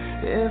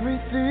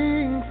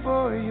everything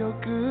for your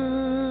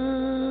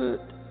good.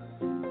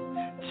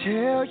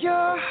 Tell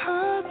your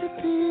heart to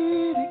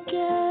beat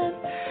again.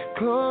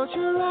 Close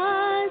your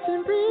eyes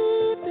and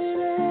breathe it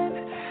in.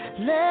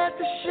 Let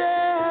the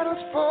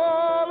shadows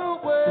fall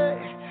away.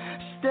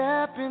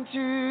 Step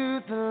into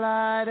the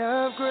light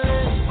of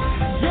grace.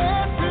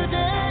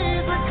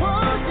 Yesterday's a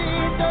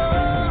closing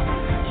door.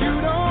 You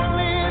don't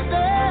live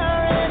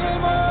there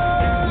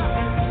anymore.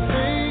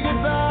 Say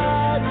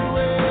goodbye to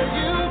where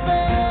you've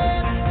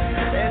been,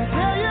 and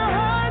tell your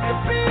heart to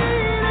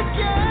beat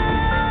again.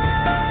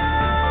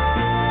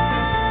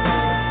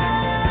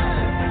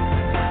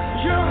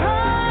 Your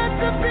heart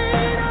to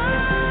beat again.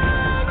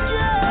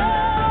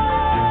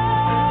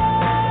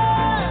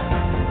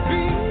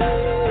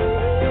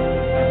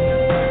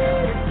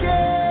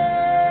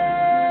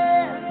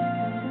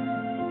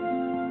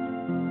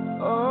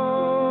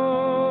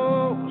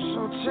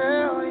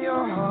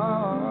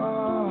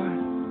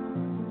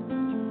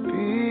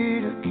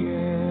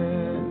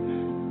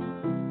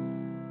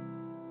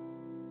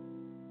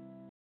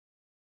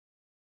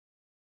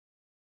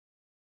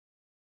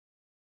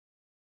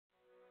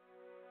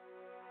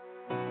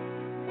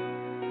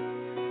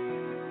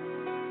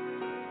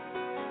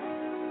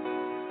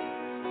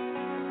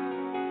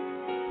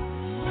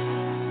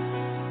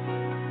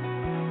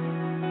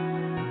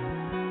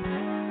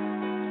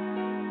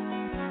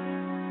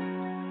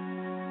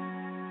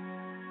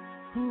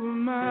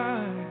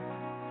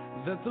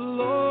 that the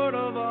Lord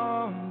of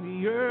all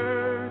the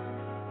earth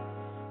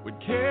would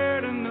care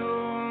to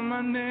know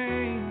my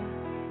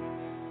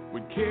name,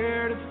 would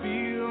care to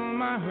feel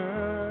my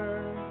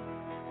hurt.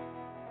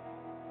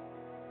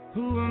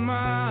 Who am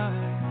I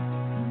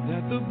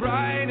that the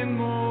bright and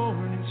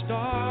morning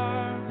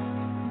star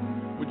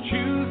would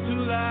choose to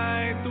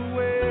light the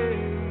way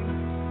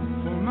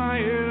for my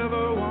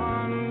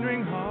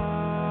ever-wandering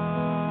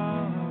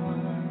heart?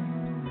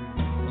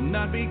 Well,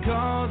 not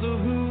because of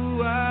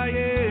who I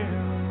am,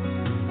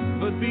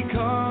 but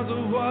because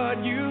of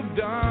what you've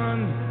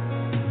done.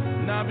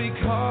 Not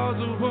because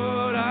of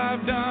what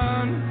I've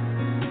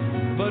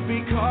done, but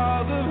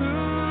because of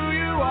who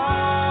you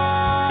are.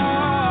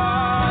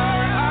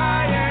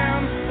 I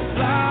am a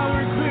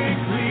flower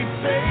quickly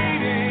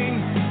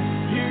fading,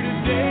 here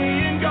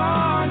today and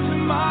gone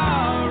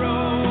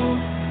tomorrow,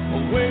 a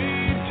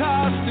wave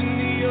tossed in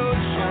the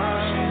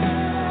ocean,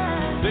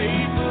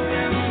 vapor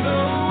in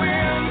the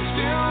wind.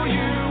 Still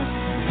you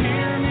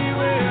hear me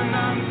when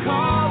I'm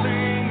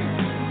calling,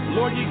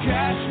 Lord, you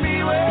catch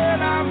me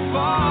when I'm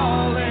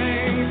falling.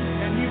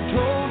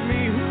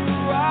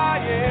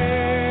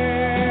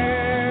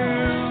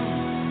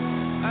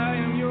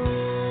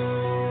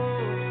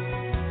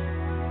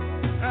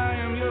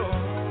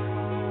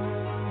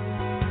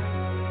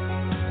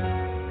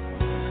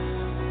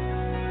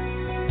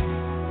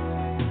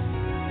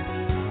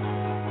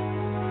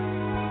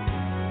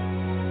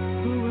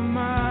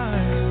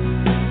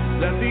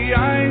 The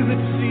eyes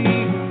that see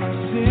my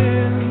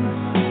sins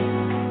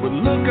would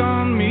look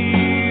on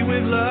me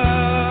with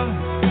love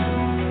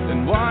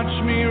and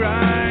watch me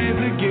rise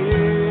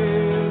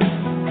again.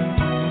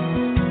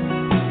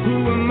 Who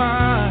am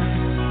I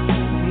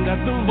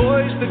that the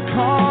voice that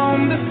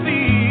calmed the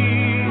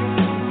sea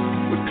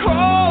would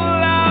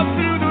call out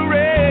through the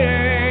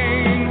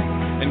rain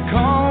and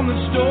calm the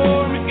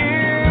storm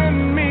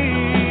in me?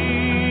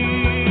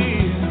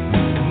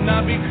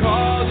 Not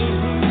because of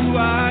who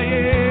I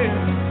am,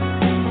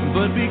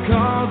 but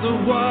because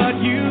of what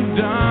you've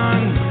done.